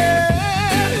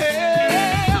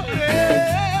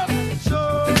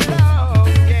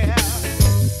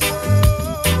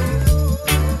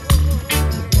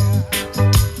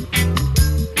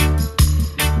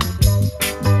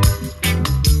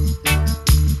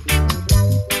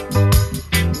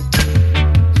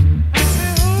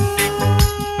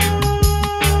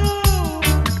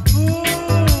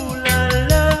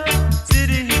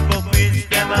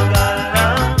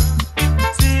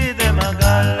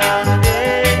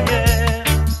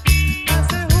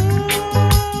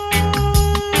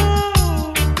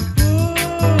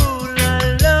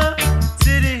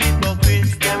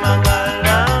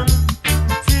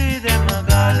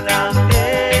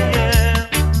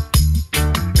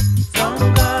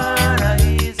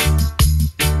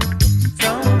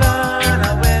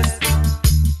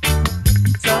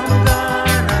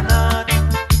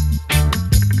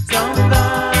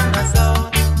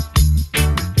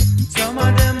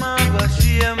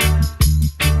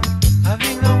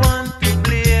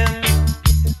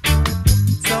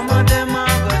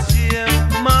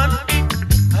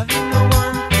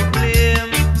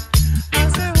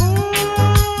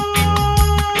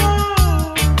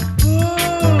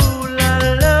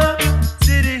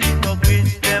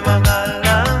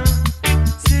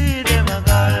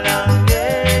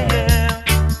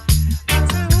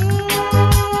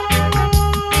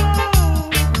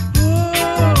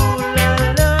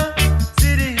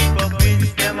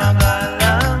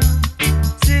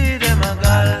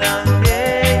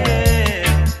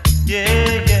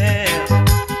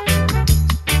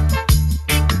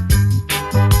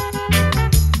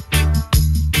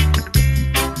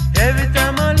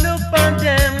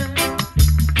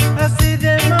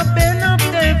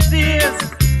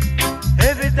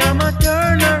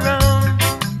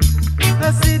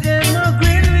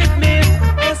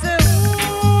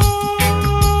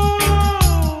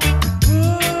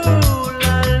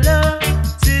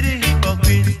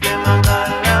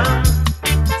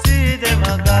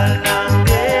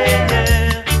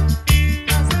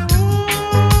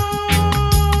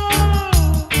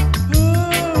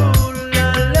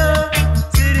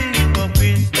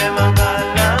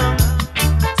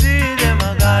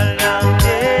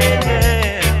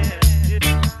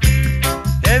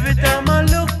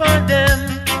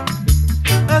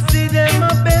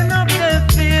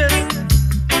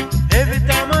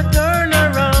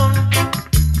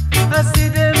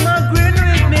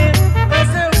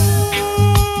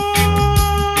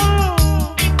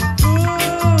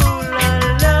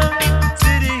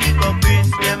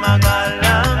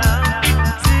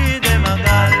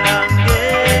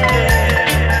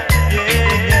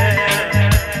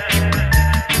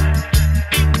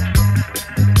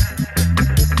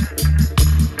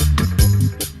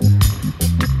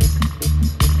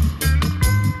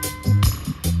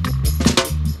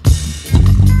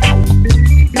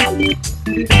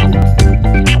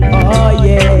 Oh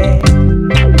yeah.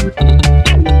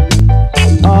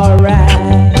 Alright.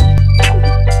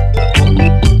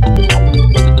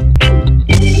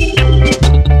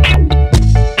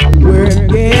 We're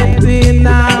getting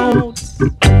out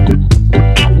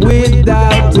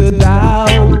without a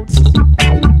doubt.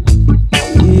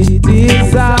 It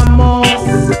is a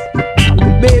must,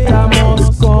 better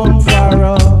must come for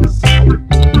us.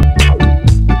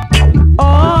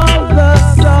 All the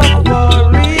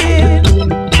suffering,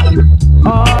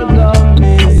 all the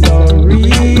misery,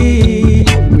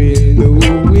 we know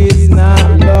it's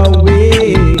not the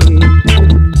way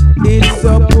it's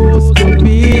supposed to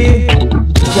be.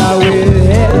 Jah will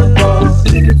help us,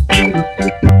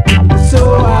 so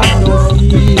have no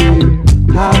fear,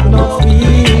 have no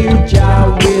fear.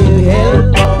 Jah will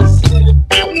help us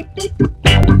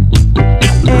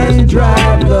and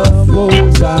drive the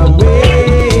foes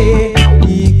away.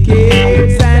 He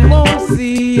cares and won't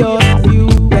see us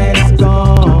youth and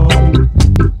gone.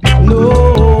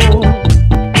 No,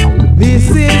 this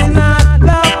is not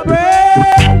the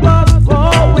bread, but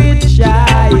for which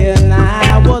I and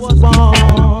I was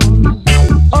born.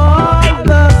 All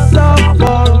the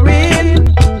suffering,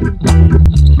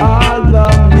 all the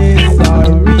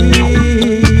misery,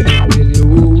 we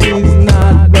know is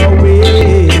not the way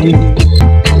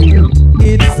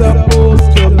it's supposed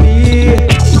to be.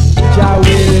 Jah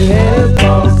will help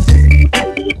us,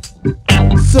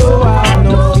 so have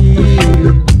no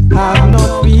fear, have no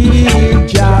fear.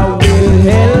 Jah will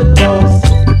help us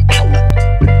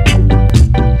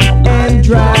and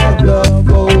drive the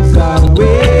foes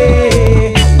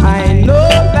away. I know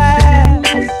that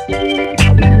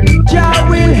Jah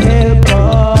will help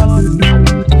us.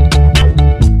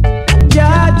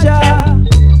 Jah, Jah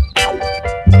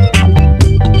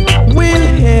will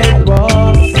help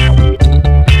us.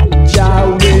 Jah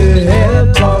will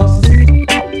help us.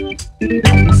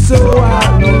 So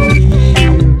have no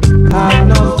fear, have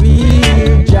no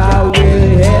fear. Jah will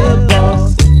help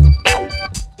us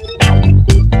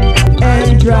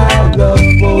and drive the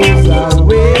foes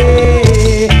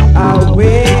away,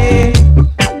 away,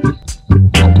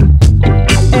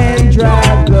 and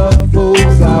drive the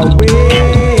foes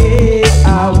away,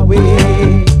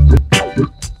 away,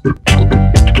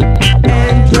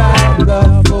 and drive the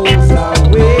foes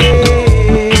away,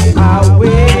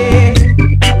 away,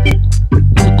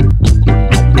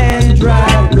 and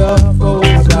drive the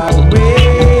foes away,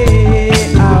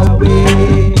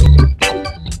 away.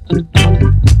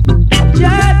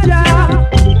 Jah, Jah,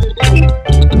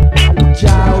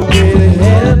 Jah will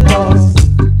help us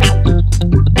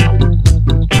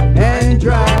and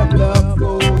drive the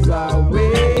foes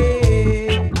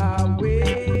away, away.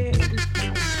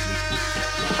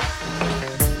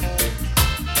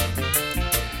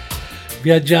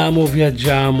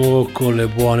 Viaggiamo con le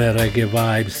buone reggae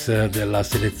vibes della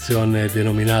selezione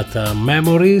denominata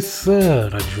Memories.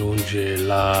 Raggiunge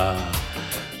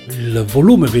il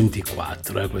volume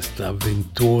 24, questa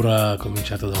avventura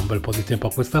cominciata da un bel po' di tempo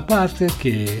a questa parte,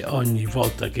 che ogni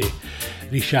volta che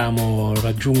diciamo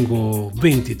raggiungo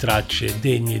 20 tracce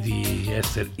degne di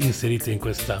essere inserite in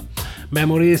questa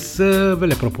Memories, ve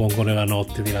le propongo nella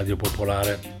notte di Radio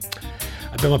Popolare.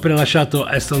 Abbiamo appena lasciato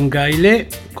Aston Gaile,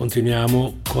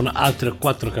 continuiamo con altre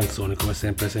 4 canzoni, come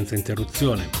sempre senza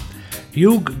interruzione.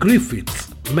 Hugh Griffiths,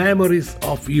 Memories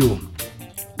of You.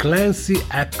 Clancy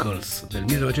Eccles del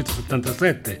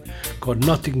 1977 con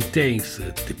Nothing Takes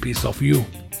the Piece of You.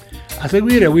 A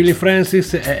seguire Willie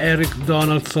Francis e Eric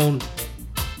Donaldson.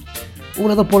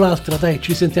 Una dopo l'altra, dai,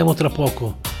 ci sentiamo tra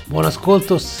poco. Buon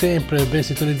ascolto, sempre ben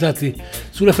sintonizzati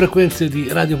sulle frequenze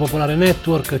di Radio Popolare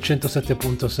Network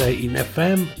 107.6 in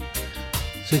FM.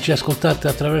 Se ci ascoltate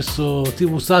attraverso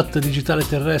TVSAT digitale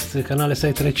terrestre canale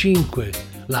 635,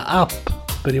 la app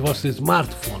per i vostri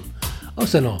smartphone, o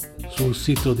se no sul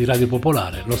sito di Radio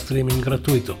Popolare, lo streaming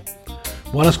gratuito.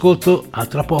 Buon ascolto, a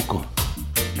tra poco.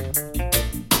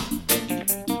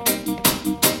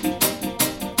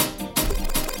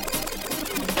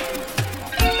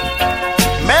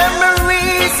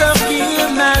 Memories of you,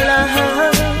 my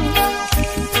love,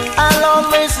 I'll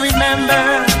always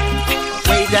remember.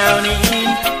 Way down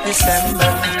in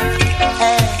December,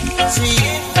 see,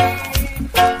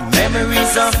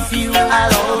 memories of you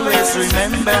I'll always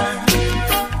remember.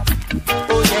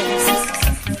 Oh yes,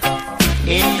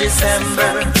 in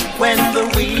December when the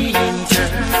winter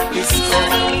is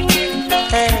cold.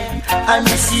 Hey, I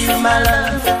miss you, my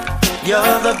love,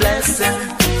 you're the blessing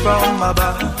from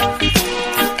above.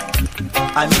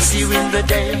 I miss you in the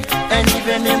day and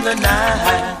even in the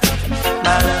night,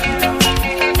 my love.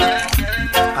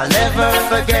 I'll never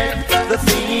forget the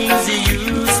things you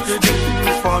used to do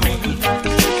for me.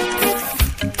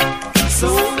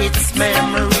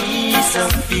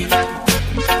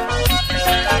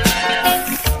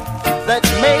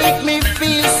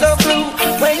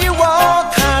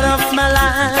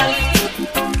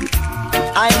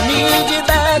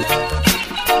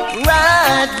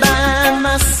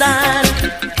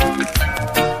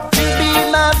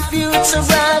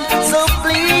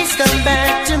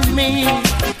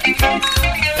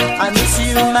 I miss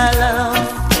you, my love.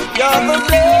 You're the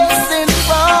blessing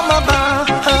from above.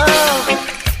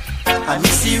 I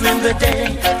miss you in the day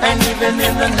and even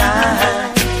in the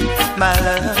night, my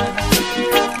love.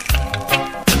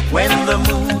 When the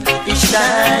moon is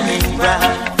shining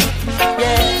bright,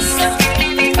 yes,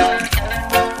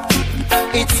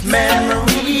 it's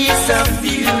memories of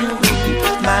you,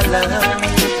 my love.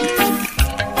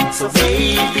 So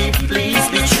baby, please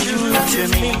be true to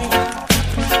me,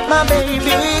 my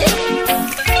baby.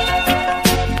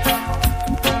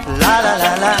 La la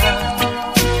la la,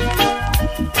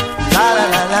 la la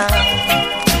la la,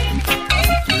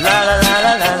 la la la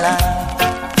la la la.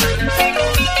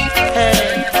 Hey,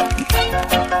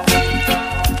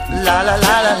 la la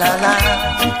la la la la,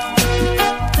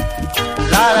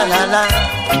 la la la la,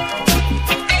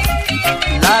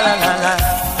 la la la la.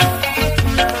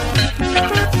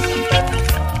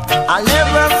 I'll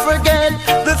never forget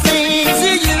the things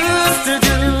you used to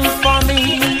do for me.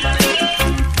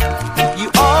 You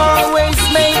always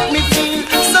make me feel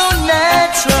so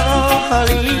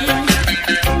naturally.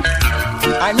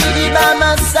 I need you by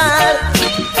my side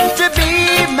to be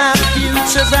my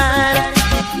future bride.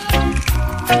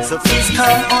 So please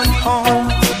come on home,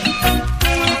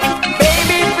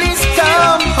 baby, please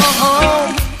come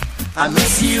home. I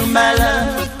miss you, my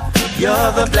love.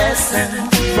 You're the blessing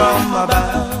from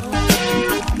above.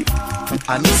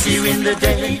 I miss you in the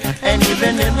day and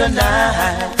even in the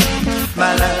night,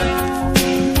 my love.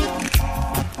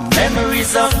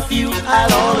 Memories of you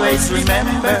I'll always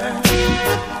remember.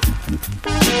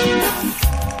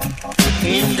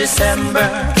 In December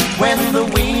when the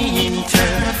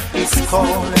winter is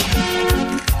cold,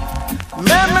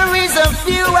 memories of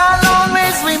you I'll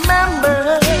always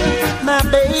remember, my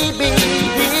baby.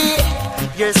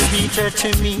 You're sweeter to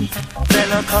me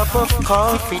than a cup of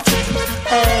coffee.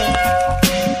 Hey,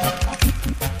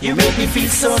 you make me feel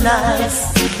so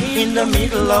nice in the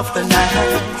middle of the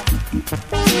night.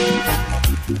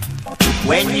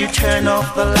 When you turn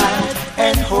off the light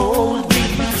and hold me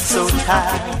so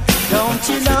tight. Don't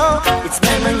you know it's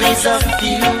memories of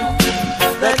you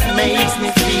that makes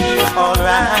me feel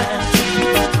alright.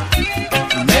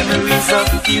 Memories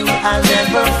of you I'll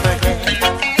never forget.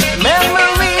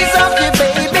 Memories of you,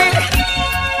 baby.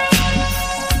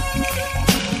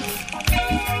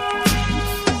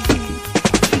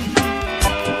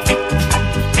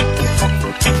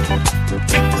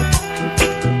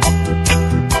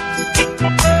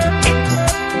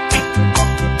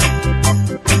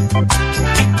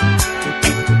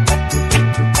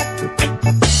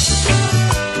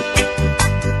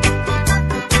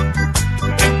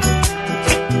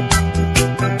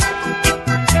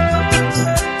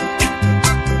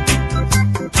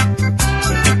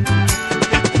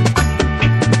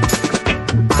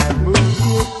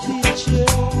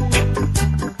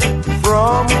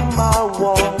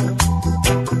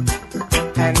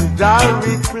 I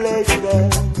replay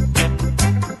them,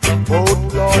 both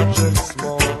large and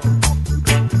small,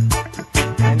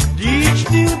 and each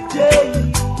new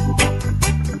day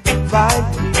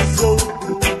finds me so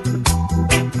good.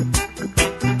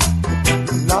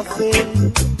 Nothing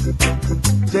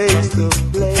takes the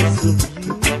place of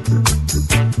you.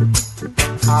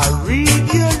 I read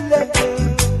your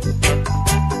letters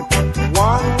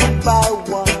one by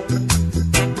one,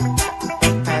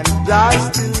 and I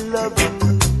still love you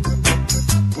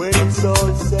when it's all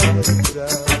said and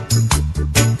done.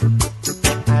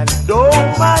 And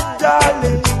oh my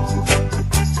darling,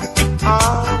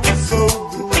 I'm so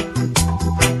good,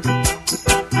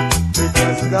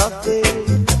 because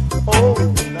nothing, oh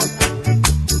nothing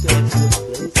takes your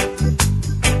place.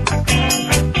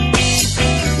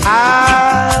 As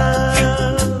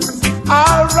I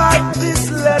write this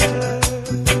letter,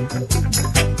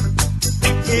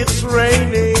 it's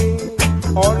raining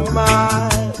on my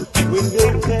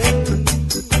window pane.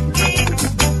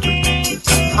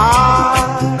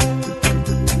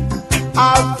 I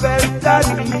felt I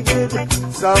needed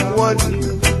someone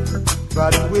new,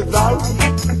 but without you,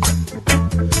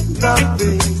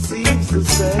 nothing seems the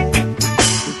same.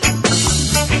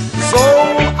 So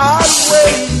I'll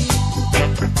wait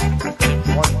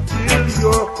until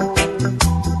you're home,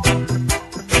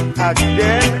 and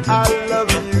then I'll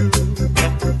love you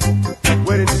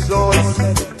when it's all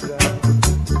said and done.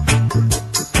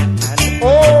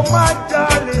 Oh my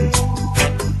darling,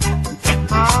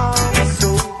 I'm so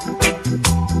good,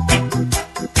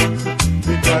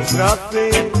 because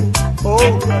nothing, oh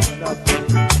nothing.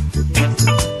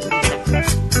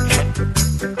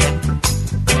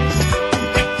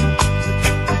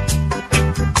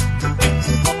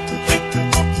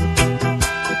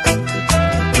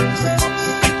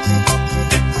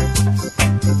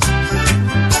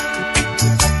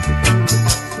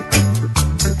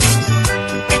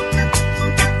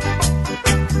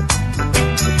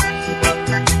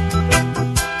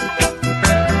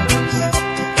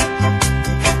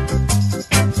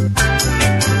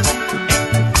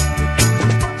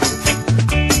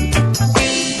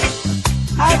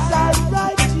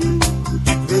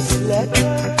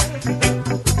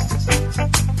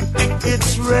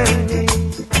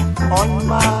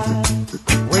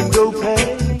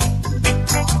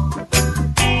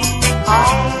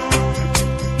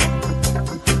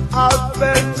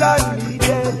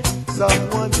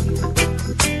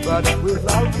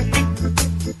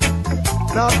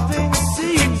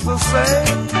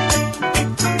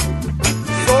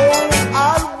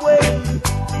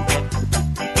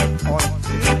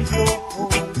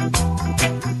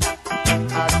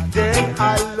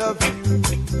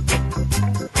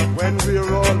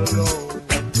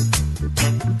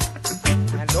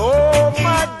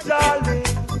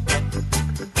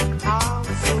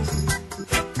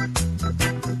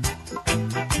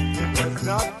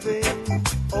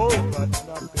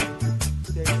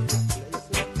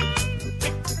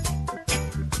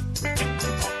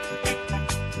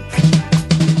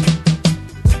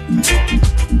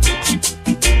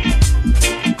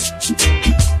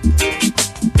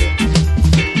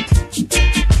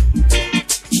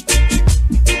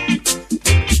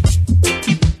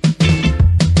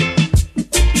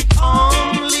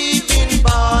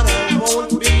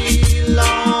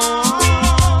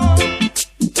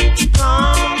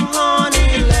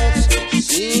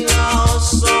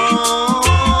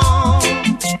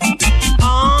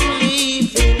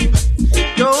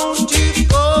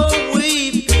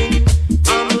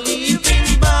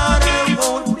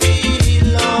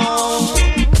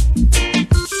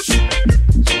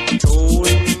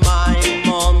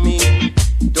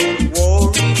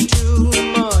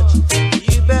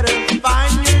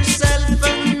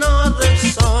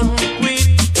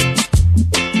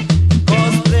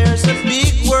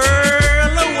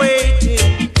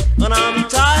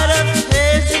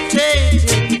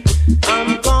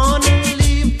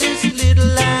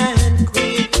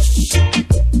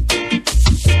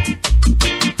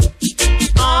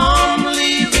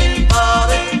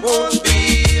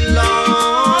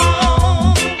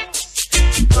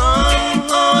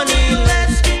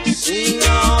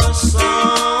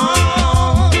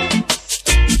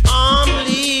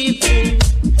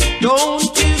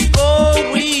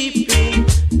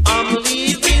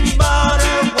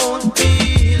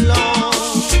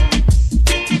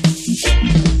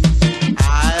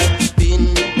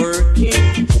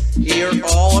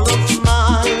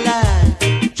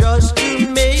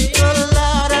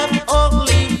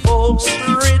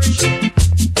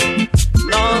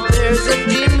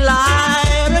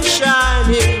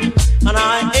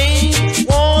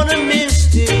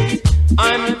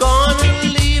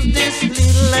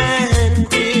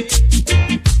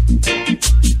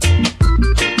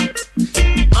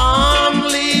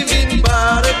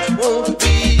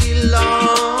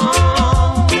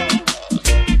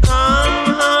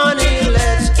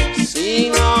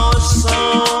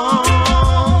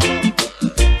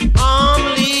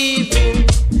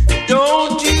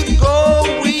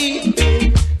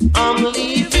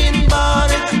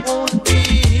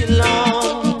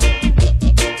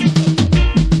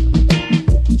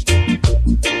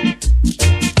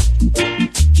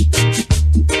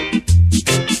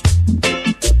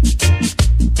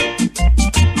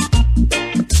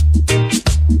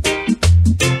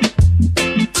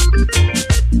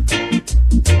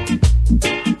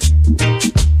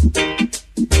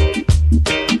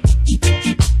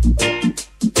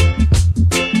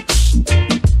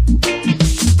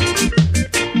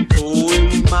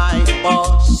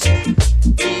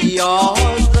 your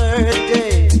third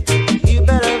day, you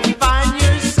better find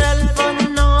yourself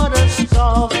another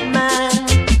soft man.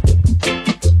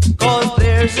 'Cause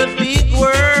there's a big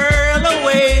world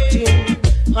awaiting,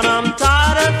 and I'm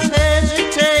tired of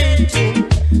hesitating.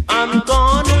 I'm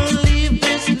gonna leave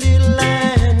this little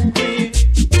land quick.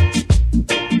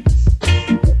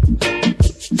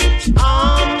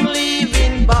 I'm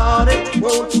leaving, but it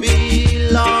won't be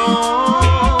long.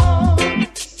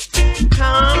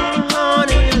 Come,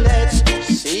 honey, let's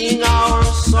sing our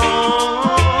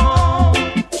song.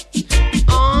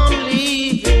 I'm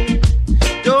leaving,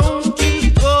 don't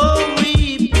you go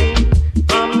weeping.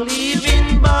 I'm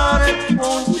leaving, but it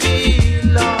won't be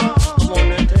long. I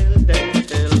wanna tell them,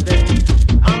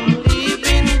 I'm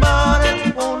leaving, but it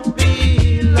won't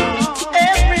be long.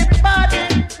 Everybody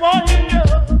wanna know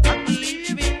I'm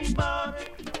leaving, but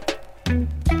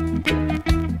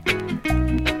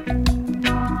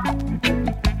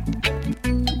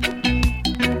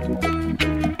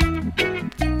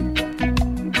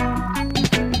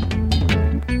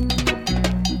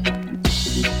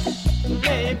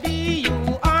Maybe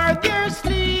you are there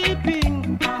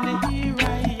sleeping, and here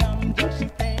I am just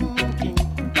thinking.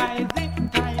 By the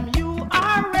time you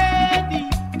are ready,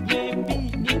 maybe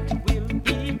it will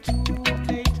be too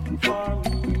late for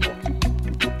me.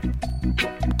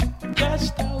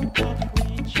 Just out of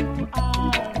reach you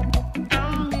are, a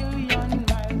million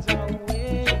miles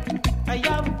away. I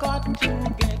have got to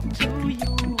get to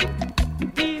you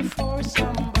before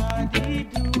somebody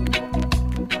do.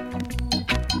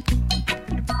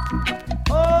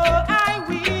 Oh, I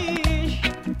wish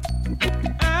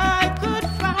I could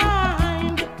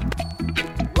find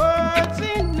words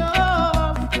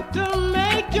enough to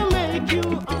make you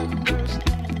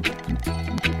understand.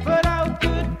 But how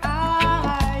could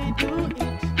I do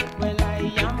it when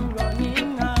I am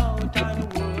running out of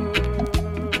words?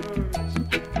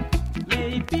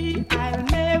 Maybe I'll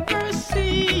never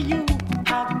see you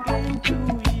again to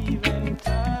even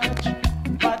touch.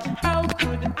 But how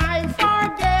could I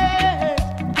forget?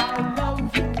 I love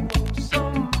you so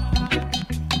much.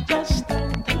 Just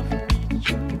out of reach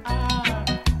you are,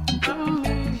 a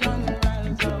million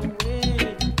miles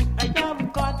away. I have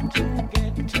got to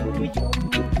get to you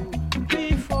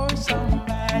before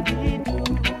somebody do.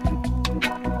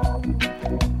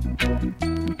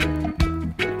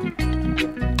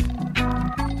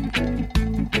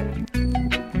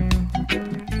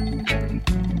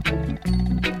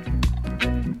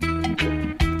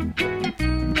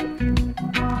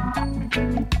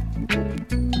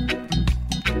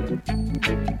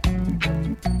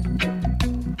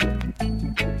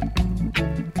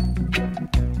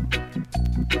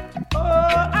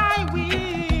 Oh, I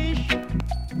wish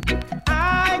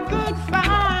I could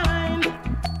find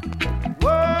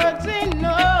words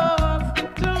enough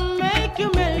to make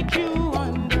you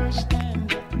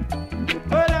understand.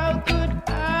 But how could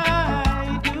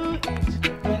I do it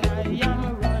when I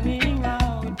am running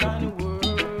out of words?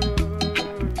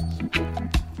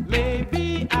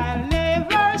 Maybe I'll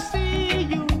never see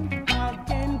you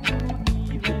again to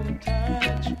even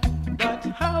touch. But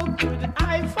how could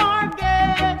I forget?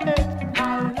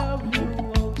 I love you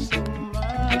oh so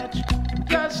much.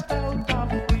 Just out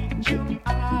of reach you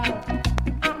are,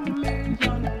 a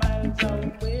million miles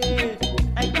away.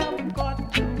 I have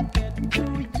got to get to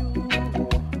you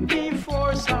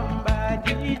before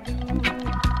somebody do.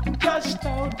 Just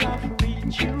out of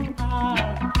reach you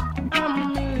are, a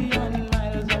million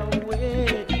miles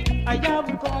away. I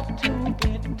have got to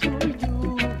get to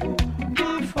you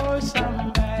before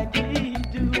somebody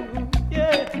do.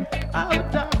 Yeah,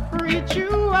 out of reach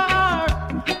you are,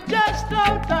 just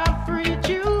out of reach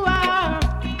you are.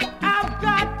 I've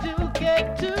got to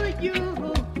get to you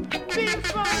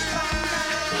before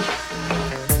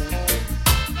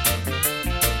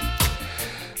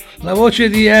La voce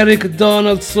di Eric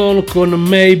Donaldson con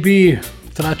Maybe,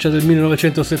 traccia del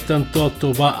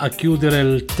 1978, va a chiudere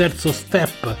il terzo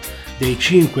step dei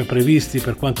 5 previsti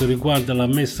per quanto riguarda la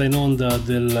messa in onda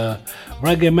del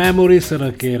Reggae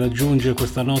Memories, che raggiunge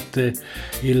questa notte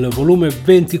il volume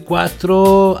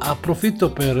 24.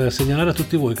 Approfitto per segnalare a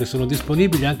tutti voi che sono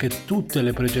disponibili anche tutte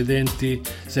le precedenti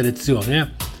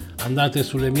selezioni. Andate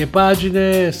sulle mie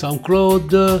pagine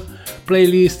SoundCloud,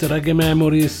 playlist Reggae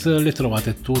Memories, le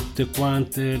trovate tutte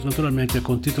quante, naturalmente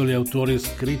con titoli e autori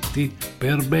scritti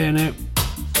per bene.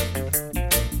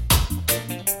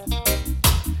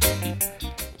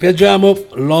 Viaggiamo: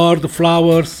 Lord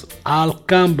Flowers, Al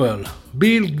Campbell,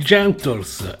 Bill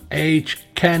Gentles, H.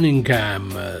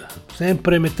 Cunningham,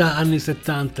 sempre metà anni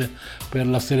 70 per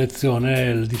la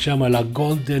selezione, diciamo è la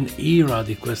golden era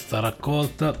di questa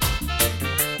raccolta.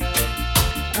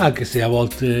 anche se a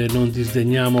volte non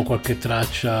disdegniamo qualche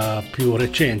traccia più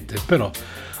recente, però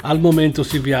al momento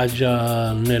si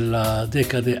viaggia nella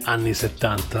decade anni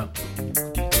 70.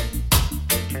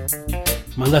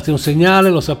 Mandate un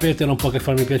segnale, lo sapete, non può che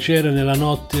farmi piacere. Nella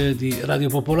notte di Radio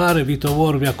Popolare Vito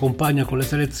War vi accompagna con le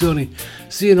selezioni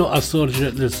sino al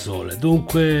sorgere del sole.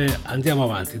 Dunque andiamo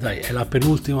avanti, dai, è la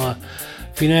penultima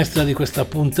finestra di questa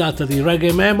puntata di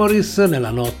Reggae Memories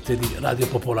nella notte di Radio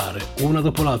Popolare, una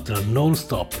dopo l'altra, non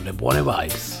stop, le buone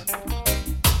vibes.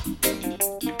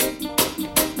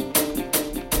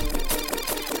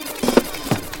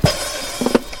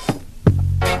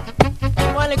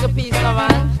 One little piece, no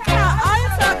man. Oh, you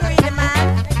so greedy,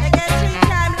 man. They get 3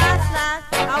 times last night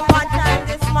and 1 time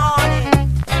this morning.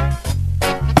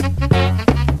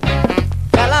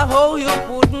 Tell her how you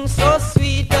pudding so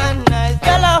sweet and nice.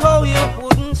 Tell her how you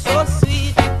pudding so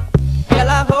sweet. Tell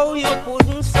her how you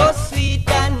pudding so sweet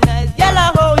and nice. Tell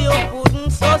her how you pudding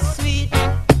so sweet.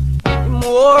 The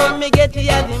more me get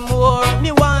ya, the more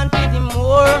me want it. The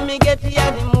more me get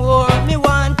ya, the more me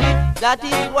want it. That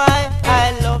is why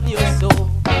I love you so.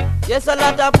 Yes, a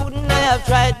lot of pudding I have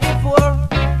tried before.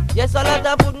 Yes, a lot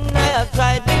of pudding I have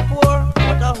tried before.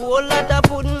 But a whole lot of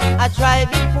pudding I tried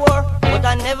before. But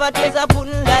I never taste a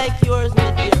pudding like yours,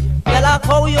 my dear. Tell her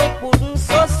how your pudding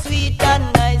so sweet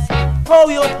and nice. How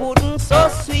your pudding so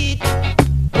sweet.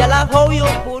 Tell her how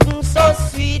your pudding so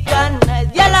sweet and nice.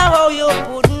 Tell her how your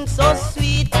pudding so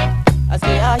sweet. I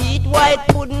say I eat white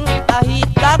pudding, I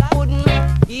eat black pudding,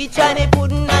 eat Chinese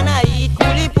pudding and I eat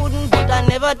coolie pudding. But I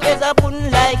never taste a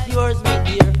pudding like yours, my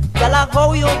dear. Tell her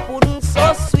how your pudding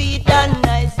so sweet and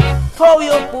nice. How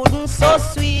your pudding so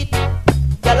sweet.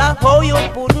 Tell her how your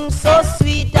pudding so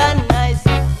sweet and nice.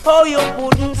 How your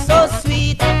pudding so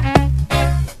sweet.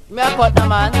 Me a cut the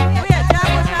man. Wait,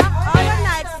 Jabusha, all your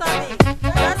knives, sorry.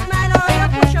 Just mind how you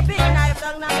push a big knife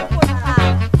down now you put it on.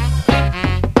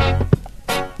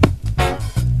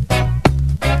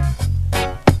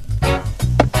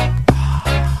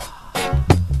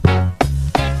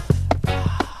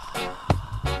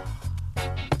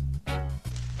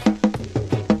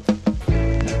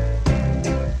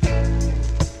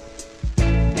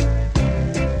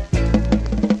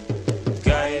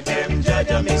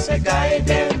 Jaja, me say guide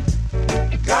them.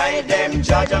 Guide them,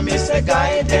 Jaja, me say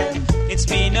guide them. It's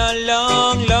been a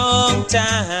long, long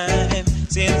time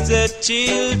since the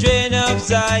children of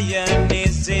Zion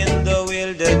is in the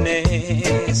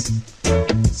wilderness.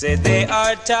 Say they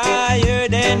are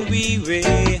tired and weary,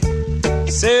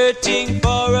 searching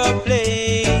for a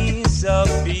place of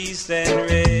peace and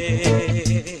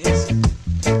rest.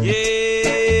 Yeah.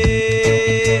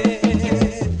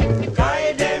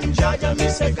 Guide them, Jaja, me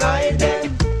say guide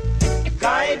them.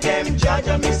 Guide them,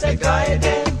 Jaja, me say guide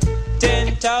them.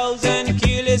 10,000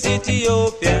 careless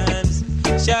Ethiopians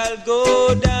shall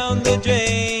go down the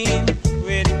drain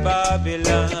with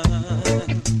Babylon.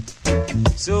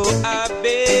 So I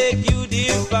beg you,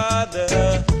 dear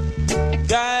Father,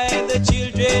 guide the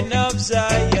children of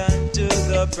Zion to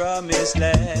the promised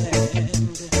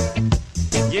land.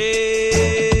 Yeah.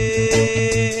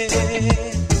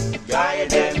 Guide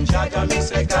them, Jaja, me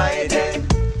say guide them.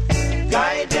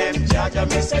 Guide them, Jaja,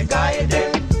 me say guide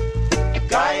them.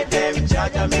 Guide them,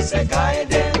 Jaja, me say guide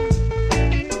them.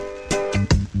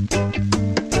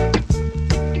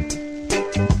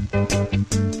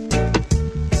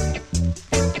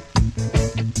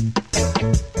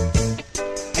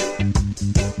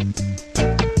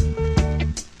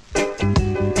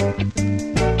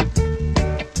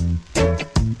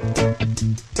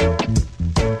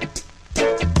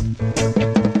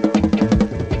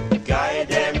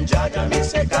 Guide them, Jaja, me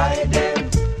say guide them.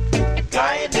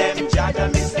 Guide them, Jaja,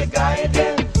 me say guide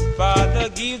them. Father,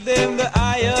 give them the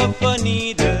eye of a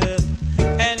needle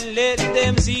and let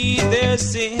them see their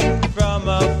sin from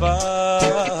afar.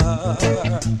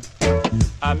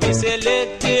 I may say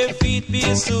let their feet be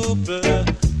supple,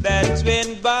 that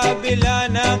when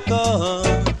Babylon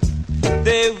come,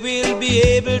 they will be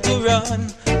able to run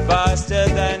faster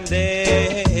than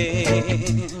them.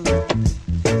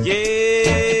 Yeah.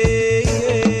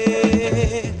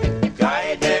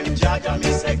 Guide them, Jaja,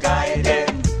 me say guide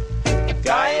them.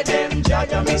 Guide them,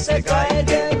 Jaja, me say guide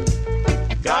them.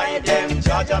 Guide them,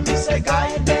 Jaja, me say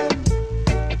guide them.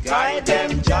 Guide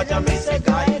them, Jaja, me say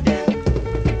guide them.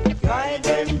 Guide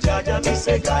them, Jaja, me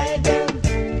say guide them.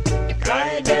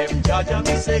 Guide them, Jaja,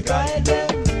 me say guide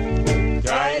them.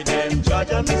 Guide them,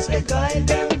 Jaja, me say guide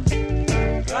them.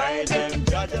 Guide them,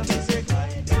 Jaja, me say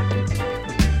guide them.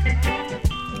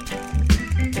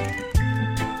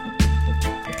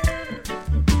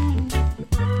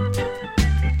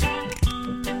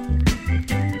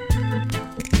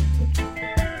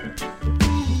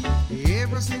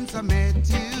 Ever since I met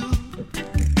you,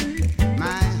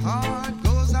 my heart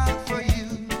goes out for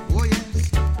you. Oh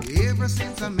yes, ever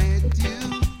since I met you,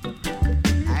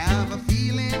 I have a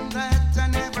feeling that I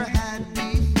never had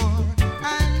before.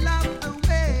 I love the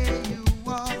way you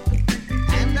walk,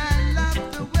 and I love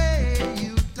the way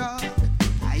you talk.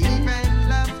 I even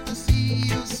love to see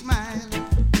you smile.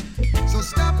 So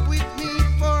stop with me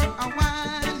for a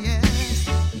while, yes.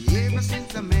 Ever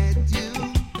since I met you,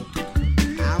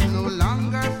 I'm no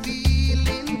longer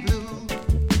feeling blue.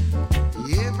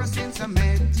 Ever since I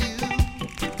met you,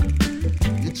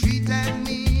 you treated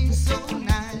me so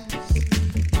nice.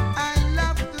 I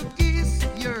love to kiss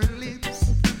your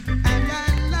lips, and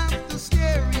I love to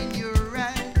stare in your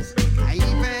eyes. I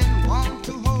even want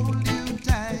to hold you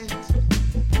tight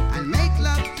and make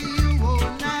love to you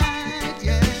all night,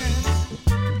 yes.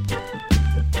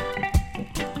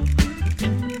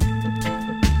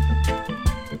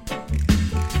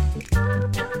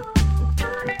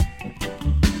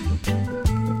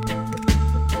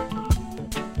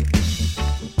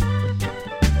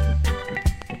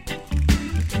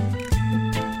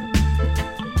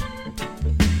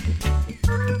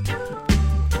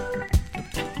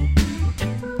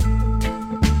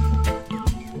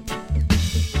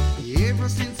 Ever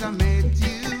since I met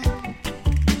you,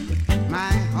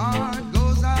 my heart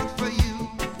goes out for you.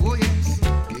 Oh yes,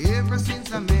 ever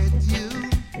since I met you,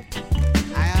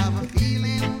 I have a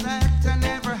feeling that I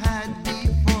never had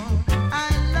before. I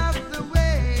love the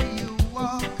way you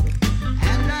walk,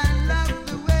 and I love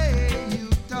the way you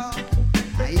talk.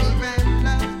 I even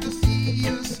love to see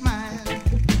you smile.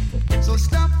 So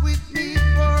stop with me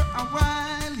for a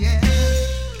while,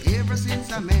 yes. Ever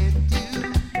since I met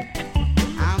you,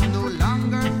 I'm no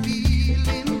longer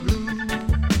feeling blue.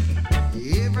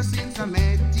 Ever since I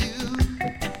met you,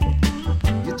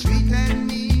 you treated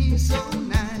me so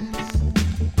nice.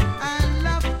 I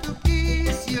love to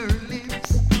kiss your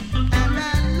lips, and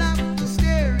I love to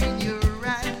stare in your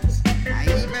eyes. I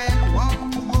even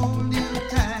want to hold you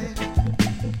tight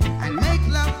and make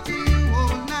love to you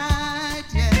all night,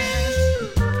 yes.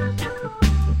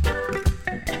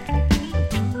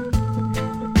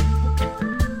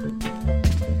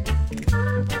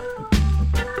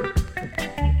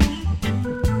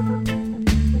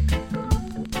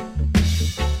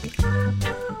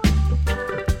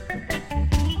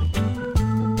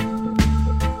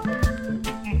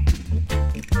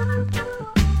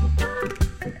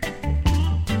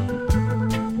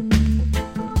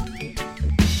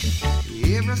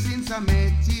 Ever since I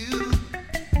met you,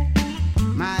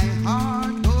 my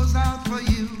heart goes out for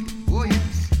you. Oh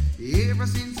yes, ever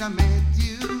since I met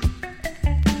you,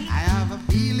 I have a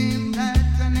feeling that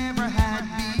I never had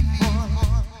before.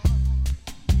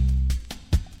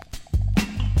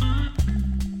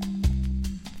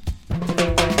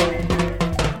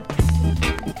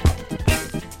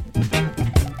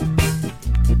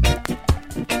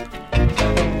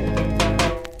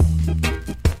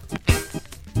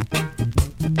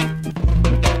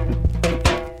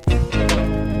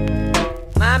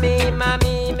 Mommy,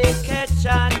 mommy, me catch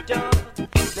a dog,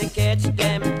 me catch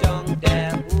them down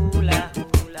there. Hula,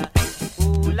 hula,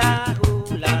 hula,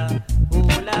 hula,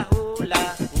 hula, hula,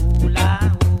 hula,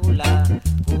 hula,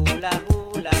 hula, hula,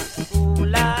 hula,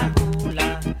 hula, hula,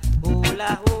 hula,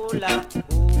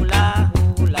 hula,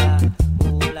 hula,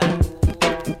 hula.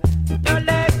 No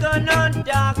let go none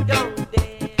dog down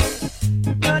there.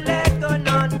 No let go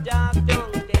none dog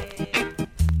down there.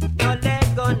 No let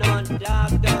go none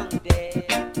dog down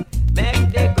there.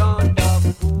 Make the ground up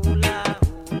hula,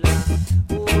 hula,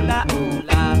 hula,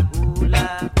 hula, hula,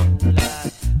 hula,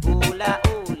 hula,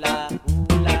 hula,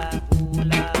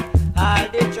 hula. All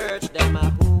the church them a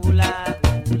hula,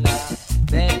 hula.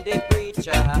 Then the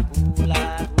preacher a hula,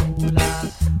 hula.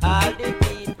 All the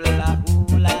people a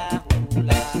hula,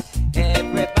 hula.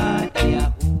 Everybody a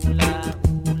hula,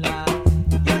 hula.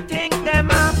 You think them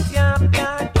a pian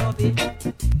pian dovey?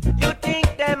 You think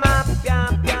them a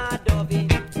pian pian dovey?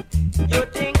 You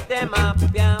think them a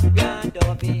pian pian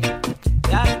dovey?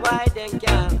 That's why they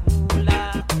can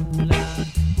hula, hula,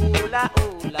 hula,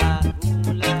 hula,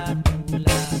 hula,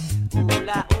 hula,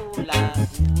 hula, hula,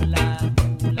 hula,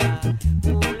 hula,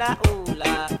 hula,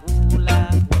 hula,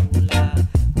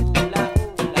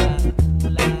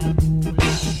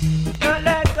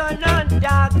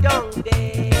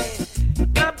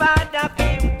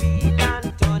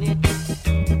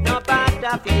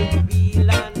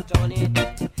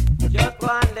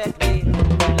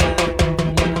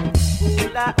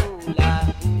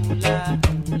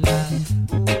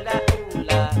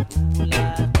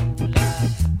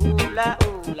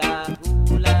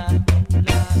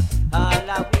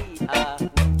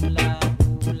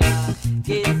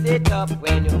 it up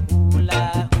when you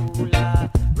hula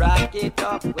hula. Rock it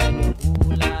up when you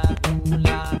hula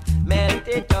hula. Melt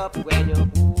it up when you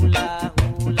hula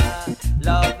hula.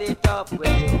 Love it up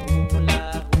when you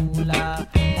hula hula.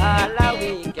 All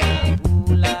we can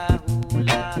hula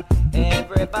hula.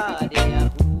 Everybody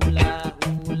a hula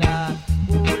hula.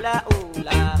 Hula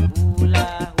hula hula hula.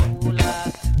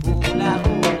 Hula hula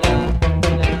hula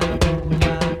hula.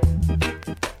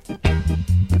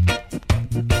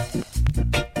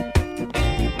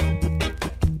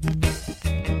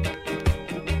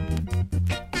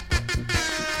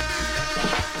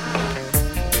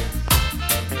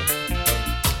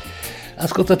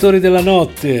 Ascoltatori della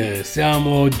notte,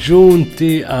 siamo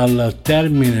giunti al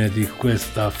termine di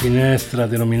questa finestra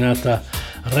denominata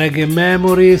Reggae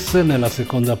Memories nella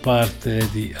seconda parte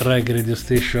di Reggae Radio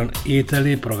Station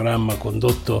Italy, programma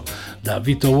condotto da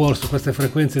Vito War su queste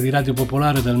frequenze di Radio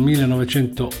Popolare dal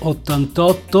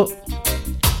 1988.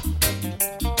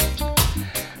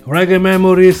 Reggae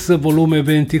Memories volume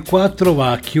 24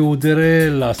 va a chiudere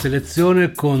la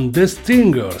selezione con The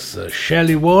Stingers,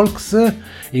 Shelly Walks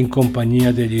in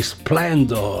compagnia degli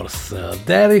Splendors,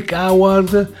 Derek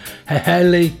Howard e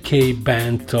Haley K.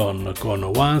 Benton con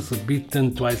Once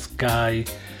Bitten Twice Sky.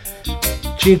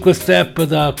 5 step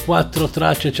da 4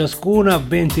 tracce ciascuna,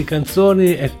 20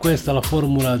 canzoni, e questa è la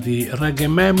formula di Reggae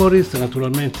Memories.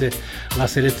 Naturalmente la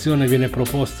selezione viene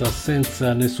proposta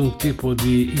senza nessun tipo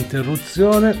di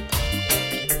interruzione,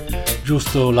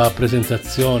 giusto la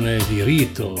presentazione di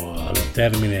rito al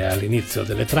termine e all'inizio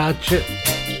delle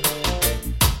tracce.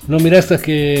 Non mi resta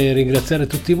che ringraziare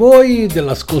tutti voi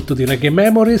dell'ascolto di Reggae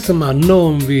Memories, ma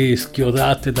non vi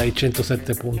schiodate dai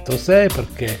 107.6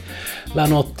 perché la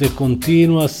notte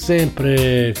continua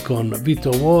sempre con Vito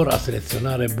War a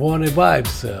selezionare buone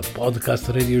vibes, podcast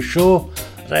radio show,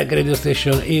 Reggae Radio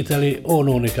Station Italy,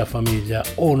 un'unica famiglia,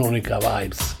 un'unica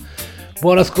vibes.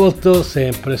 Buon ascolto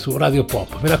sempre su Radio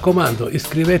Pop. Mi raccomando,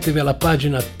 iscrivetevi alla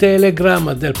pagina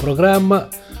Telegram del programma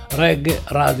Reggae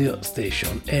Radio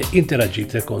Station e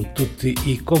interagite con tutti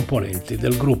i componenti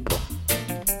del gruppo.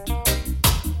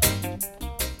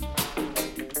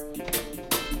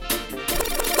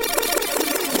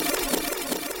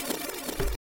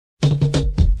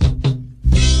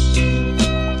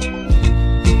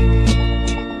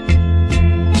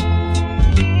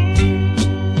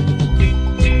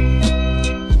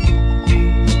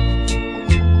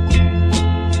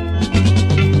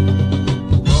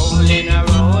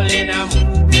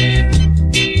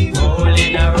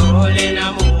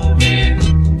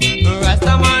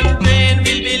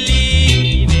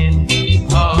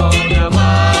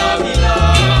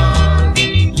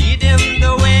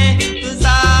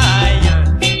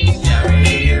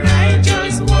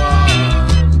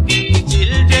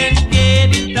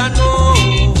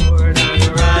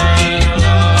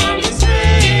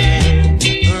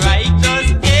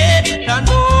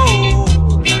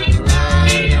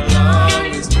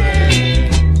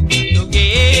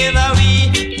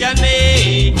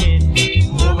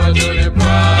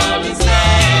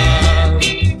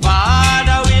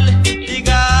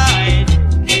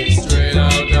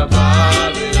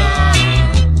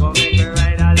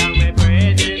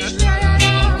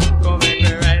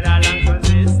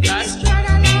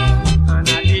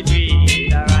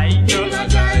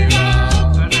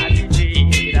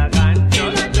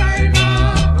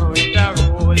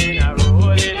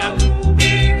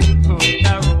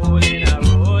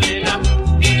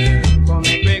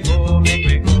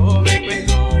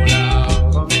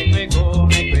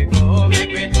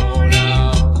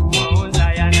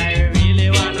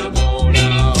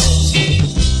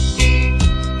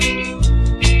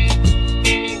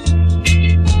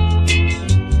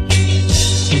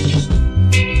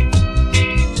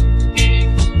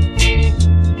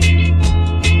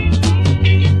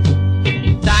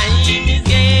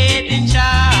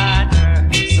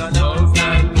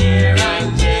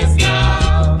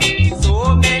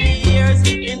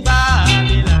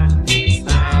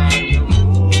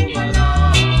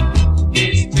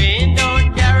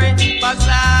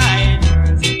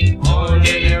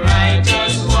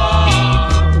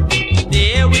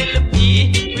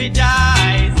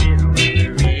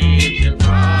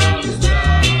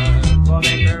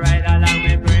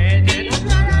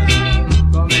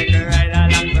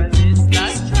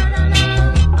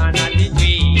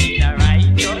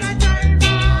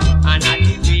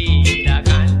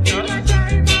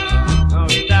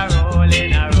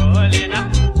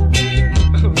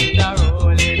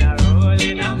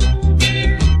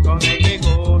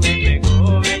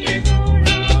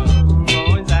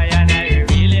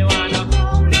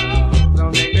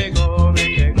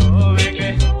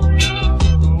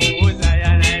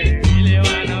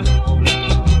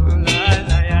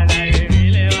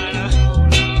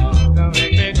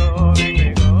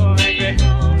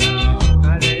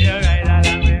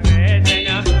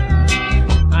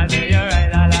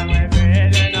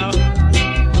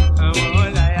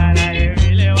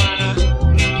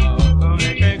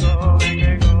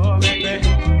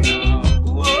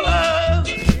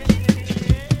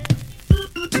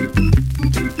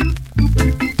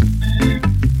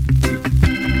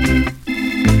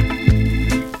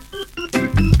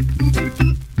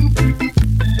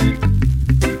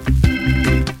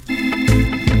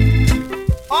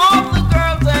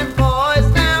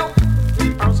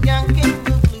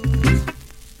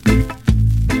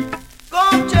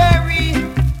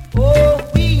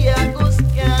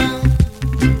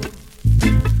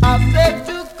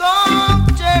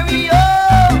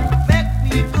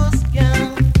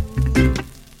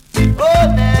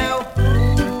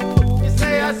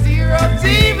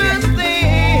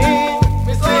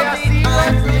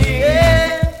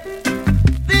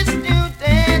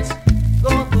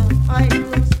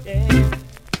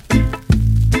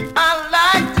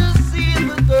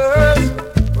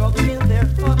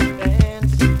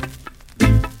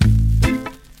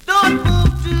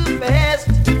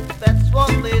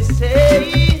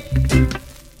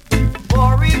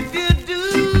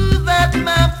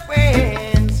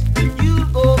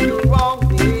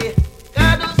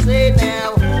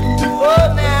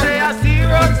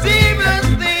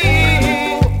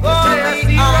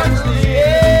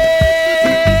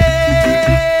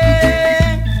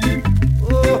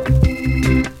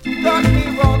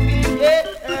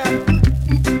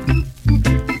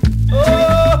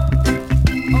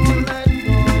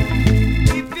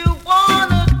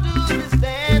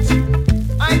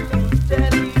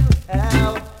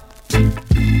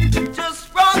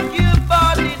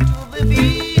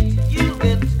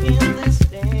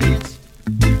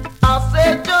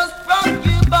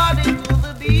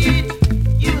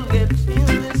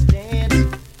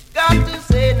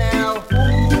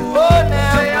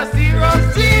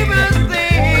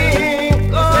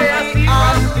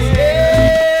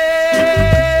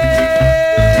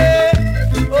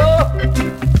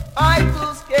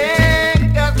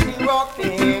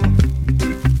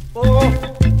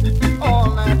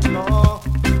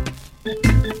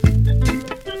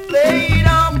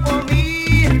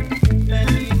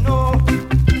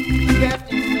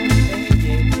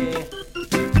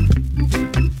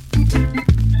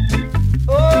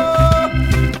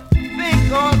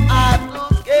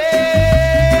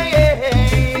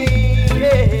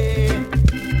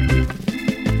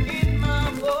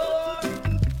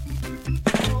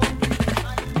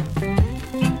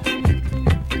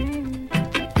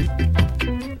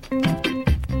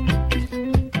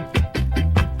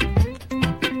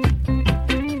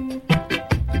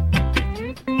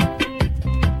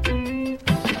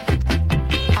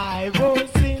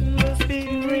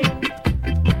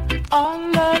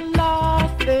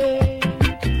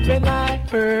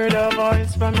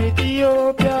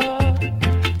 Ethiopia.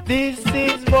 This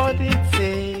is what it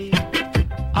says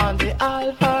on the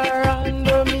Alpha and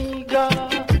Omega,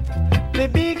 the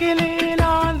beginning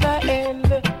and the end.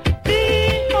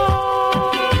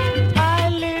 Behold, I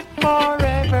live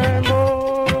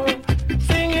forevermore.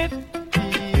 Sing it.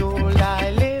 Behold,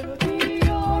 I live.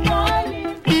 Behold, I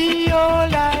live.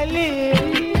 Behold, I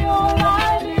live. Behold,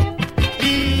 I live.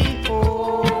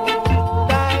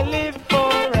 Behold, I live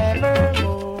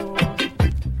forevermore.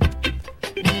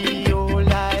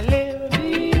 Behold, I live.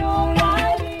 Behold,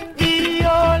 I live.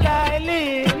 Behold, I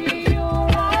live.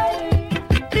 Behold, I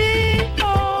live.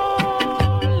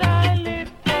 Behold, I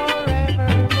live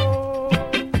forevermore.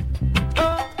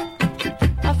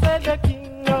 I said the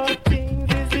King of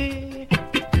Kings is He,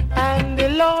 and the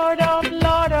Lord of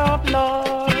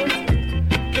Lords,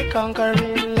 the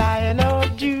conquering Lion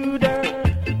of Judah,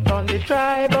 from the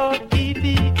tribe of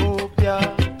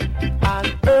Ethiopia,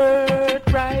 and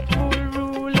earth rightful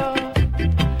ruler,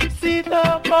 sit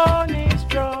upon His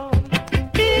throne.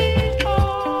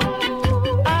 Behold,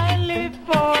 I live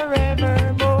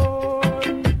forevermore.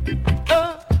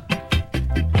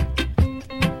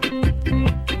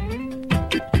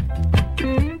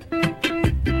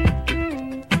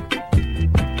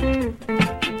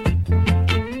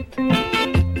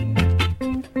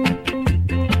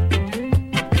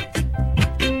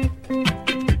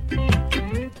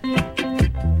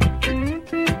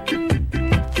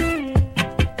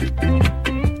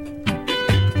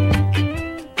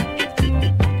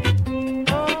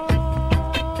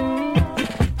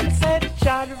 Said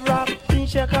Shadrach,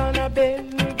 Meshach, and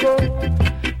Abednego,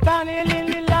 Daniel in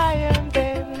the lion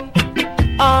den,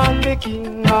 I'm the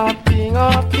King of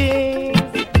Kings,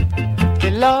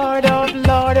 the Lord of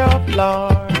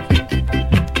Lords,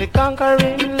 the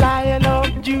conquering Lion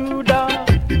of Judah,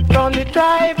 from the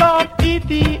tribe of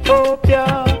Ethiopia,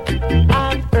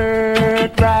 and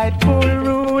earth rightful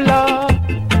ruler,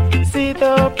 sit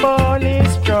upon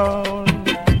His throne,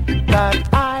 that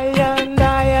I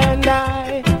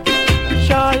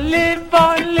shall live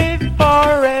on, live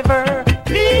forever.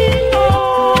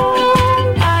 Behold,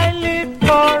 I live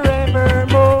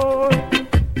forevermore.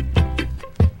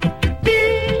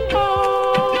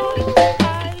 Behold, I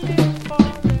live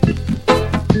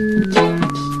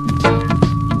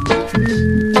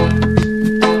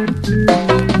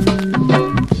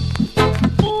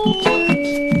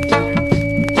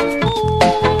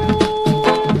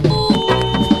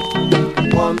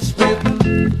Once bitten,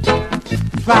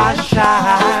 twice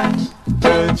shy,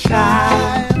 burn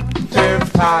child, fair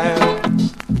fire.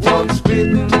 Once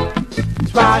bitten,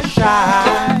 twice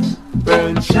shy,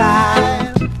 burn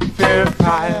child, fair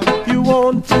fire. You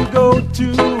want to go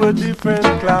to a different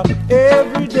club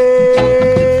every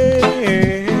day.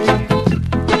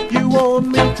 You want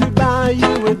me to buy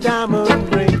you a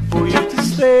diamond ring for you to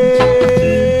stay.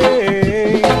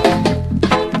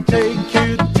 Take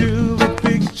you to the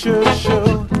picture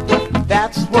show.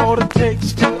 That's what it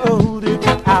takes to hold it.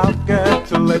 I've got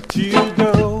to let you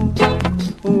go.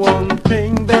 One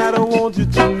thing that I want you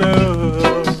to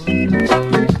know.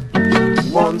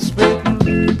 Once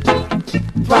bitten,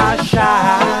 twice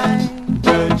shy,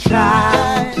 burn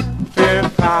shy, fair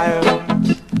fire.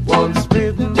 Once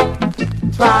bitten,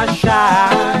 twice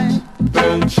shy,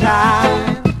 burn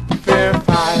shy, fair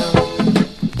fire.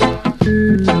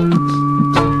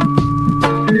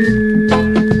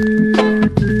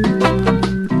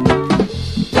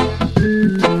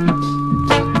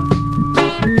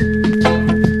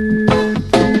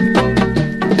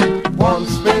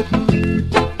 Once bitten,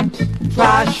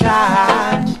 twice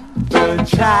shy, burn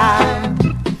shy,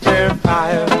 fair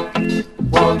fire.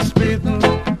 Once bitten,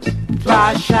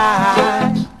 twice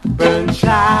shy, burn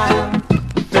shy,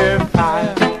 fair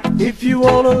fire. If you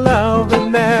wanna love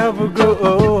and never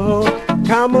grow,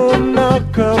 come on,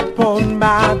 knock upon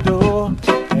my door.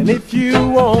 And if you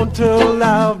want to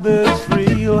love that's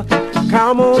real,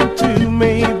 come on to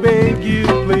me, beg you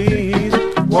please.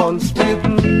 Once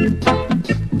bitten,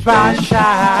 twice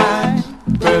shy,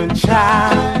 burn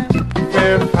shy,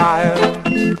 fair fire.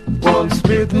 Once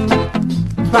bitten,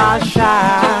 twice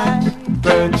shy,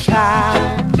 burn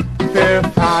shy, fair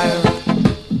fire.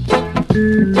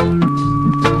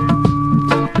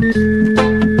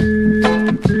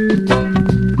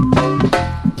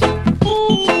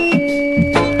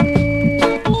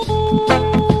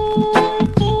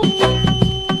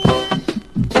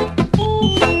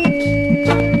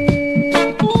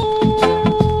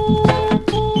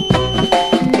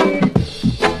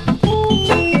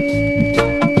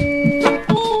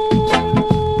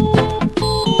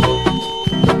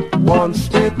 Once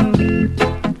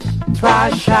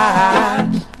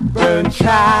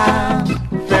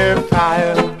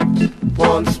fire,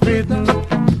 once bitten,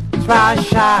 twice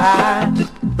shy,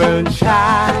 burn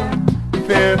shy,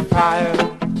 fair fire,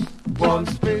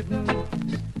 once bitten,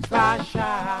 twice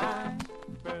shy.